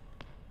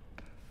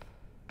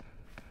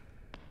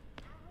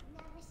would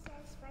never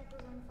set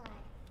Sparkles on fire.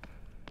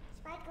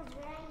 Sparkles,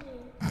 where are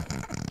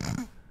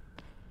you?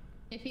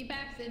 If he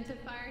backs into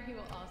fire, he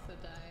will also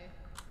die.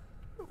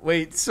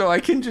 Wait, so I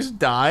can just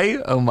die?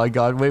 Oh my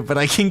god, wait, but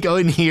I can go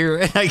in here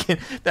and I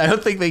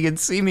don't think they can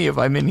see me if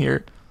I'm in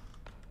here.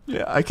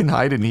 Yeah, I can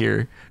hide in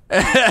here.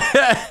 Someone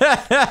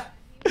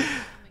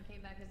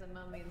came back as a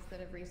mummy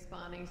instead of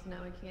respawning, so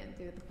now we can't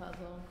do the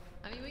puzzle.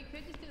 I mean, we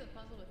could just do the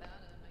puzzle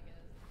without him, I guess.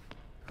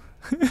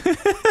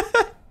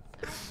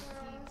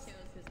 He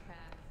chose his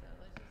path, so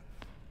let's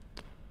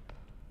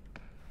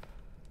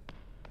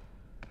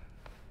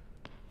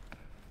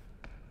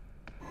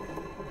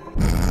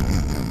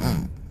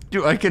just...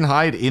 Dude, I can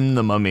hide in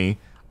the mummy.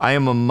 I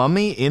am a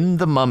mummy in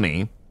the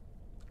mummy.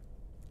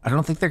 I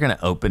don't think they're gonna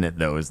open it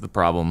though, is the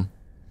problem.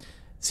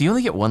 So you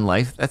only get one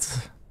life?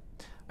 That's...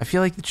 I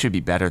feel like it should be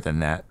better than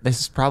that. This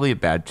is probably a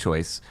bad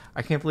choice.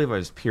 I can't believe I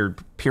was peer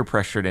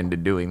pressured into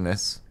doing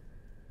this.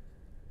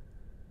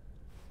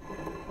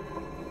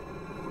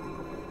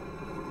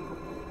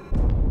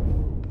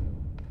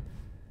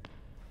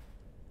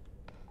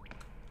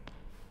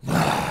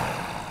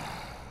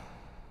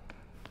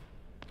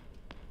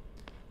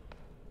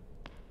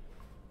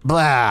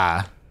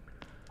 Blah.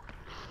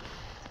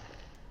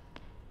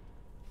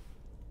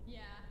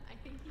 Yeah, I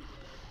think he did.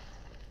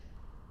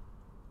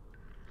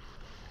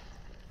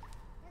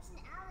 There's an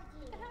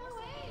alligator. Get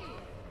away!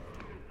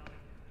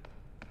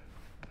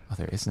 Oh,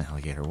 there is an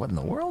alligator. What in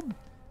the world?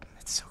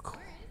 That's so cool.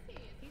 Where is he?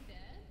 Is he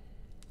dead?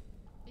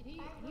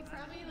 He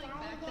probably like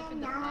backed up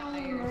into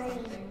fire or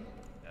something.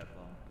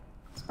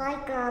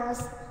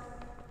 Sparkles.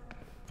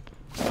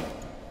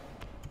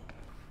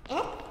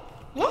 Eh?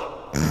 Eh?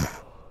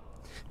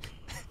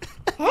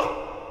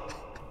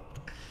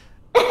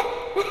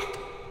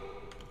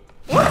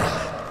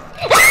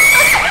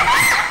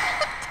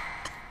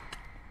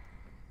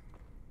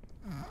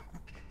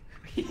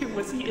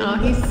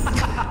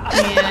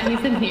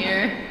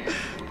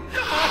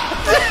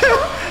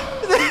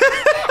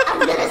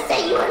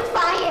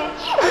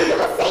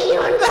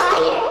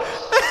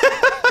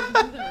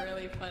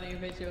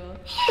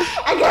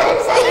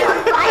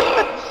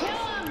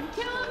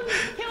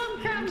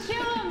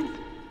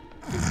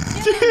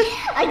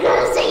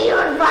 gonna say you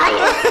were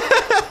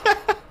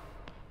fired.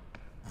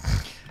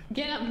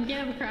 Get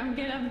him, Crumb,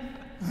 get him.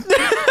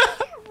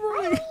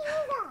 Why do you do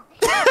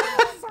that?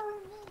 That's so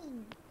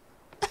mean.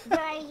 Where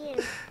are you?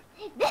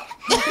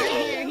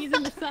 Here, he's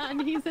in the sun.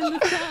 He's in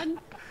the sun.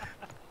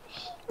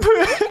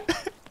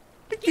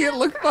 I can't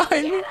look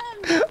behind me.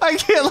 I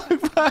can't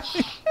look behind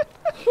me.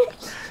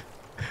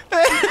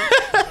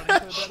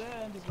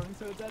 He's running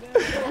to a dead end.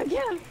 Oh,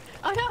 get him.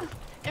 Oh no,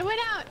 it went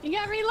out. You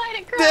gotta relight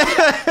it,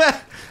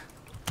 Crumb.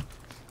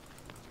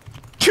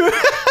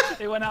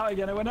 It went out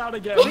again. It went out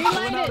again. It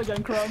went out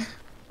again, Crumb.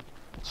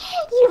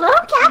 You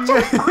won't catch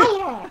a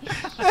fire.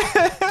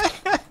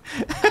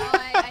 Oh,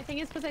 I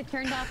think it's because I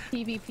turned off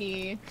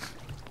PvP.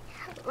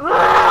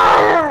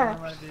 That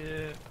might be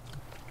it.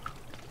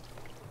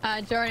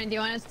 Jordan, do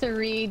you want us to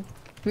redo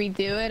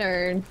it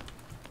or?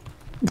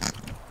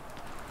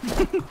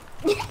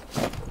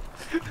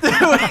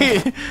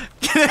 Wait.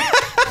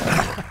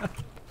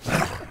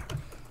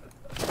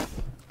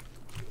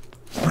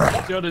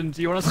 Jordan,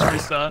 do you want us to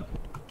restart?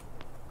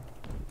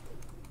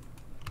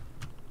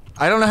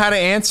 I don't know how to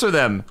answer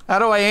them. How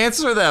do I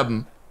answer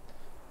them?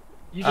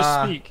 You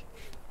just speak.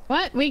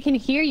 What? We can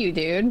hear you,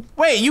 dude.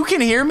 Wait, you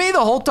can hear me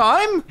the whole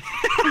time?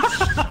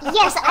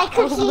 Yes, I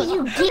could hear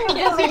you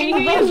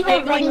giggling when you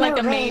were running like a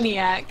away.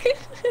 maniac.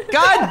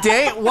 God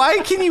dang, why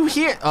can you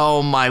hear?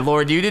 Oh my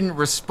lord, you didn't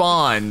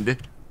respond.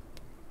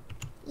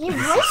 Your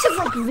voice is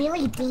like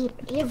really deep.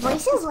 Your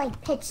voice is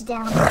like pitched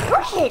down.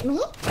 Don't hit me.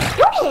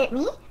 Don't hit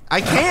me. I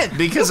can't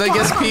because I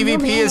guess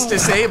PvP is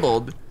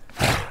disabled.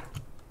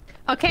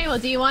 Okay, well,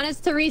 do you want us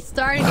to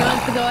restart or do you want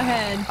us to go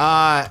ahead?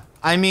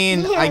 I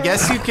mean, I Yeah.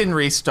 guess you can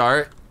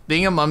restart.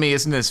 Being a mummy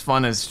isn't as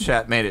fun as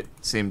chat made it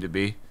seem to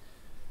be.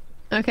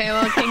 Okay,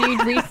 well, can you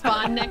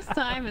respawn next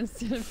time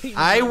instead of being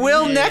I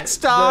will next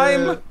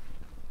time.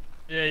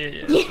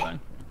 Yeah, that's fine.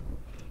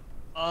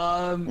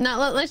 No,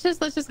 let's just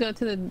go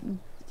to the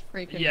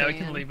freaking Yeah, we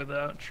van. can leave it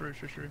out. True.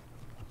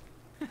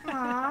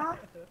 Aww.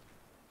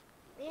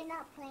 We're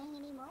not playing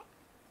anymore?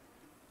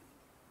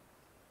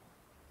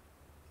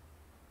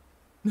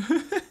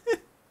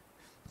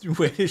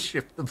 Way to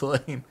shift the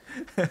blame.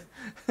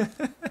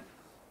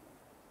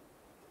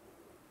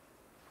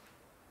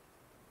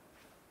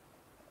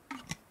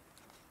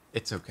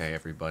 It's okay,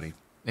 everybody.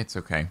 It's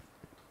okay.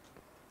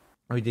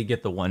 We did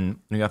get the one.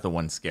 We got the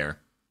one scare.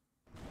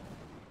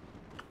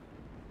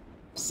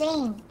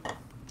 Same.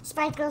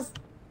 Spike goes.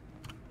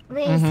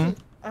 Where is he?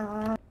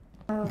 Oh,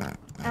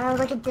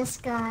 look at this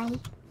guy.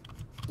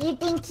 You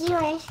think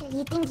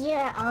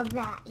you're all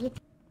that. You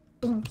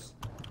think.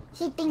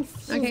 He thinks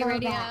he's Okay, all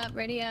ready that. up,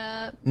 ready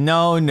up.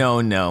 No,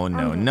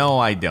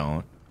 I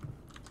don't.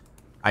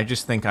 I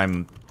just think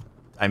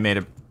I made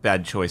a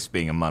bad choice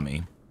being a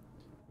mummy.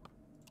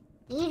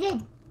 You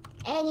did.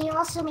 And you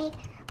also made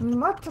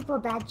multiple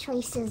bad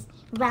choices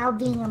while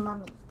being a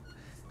mummy.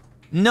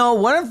 No,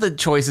 one of the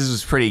choices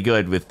was pretty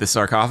good with the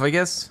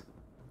sarcophagus.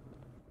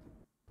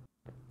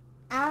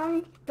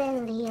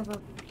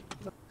 Unbelievable.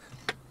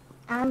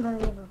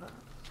 Unbelievable.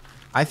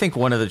 I think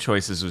one of the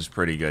choices was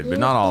pretty good, but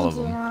not all of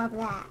You think them. you're all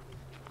that.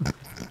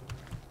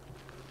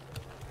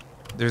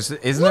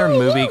 Isn't there a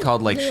movie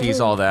called like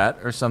She's All That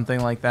or something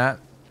like that?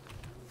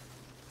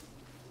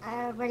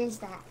 What is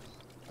that?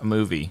 A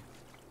movie.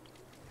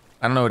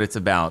 I don't know what it's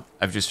about.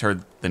 I've just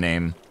heard the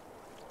name.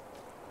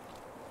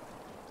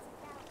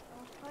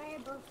 A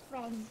horrible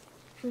friend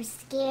who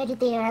scared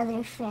their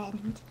other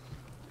friend.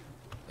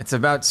 It's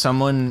about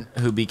someone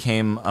who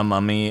became a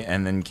mummy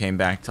and then came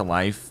back to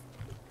life.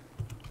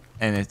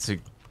 And it's a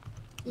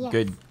Yes.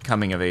 good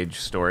coming of age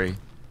story.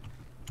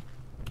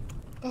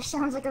 That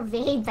sounds like a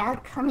very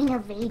bad coming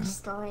of age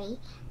story.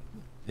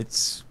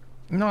 It's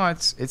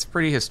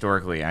pretty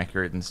historically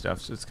accurate and stuff,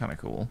 so it's kind of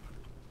cool.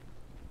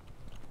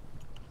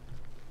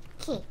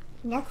 Okay,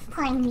 next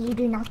time you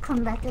do not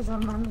come back as a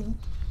mummy.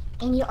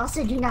 And you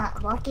also do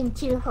not walk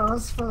into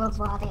holes full of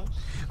water.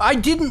 I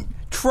didn't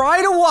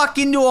try to walk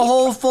into a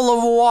hole full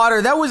of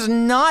water. That was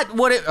not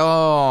what it.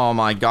 Oh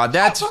my god,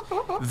 that's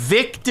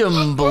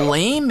victim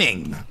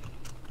blaming.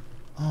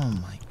 Oh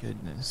my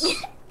goodness.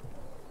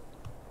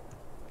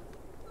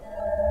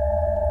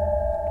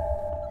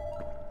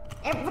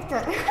 What the?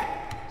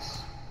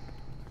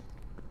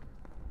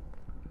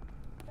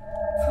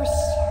 Push.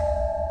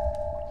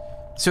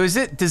 So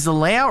does the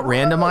layout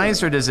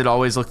randomize or does it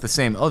always look the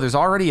same? Oh, there's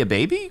already a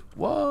baby?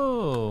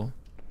 Whoa.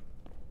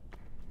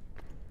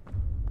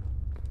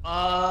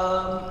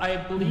 I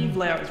believe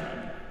layout is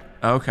random.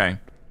 Okay.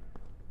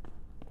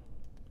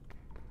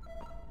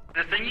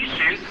 The thing you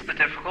choose is the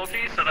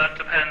difficulty, so that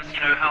depends,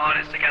 how hard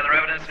it is to gather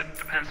evidence, it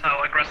depends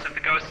how aggressive the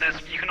ghost is.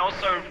 You can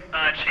also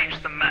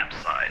change the map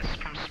size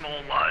from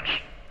small,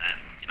 large, and,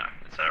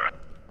 etc.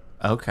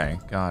 Okay,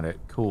 got it.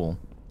 Cool.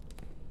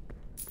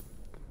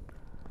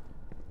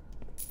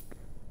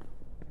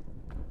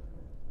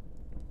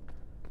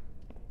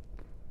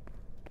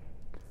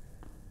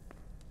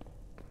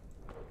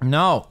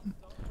 No.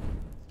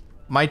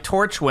 My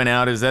torch went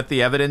out. Is that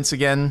the evidence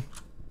again?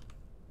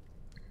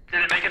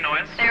 Did it make a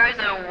noise? There is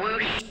a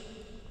whoosh.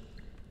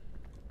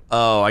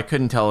 Oh, I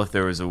couldn't tell if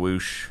there was a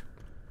whoosh.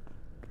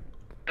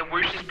 The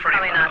whoosh is pretty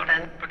Probably loud. not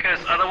then. Because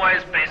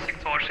otherwise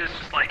basic torches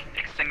just like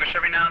extinguish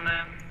every now and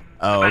then.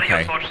 Oh, The better okay.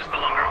 your torches, the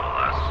longer it will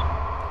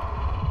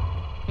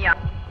last. Yeah.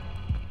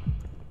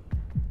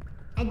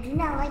 I do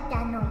not like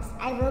that noise.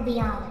 I will be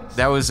honest.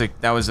 That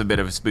was a bit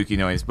of a spooky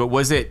noise. But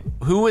was it,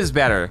 who was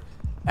better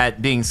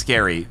at being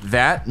scary?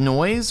 That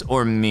noise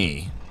or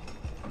me?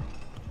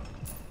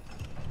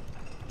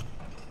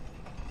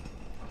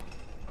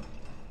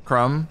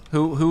 Crumb,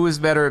 who was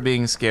better at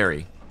being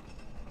scary?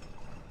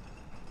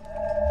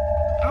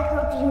 I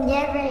hope you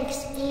never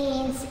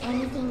experience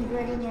anything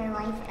good in your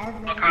life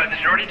ever. Okay, did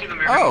you already do the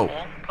moving Oh.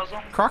 wall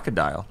puzzle?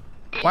 Crocodile.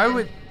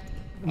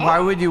 Why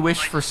would you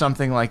wish for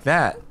something like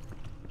that?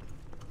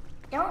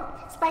 Don't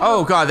spike.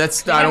 Oh god,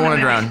 that's, I don't want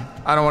to drown.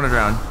 I don't want to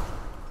drown.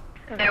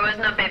 There was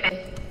no baby.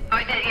 Oh,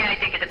 I did. Yeah,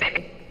 I did get a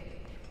baby.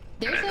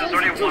 There's There's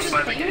already those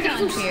one by the things gate.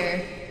 on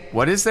here.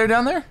 What is there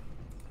down there?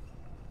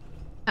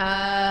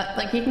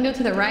 Like you can go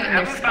to the right and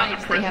there's haven't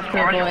found spikes the they have to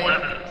prison or any avoid.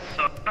 evidence,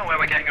 so I don't know where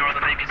we're getting our other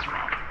babies from.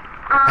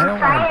 I don't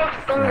Fire wanna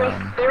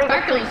extinguished. There was a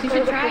Sparkles, you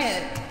should try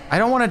it. I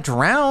don't want to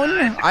drown.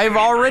 I've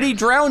already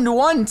drowned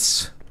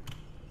once.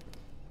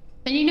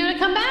 And you know to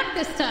come back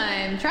this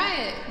time. Try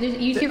it. Just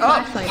use your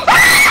Oh. flashlight.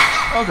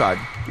 Oh god.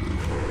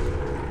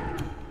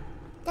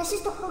 That's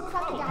just a whole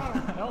crocodile.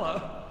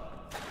 Hello.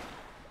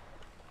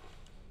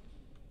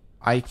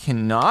 I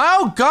cannot.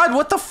 Oh god,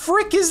 what the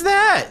frick is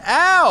that?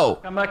 Ow!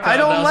 Come back. I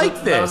don't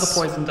like That was this. a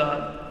poison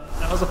dart.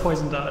 That was a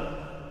poison dart.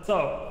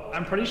 So,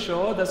 I'm pretty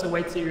sure there's a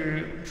way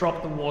to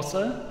drop the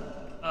water.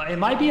 It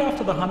might be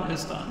after the hunt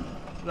is done.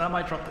 That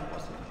might drop the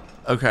water.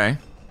 Okay.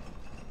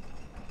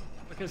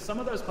 Because some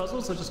of those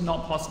puzzles are just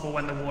not possible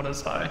when the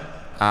water's high.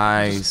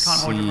 I Just can't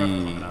hold your breath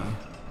long see. enough.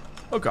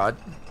 Oh god.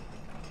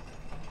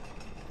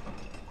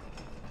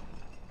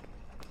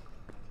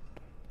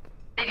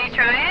 Did you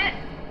try it?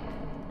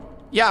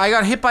 Yeah, I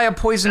got hit by a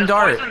poison There's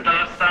dart. poison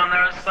darts down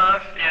there and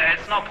stuff. Yeah,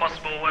 it's not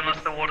possible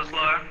unless the water's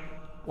low.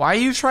 Why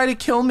you try to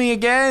kill me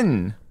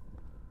again?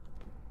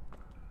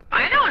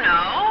 I don't know.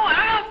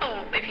 I don't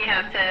know if you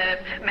have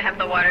to have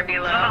the water be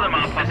low. Some of them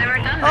are I've never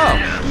done Oh.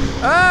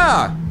 that.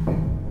 Ah!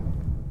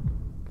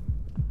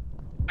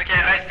 Okay,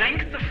 I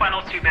think the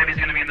final two babies are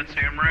going to be in the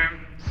tomb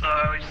room, so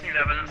we just need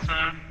evidence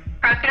now.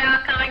 Crocodile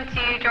coming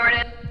to you,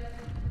 Jordan.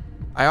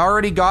 I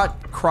already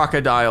got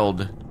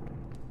crocodiled.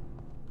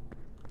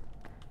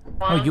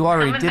 Well, Oh, you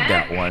already coming did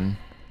back. that one.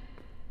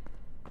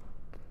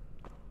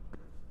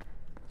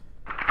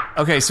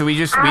 Okay, so we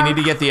need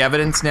to get the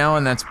evidence now,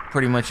 and that's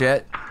pretty much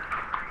it.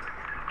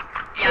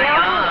 Yeah, The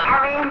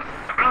yeah. only evidence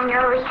I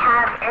know we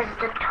have is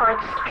the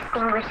torch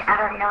extinguished. I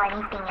don't know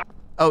anything else.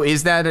 Oh,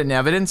 is that an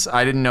evidence?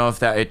 I didn't know if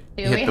that it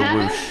Do hit we the have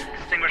whoosh. it?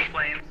 Extinguish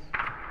flames.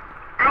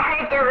 I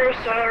heard the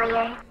whoosh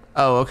earlier.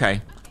 Oh,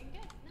 okay.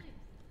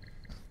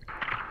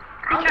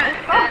 Someone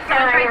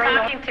try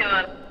talking to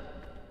him.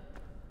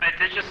 I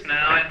did just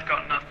now, I've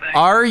got nothing.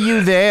 Are you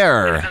But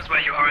there? Depends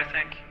where you are, I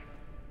think.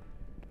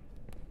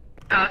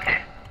 Oh,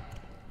 okay.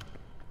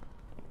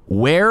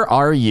 Where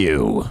are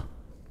you?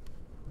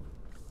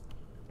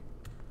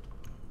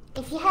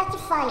 If you had to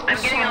fight a I'm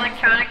getting shark.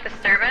 electronic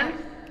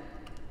disturbance.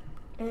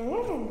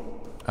 Ooh.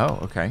 Oh,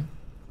 okay.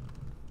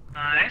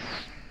 Nice.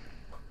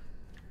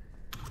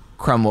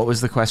 Crumb, what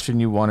was the question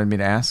you wanted me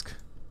to ask?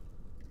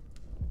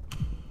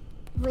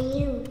 Would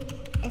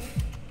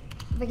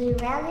you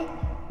rather,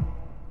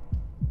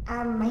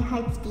 my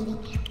heart's beating.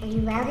 Would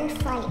you rather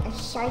fight a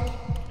shark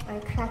or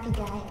a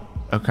crocodile?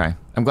 Okay.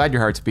 I'm glad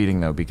your heart's beating,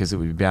 though, because it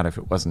would be bad if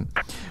it wasn't.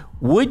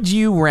 Would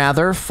you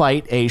rather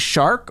fight a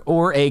shark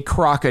or a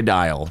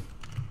crocodile?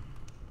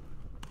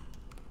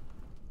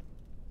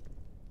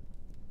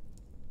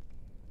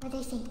 What'd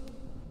I say?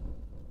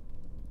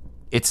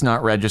 It's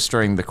not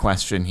registering the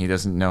question. He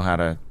doesn't know how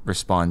to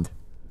respond.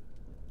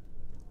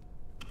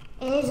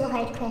 It is a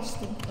hard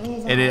question.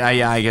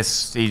 Yeah, I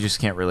guess he just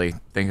can't really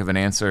think of an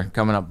answer.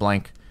 Coming up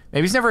blank.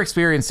 Maybe he's never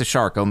experienced a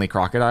shark, only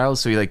crocodiles,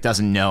 so he like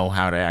doesn't know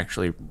how to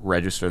actually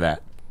register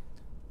that.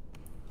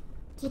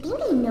 Do you think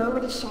they know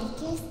what a shark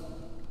is?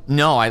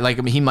 No,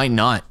 he might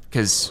not,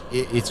 because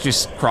it's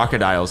just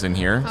crocodiles in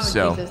here. Oh,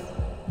 so. Jesus.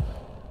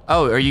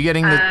 Oh, are you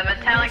getting the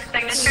Metallic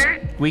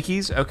signature.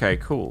 squeakies? Okay,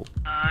 cool.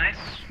 Nice.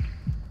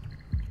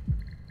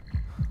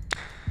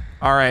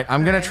 All right,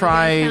 I'm gonna Alright, you guys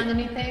try. found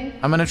anything?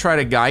 I'm gonna try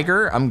to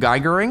Geiger. I'm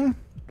Geigering.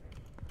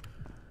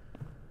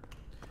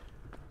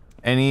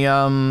 Any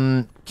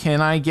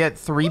can I get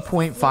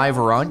 3.5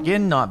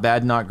 Rontgen? Not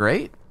bad, not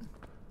great.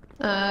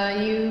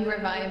 You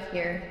revive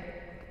here.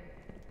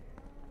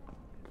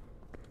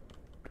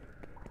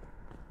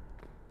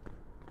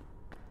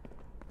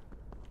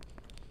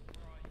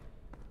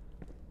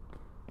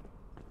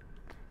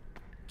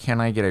 Can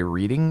I get a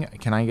reading?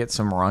 Can I get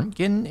some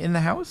Rontgen in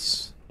the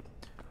house?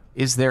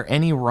 Is there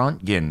any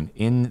Rontgen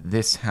in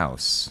this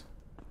house?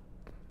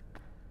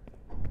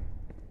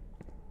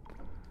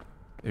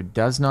 There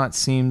does not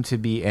seem to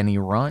be any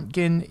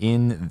Rontgen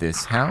in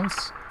this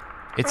house.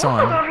 It's Where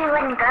did on.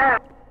 everyone go?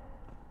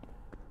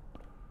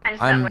 I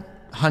just I'm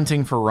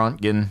hunting for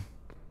Rontgen.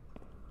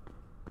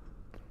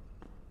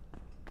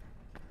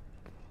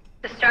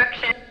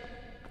 destruction.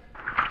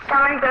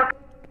 Someone broke.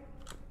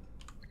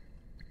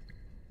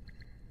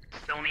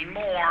 Still need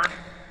more.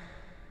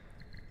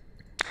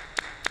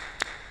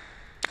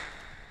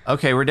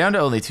 Okay, we're down to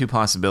only 2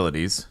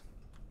 possibilities.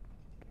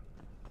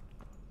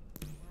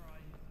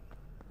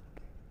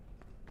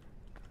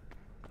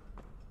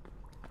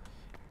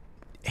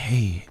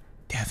 Hey,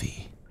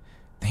 Devi.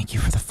 Thank you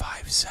for the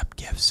 5 sub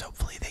gifts.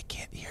 Hopefully they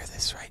can't hear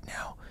this right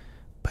now.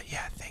 But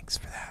yeah, thanks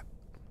for that.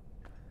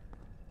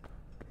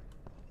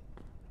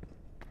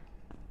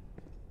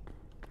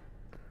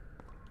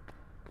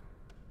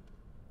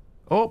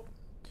 Oh,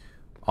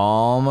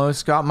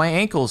 almost got my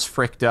ankles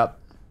fricked up.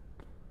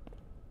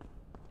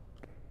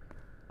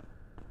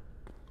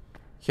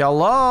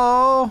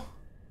 Hello?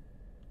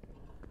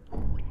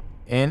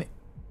 And...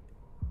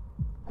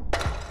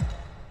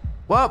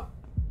 Whoop!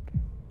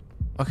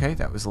 Okay,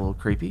 that was a little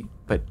creepy,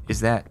 but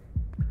is that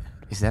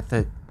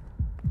the...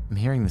 I'm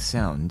hearing the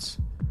sounds,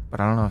 but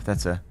I don't know if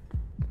that's a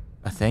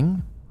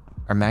thing?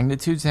 Are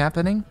magnitudes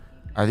happening?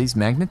 Are these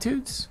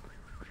magnitudes?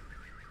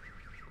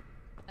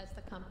 That's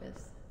the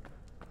compass.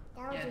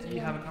 Yeah, do you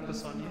have a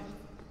compass on you?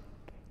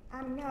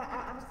 No,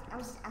 I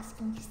was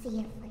asking to see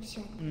if I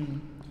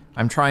should.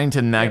 I'm trying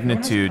to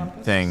magnitude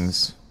compass.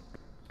 things.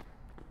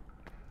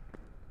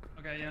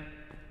 Okay, yeah.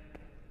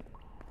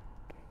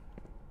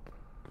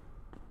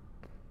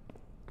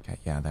 Okay,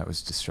 yeah, that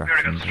was We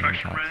already destruction. got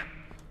destruction, right?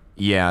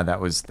 Yeah, that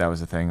was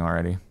a thing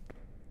already.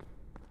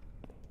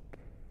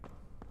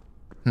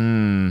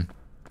 I'm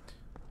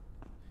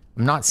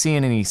not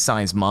seeing any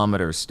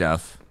seismometer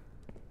stuff.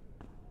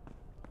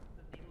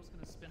 The needle's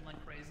gonna spin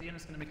like crazy and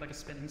it's gonna make like a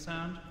spinning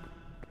sound.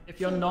 If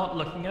you're not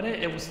looking at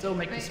it, it will still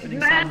make the Wait, spinning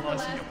who has sound the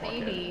whilst in your last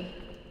pocket. baby?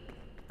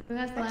 Who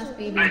has the last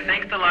baby? I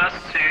think the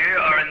last 2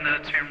 are in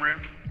the tomb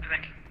room, I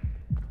think.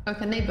 Oh,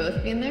 can they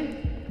both be in there?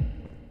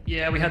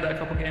 Yeah, we had that a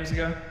couple games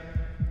ago.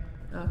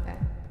 Okay.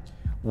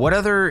 What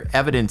other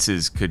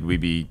evidences could we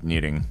be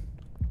needing?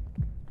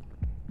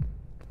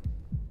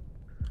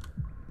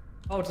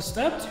 Oh,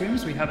 disturbed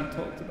tombs we haven't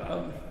talked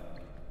about.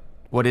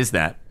 What is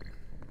that?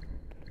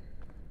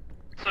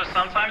 So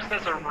sometimes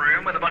there's a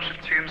room with a bunch of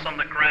tombs on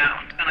the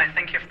ground, and I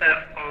think if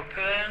they're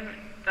open,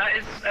 that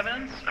is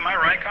evidence. Am I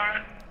right,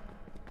 Karen?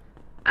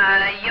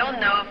 You'll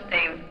know if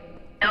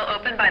they'll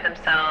open by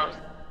themselves.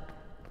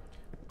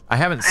 I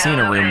haven't seen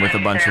a room with a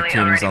bunch of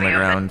necessarily tombs on the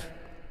already ground.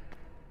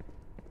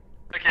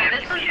 Okay, Yeah, if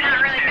this you one's see not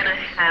any really gonna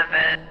tombs- have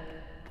it.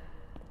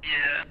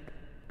 Yeah.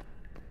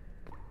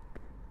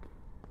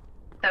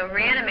 So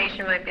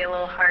reanimation might be a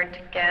little hard to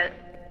get.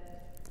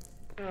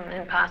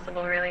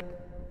 Impossible, really.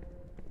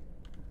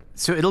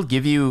 So it'll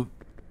give you,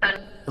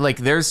 like,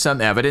 there's some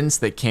evidence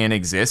that can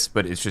exist,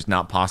 but it's just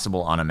not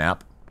possible on a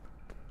map.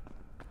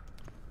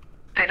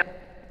 I don't.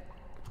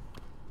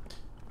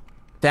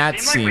 That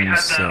Seemed like we had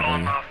seems that on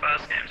silly. our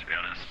first game, to be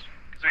honest.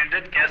 Because we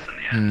did guess in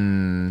the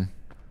end.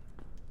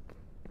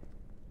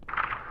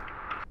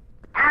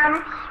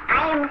 I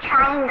am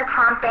trying the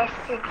compass.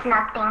 It's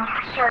nothing.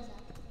 Sure.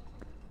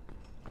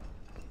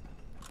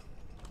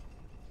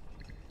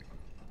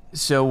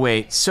 So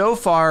wait, so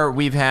far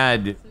we've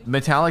had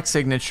metallic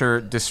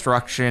signature,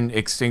 destruction,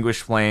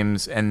 extinguished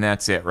flames, and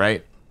that's it,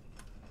 right?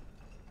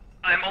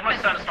 I'm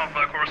almost certain it's not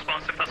vocal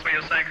response, if that's what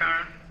you're saying,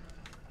 Karen.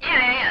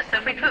 Yeah. So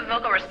if we put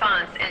vocal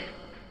response, it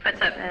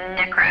puts up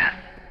Necrath.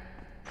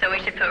 So we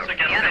should put the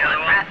against other the other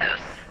one, one. Rathos.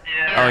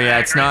 Yeah. Oh yeah, I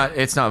it's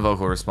agree. not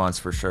vocal response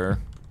for sure.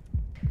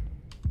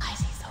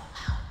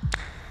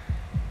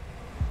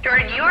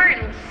 Jordan, you are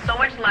so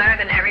much louder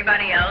than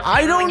everybody else. I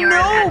even don't when you're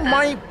know,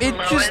 at the it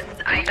just- lowest,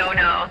 I don't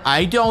know.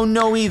 I don't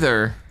know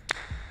either.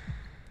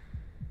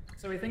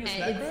 So we think it's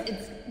And Necro?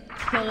 it's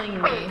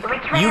killing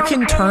me. You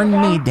can turn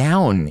me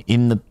down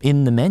in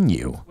the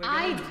menu. We're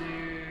gonna do...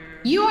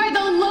 You are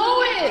the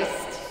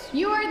lowest!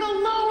 You are the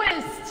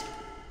lowest!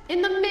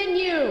 In the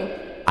menu!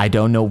 I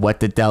don't know what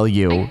to tell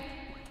you.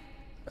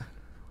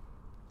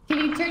 Can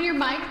you turn your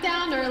mic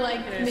down or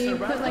like maybe so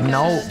put like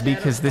No, a...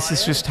 because this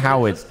is just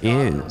how it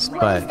is, What is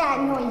but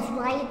that noise?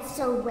 Why it's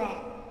so wet?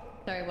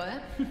 Sorry,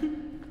 what?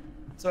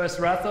 So it's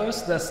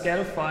Rathos, they're scared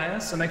of fire,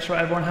 so make sure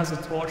everyone has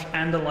a torch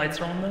and the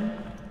lights are on them.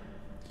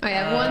 Alright,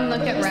 everyone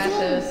look at What are you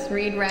Rathos.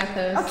 Read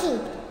Rathos.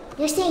 Okay,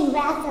 you're saying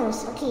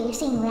Rathos. Okay, you're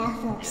saying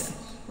Rathos.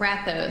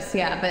 Rathos,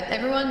 yeah, but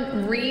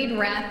everyone read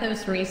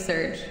Rathos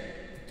research.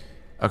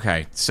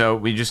 okay, so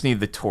we just need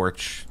the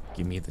torch.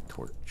 Give me the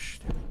torch.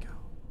 There we go.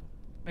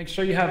 Make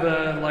sure you have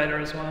a lighter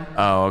as well.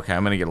 Oh, okay,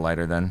 I'm gonna get a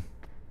lighter then.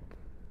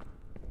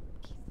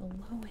 The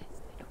lowest.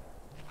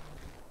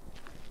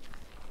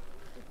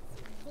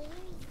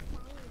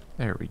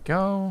 There we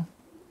go.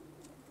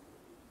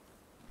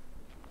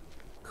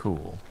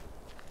 Cool.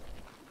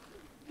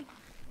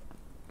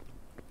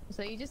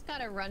 So you just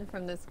gotta run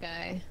from this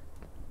guy.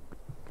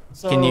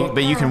 So, Can you?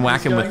 But you can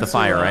whack he's him with going the to,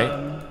 fire,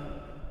 right?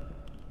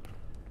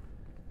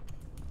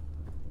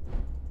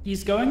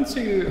 He's going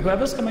to...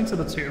 Whoever's coming to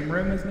the tomb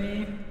room with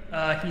me,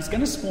 he's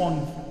gonna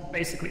spawn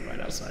basically right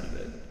outside of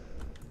it.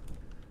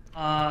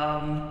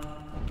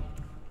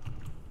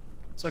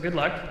 So good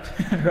luck,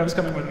 whoever's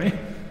coming with me.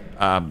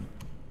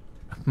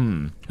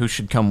 Who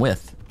should come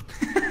with?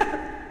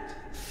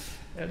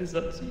 That is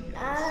up to you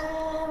guys.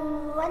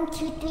 1,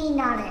 2, 3,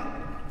 not it.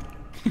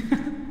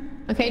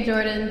 Okay,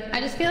 Jordan. I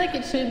just feel like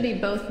it should be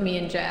both me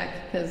and Jack,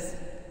 because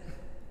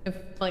if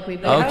like we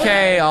both.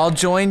 Okay, I'll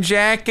join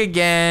Jack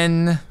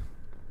again.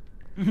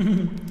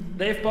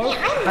 They've both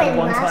Yeah, I had went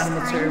one last time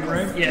in the time, tomb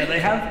room. 'cause- Yeah, they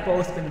have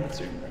both been in the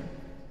tomb room.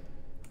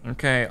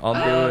 Okay, I'll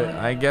do it.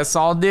 I guess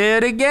I'll do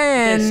it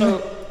again. Yeah,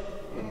 so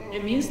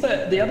it means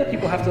that the other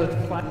people have to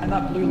find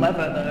that blue lever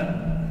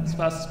there as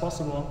fast as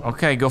possible.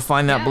 Okay, go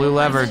find that blue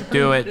lever.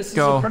 Do it. This is a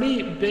Go.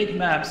 pretty big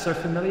map, so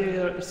get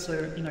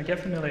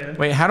familiar.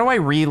 Wait, how do I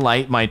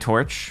relight my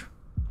torch?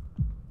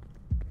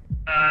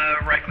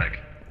 Right click.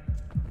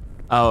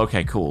 Oh,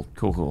 okay, cool.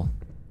 Cool.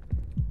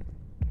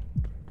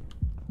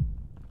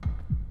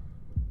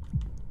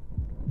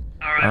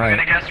 Alright, All we're right.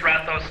 gonna guess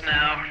Rathos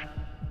now.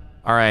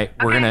 All right,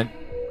 we're gonna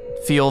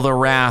feel the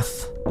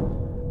wrath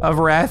of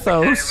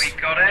Rathos. Okay,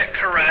 we got it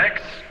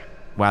correct.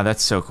 Wow,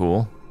 that's so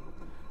cool.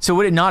 So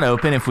would it not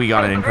open if we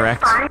got it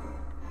incorrect?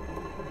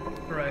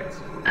 Correct.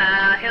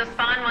 He'll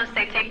spawn once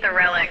they take the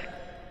relic.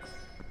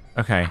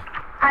 Okay. Did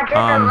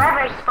the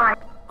lever spawn?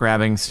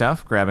 Grabbing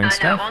stuff. No,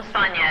 it won't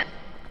spawn yet.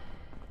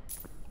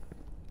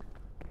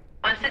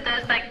 Once it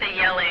does like the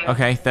yelling.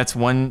 Okay, that's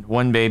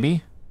one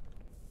baby.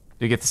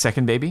 Do you get the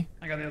second baby?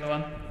 I got the other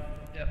one.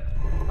 Yep.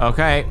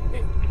 Okay.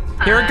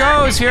 Here it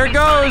goes. Here it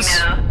goes.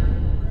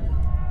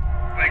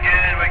 We're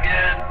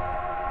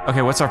good.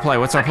 Okay, what's our play?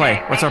 What's our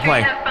play? What's our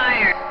play? Have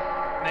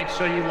fire. Make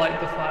sure you light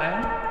the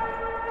fire.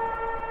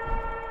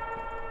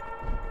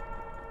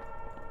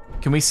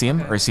 Can we see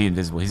him, or is he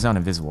invisible? He's not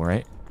invisible,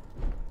 right?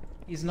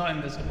 He's not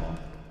invisible.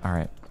 All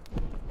right.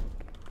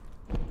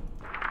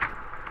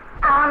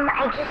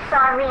 I just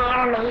saw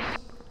reanimation.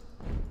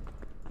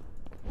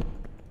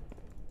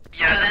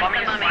 Yeah, the that's mummy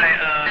the is mummy.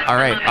 my, All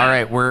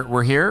right.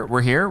 We're here.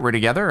 We're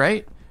together,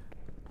 right?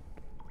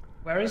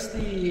 Where's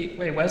the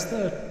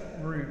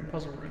room?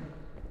 Puzzle room.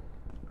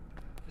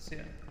 It's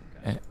here.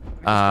 Okay.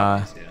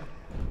 It's here.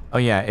 Oh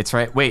yeah, it's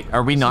right. Wait,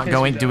 are we not case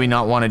going? we Do we don't.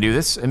 not want to do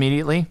this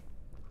immediately?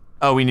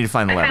 Oh, we need to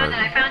find the I found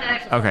lever.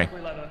 it. Okay.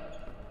 Blue lever.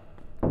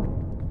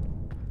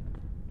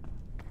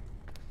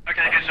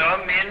 Okay, good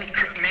job. Me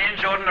and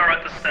Jordan are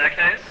at the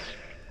staircase.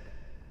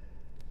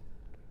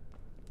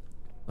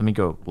 Let me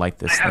go light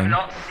this I have thing.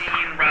 not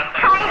seen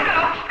Rathos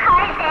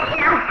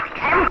yet.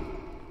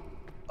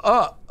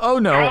 Oh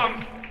no.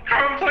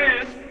 Come,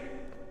 please.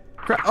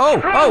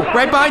 Oh,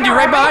 right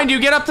behind you.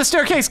 Get up the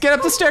staircase. Get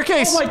up the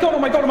staircase. Oh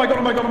my god! Yeah, we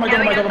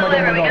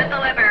got the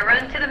lever.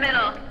 Run to the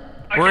middle.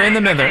 We're in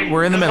the middle. Okay,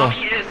 We're in the middle.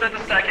 Mummy is at the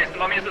staircase. The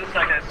mummy is at the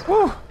staircase.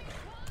 Whew.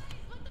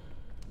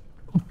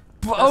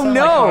 Oh Sounded like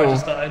Kara no.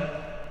 just died.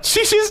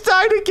 She just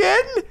died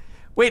again?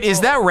 Wait,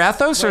 is that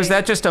Rathos or is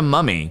that just a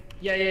mummy?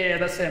 Yeah.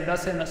 That's him.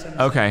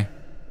 Okay.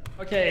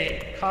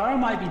 Okay, Kara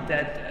might be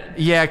dead.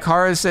 Yeah,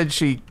 Kara said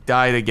she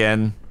died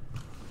again.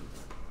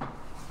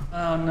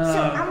 Oh no. So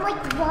I'm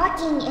like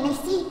walking and I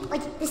see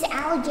like this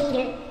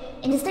alligator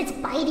and it starts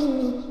biting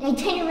me and I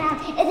turn around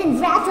and then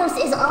Rathos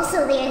is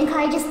also there and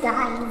Kara just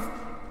dies.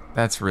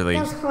 That's really...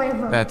 That was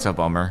horrible. That's a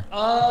bummer.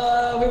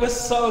 We were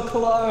so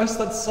close.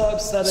 That's so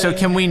upsetting. So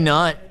can we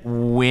not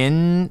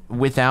win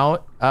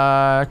without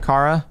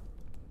Kara?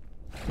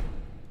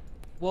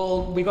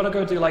 Well, we gotta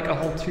go do like a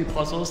whole 2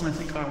 puzzles, and I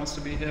think Kara wants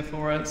to be here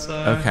for it. So.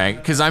 Okay,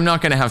 because I'm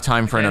not gonna have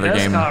time for another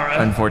there's game,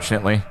 Kara.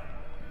 unfortunately.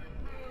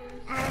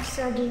 I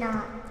so do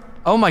not.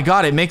 Oh my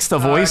god, it makes the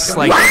voice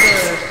Can we like...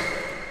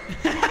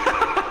 do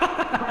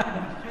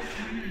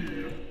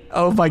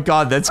Oh my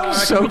god, that's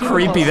so we do the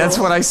creepy. puzzle? That's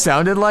what I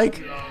sounded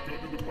like.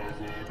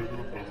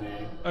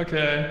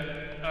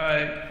 Okay. All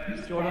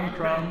right. Jordan,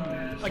 Crumb.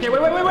 Okay. Wait.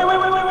 Oh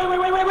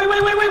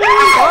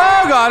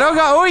god,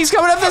 oh he's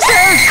coming up the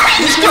stairs!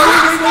 He's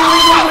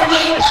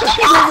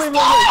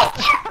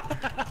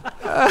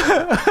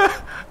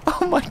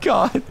Oh my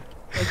god.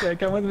 Okay,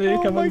 come with me.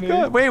 Oh Come my with me.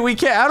 god. Wait, we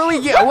can't, how do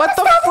we get, what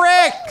the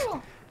frick?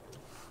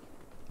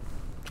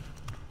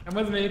 Come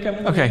with me.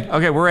 Come with me.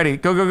 Okay, we're ready.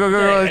 Go, Okay,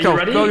 let's are go. you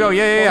ready? Go,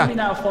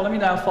 yeah. Follow me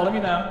now.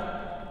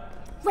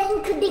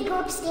 When could they go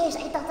upstairs?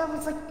 I thought that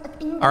was like a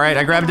thing. Alright,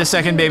 I grabbed a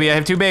second baby. I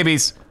have 2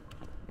 babies.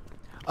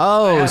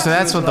 Oh, have so two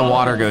that's as what the well.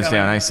 water goes Coming.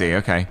 down. I see,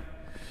 okay.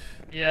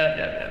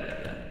 Yeah.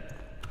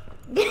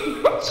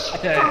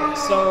 Okay,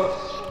 so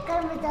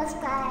Come with us,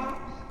 Kara.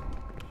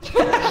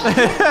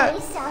 They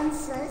sound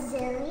so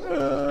silly.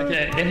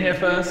 okay, in here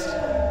first.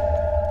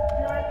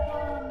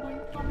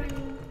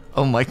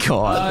 Oh my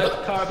god.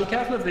 Kara, be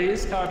careful of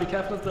these. Kara, be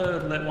careful of the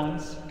lit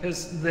ones,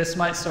 because this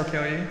might still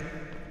kill you.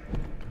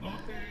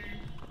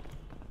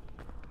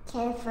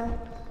 Careful.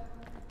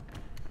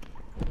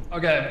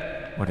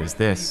 Okay, What is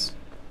this?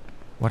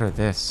 What are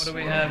this? what do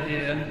we have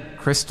here?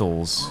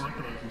 Crystals.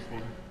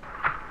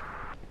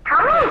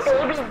 How many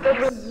babies did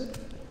we eat?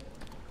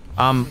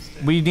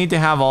 We need to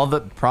have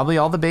probably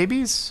all the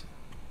babies?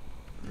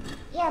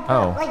 Yeah, but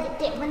Oh.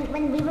 like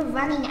when we were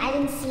running, I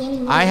didn't see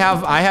any. I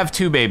have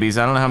 2 babies.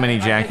 I don't know how many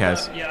Jack picked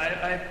has. up-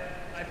 Yeah,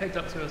 I picked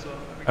up 2 as well.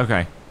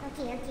 Okay.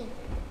 Okay.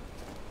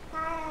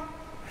 Kara.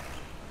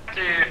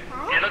 Dude,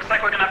 it looks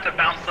like we're gonna have to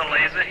bounce the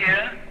laser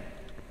here.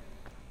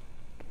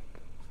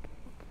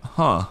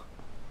 Huh.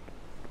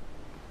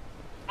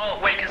 Oh,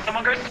 wait, can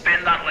someone go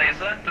spin that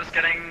laser that's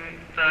getting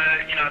the,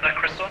 you know, that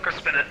crystal? Go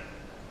spin it.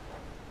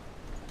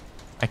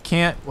 I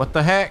can't. What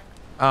the heck?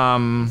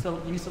 So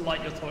you need to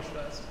light your torch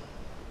first.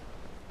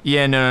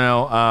 Yeah,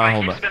 no. Alright,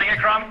 Hold keep on. spinning it,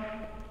 Crumb.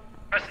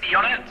 Press E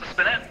on it to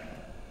spin it.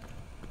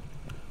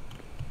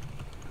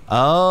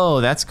 Oh,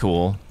 that's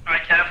cool.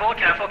 Alright, careful.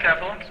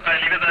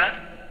 Alright, leave it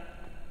there.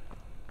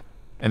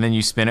 And then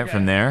you spin it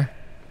from there.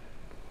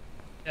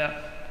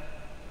 Yeah.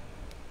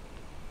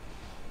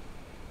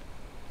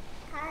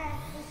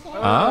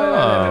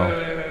 Oh.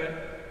 Wait.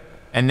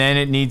 And then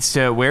it needs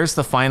to. Where's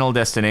the final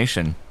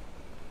destination?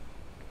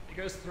 It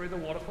goes through the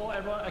waterfall.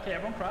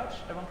 Everyone crouch.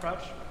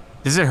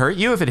 Does it hurt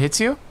you if it hits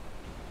you?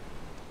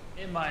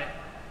 It might.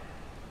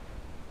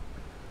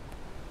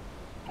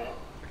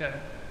 Okay.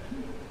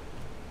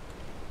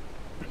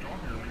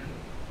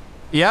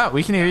 Yeah,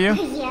 we can hear you.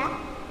 Yeah.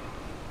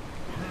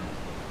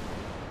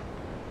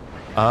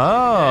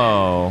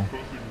 Oh.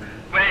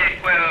 Wait.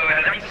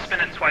 I need to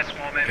spin it twice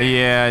more, maybe.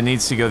 Yeah, it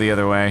needs to go the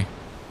other way.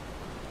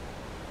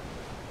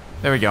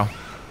 There we go.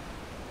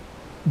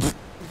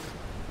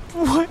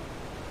 What? The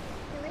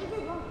laser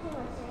won't kill us,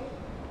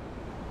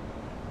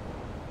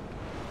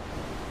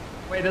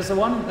 right? Wait, there's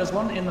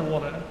one in the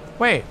water.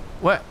 Wait,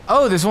 what?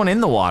 Oh, there's one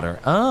in the water.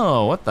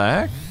 Oh, what the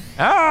heck?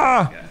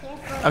 Ah!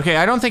 Careful. Okay,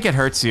 I don't think it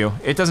hurts you.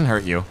 It doesn't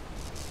hurt you.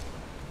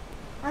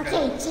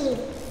 Okay, chief.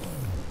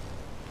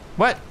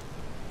 What?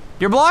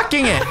 You're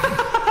blocking it! Kai's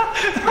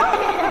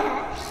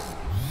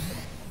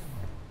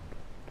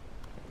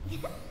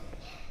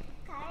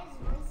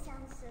voice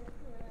sounds so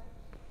cool.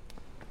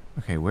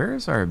 Okay, where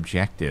is our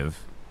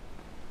objective?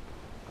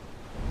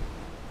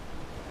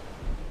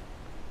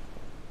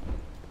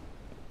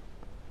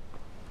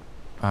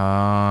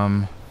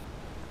 Yeah.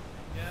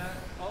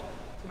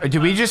 Do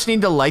we just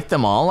need to light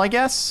them all, I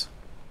guess?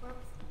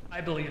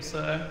 I believe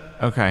so.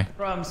 Okay.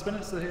 Crumb, spin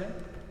it to here.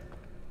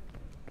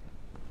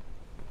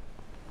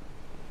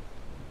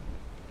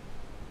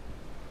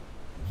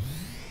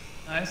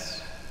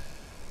 Nice.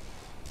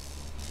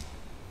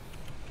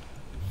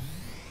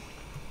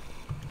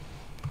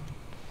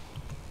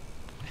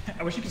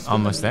 I wish you could spin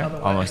Almost them there. the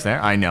other Almost way.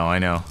 there. I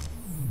know.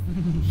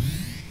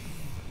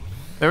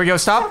 There we go.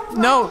 Stop.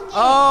 No.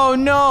 Oh,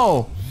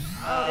 no.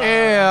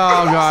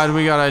 Yeah, oh, God.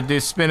 We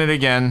gotta spin it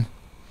again.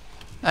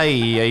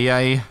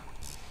 Ay.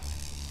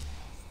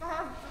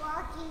 Stop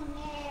blocking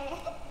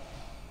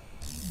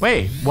it.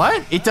 Wait,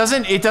 what? It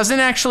doesn't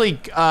actually,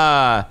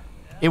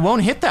 it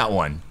won't hit that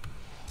one.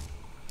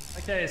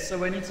 Okay, so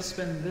we need to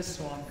spin this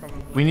one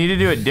probably. We need to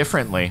do it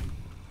differently.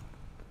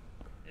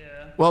 Yeah.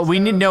 Well, we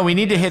need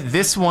to hit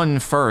this one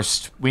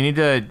first. We need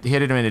to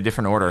hit it in a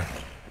different order.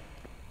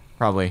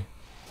 Probably.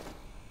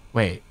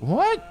 Wait,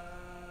 what?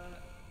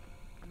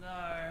 No,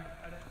 I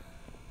don't.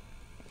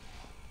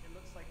 It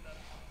looks like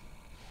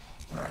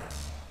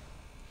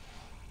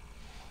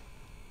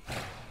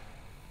that.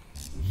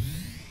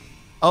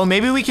 Oh,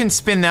 maybe we can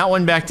spin that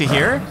one back to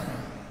here?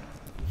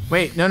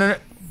 Wait, no.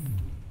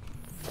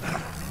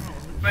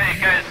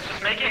 Wait, guys,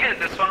 just make it hit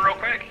this one real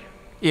quick.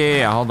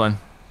 Yeah, hold on.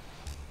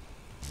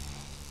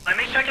 Let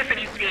me check if it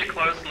needs to be a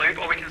closed loop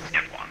or we can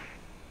skip one.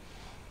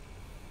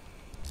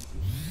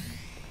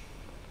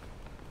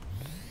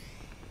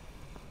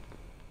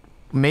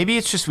 Maybe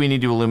it's just we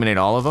need to illuminate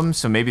all of them,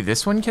 so maybe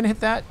this one can hit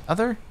that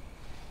other?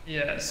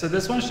 Yeah, so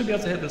this one should be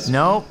able to hit this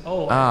Nope.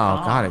 one. Oh,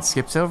 God, it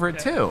skips over it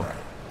too.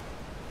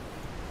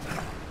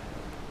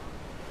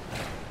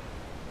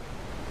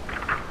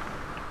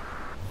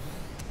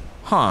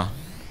 Huh.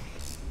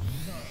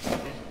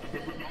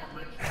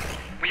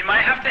 We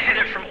might have to hit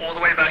it from all the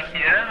way back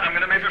here. I'm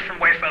gonna move it from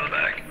way further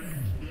back.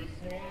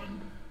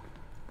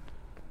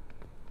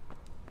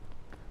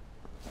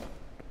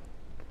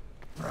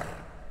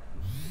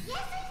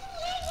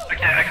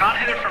 Okay, I can't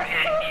hit it from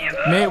here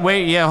either.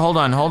 Wait, yeah, hold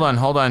on.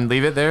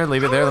 Leave it there.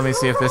 Let me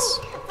see if this...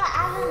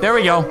 There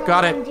we go,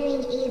 got it. I'm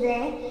doing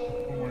either.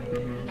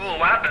 Oh,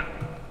 what happened?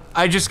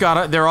 I just got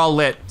it. They're all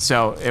lit,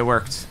 so it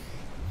worked.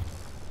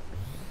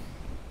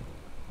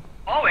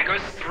 Oh, it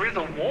goes through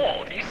the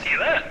wall. Do you see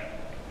that?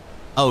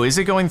 Oh, is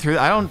it going through?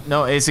 I don't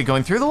know. Is it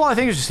going through the wall? I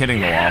think it's just hitting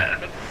the wall. Yeah,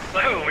 that's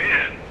so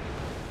weird.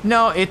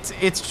 No, it's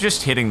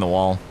just hitting the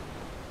wall.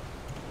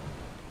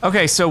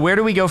 Okay, so where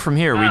do we go from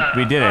here? We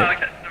did it.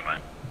 Okay, never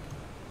mind.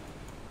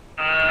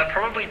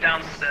 Probably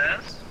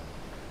downstairs.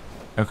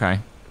 Okay.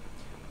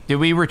 Did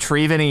we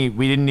retrieve any?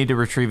 We didn't need to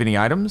retrieve any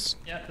items?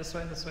 Yeah, this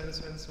way.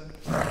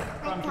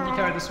 Crumb, can you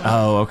carry this one?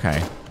 Oh,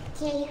 okay.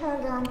 Okay,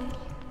 hold on.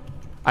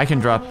 I can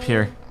drop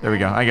here. There we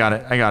go. I got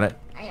it. I got it.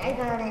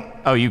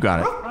 Oh, you got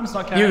it. Crumb's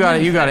not You got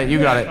it. carrying You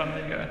got it. Crumb,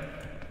 there you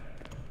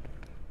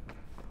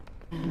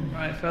go.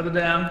 Alright, further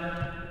down.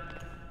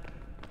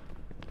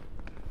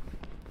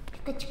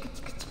 You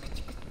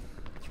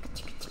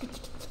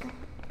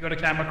got a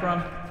camera,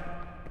 Crumb?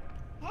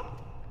 Huh?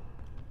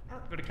 You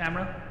got a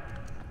camera?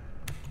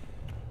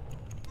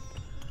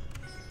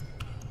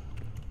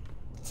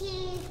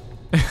 Cheese.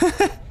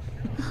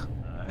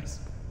 Nice.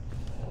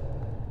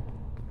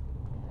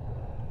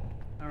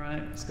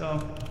 Alright, let's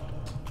go.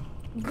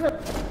 Good.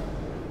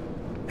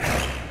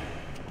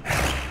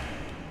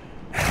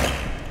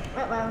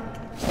 well.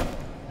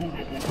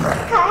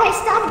 Car,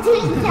 stop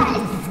doing that.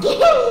 It's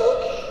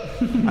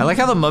scary. I like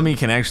how the mummy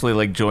can actually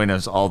like join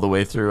us all the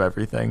way through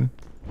everything.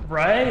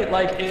 Right?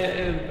 Like,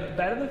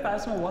 better than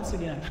Phasmo once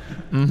again.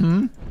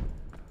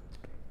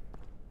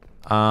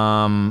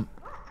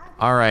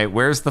 All right,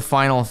 where's the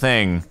final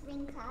thing?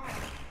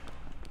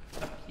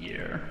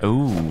 Here.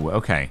 Ooh,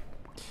 okay.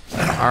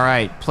 All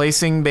right,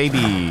 placing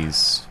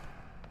babies.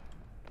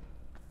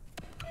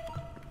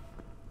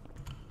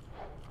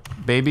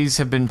 Babies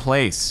have been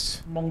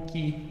placed.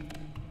 Monkey.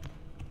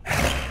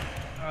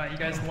 Alright, you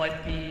guys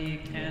light the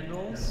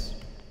candles.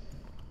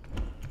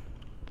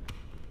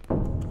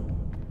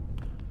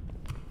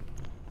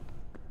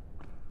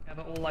 Have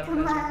it all light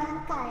Come those.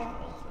 on, Car.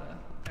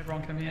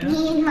 Everyone come here.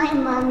 Me and my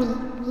mommy.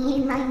 Me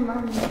and my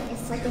mommy.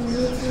 It's like a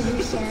new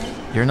TV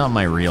show. You're not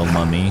my real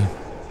mummy.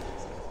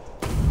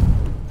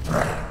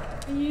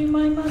 Are you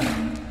my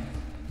mum?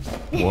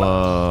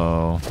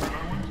 Whoa.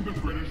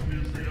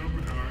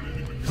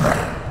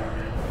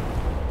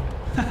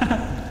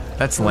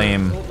 That's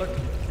lame. Oh, look.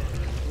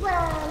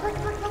 Whoa,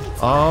 look.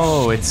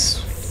 Oh,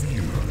 it's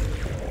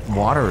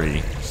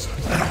watery.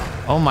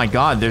 Oh my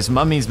god, there's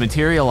mummies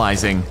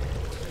materializing.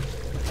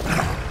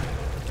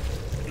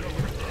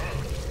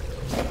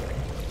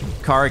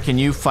 Kara, can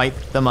you fight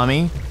the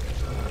mummy?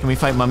 Can we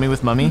fight mummy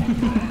with mummy?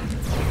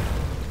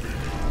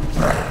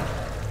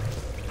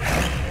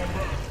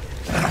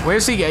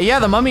 Where's he? Yeah,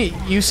 the mummy.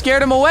 You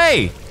scared him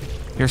away.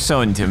 You're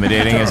so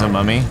intimidating as a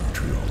mummy.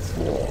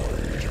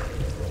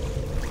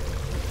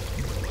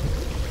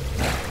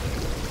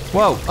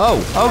 Whoa,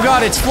 oh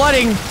god, it's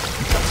flooding.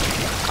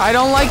 I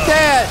don't like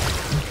that.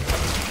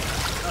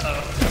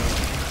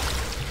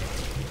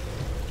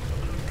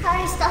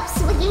 Car, stop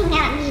swinging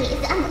at me.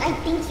 I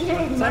think you're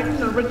a Attack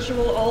the mummy.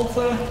 ritual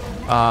altar.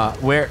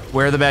 Where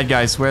are the bad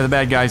guys? Where are the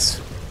bad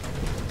guys?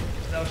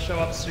 They'll show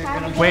up soon.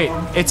 when I'm Wait,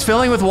 gone. it's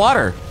filling with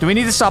water. Do we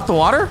need to stop the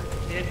water?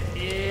 It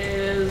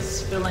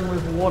is filling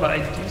with water. I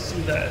do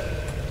see that.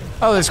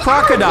 Oh, there's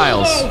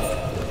crocodiles.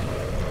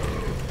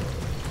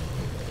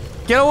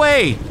 Get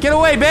away! Get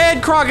away!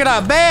 Bad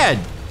crocodile! Bad!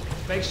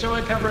 Make sure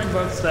we're covering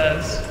both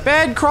stairs.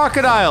 Bad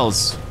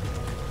crocodiles!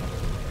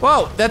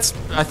 Whoa, that's...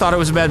 I thought it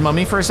was a bad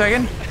mummy for a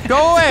second.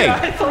 Go away!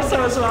 I thought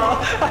so as well.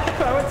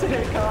 I went to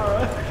hit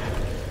Kara.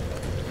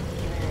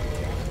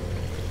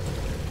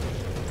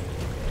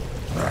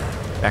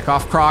 Back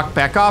off, Croc.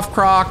 Back off,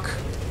 Croc.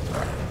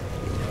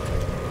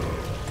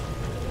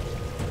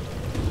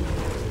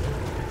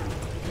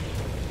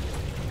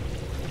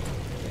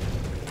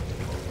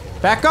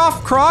 Back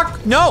off,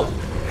 Croc! No!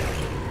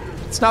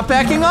 It's not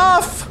backing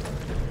off!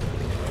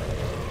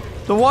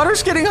 The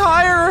water's getting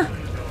higher!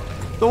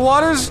 The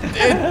water's...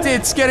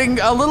 it's getting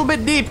a little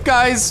bit deep,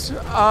 guys.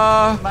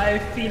 My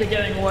feet are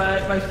getting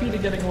wet. My feet are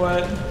getting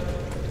wet.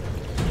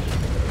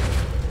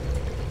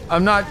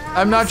 I'm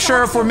not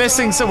sure if we're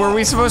missing, so were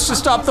we supposed to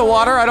stop the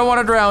water? I don't want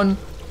to drown.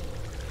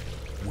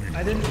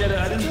 I didn't get it.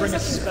 I didn't bring a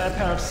spare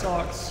pair of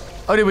socks.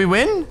 Oh, did we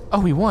win? Oh,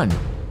 we won.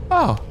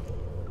 Oh.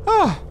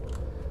 Oh.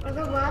 Will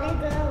the water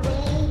go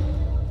away?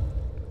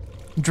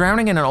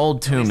 Drowning in an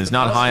old tomb is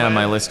not high on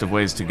my list of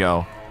ways to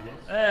go.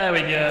 There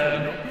we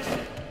go.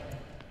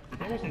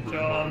 Good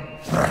job.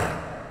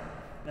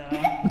 No.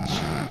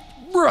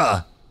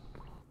 Bruh.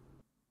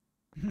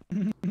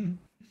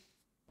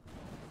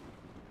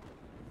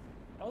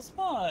 That was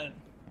fun.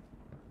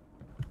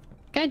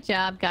 Good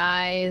job,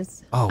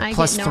 guys. Oh, I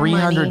plus get no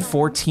money.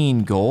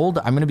 314 gold?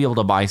 I'm gonna be able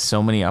to buy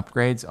so many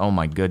upgrades. Oh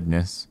my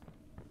goodness.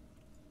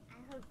 I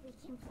hope we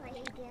can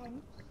play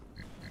again.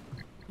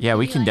 Yeah,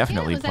 we You can like it?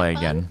 definitely Was that play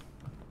fun? again.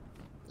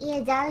 Yeah,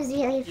 that was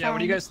really fun. Yeah, what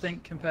do you guys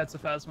think compared to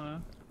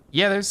Phasmo?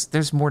 Yeah,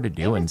 there's more to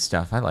do and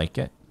stuff. I like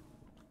it.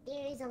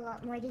 There is a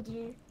lot more to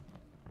do.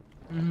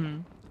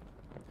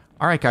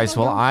 All right, guys.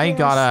 Well, don't I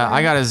feel as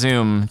fun. gotta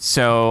zoom.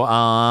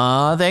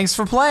 So, thanks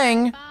for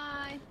playing.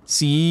 Bye.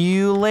 See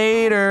you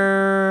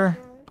later.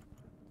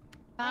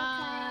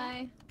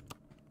 Bye.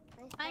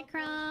 Bye,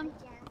 Crumb.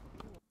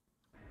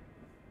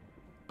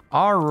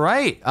 All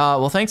right.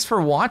 Well, thanks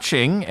for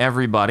watching,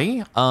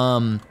 everybody.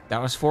 That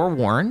was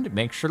Forewarned.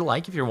 Make sure to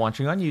like if you're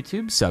watching on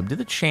YouTube. Sub to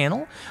the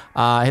channel.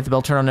 Hit the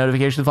bell, turn on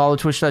notifications. Follow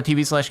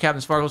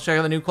twitch.tv/CaptainSparkles. Check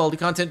out the new quality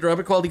content. Drop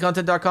at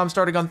qualitycontent.com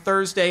starting on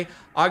Thursday,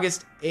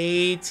 August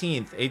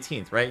 18th.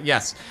 18th, right?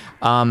 Yes.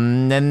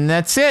 And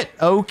that's it.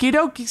 Okie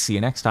dokie. See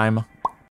you next time.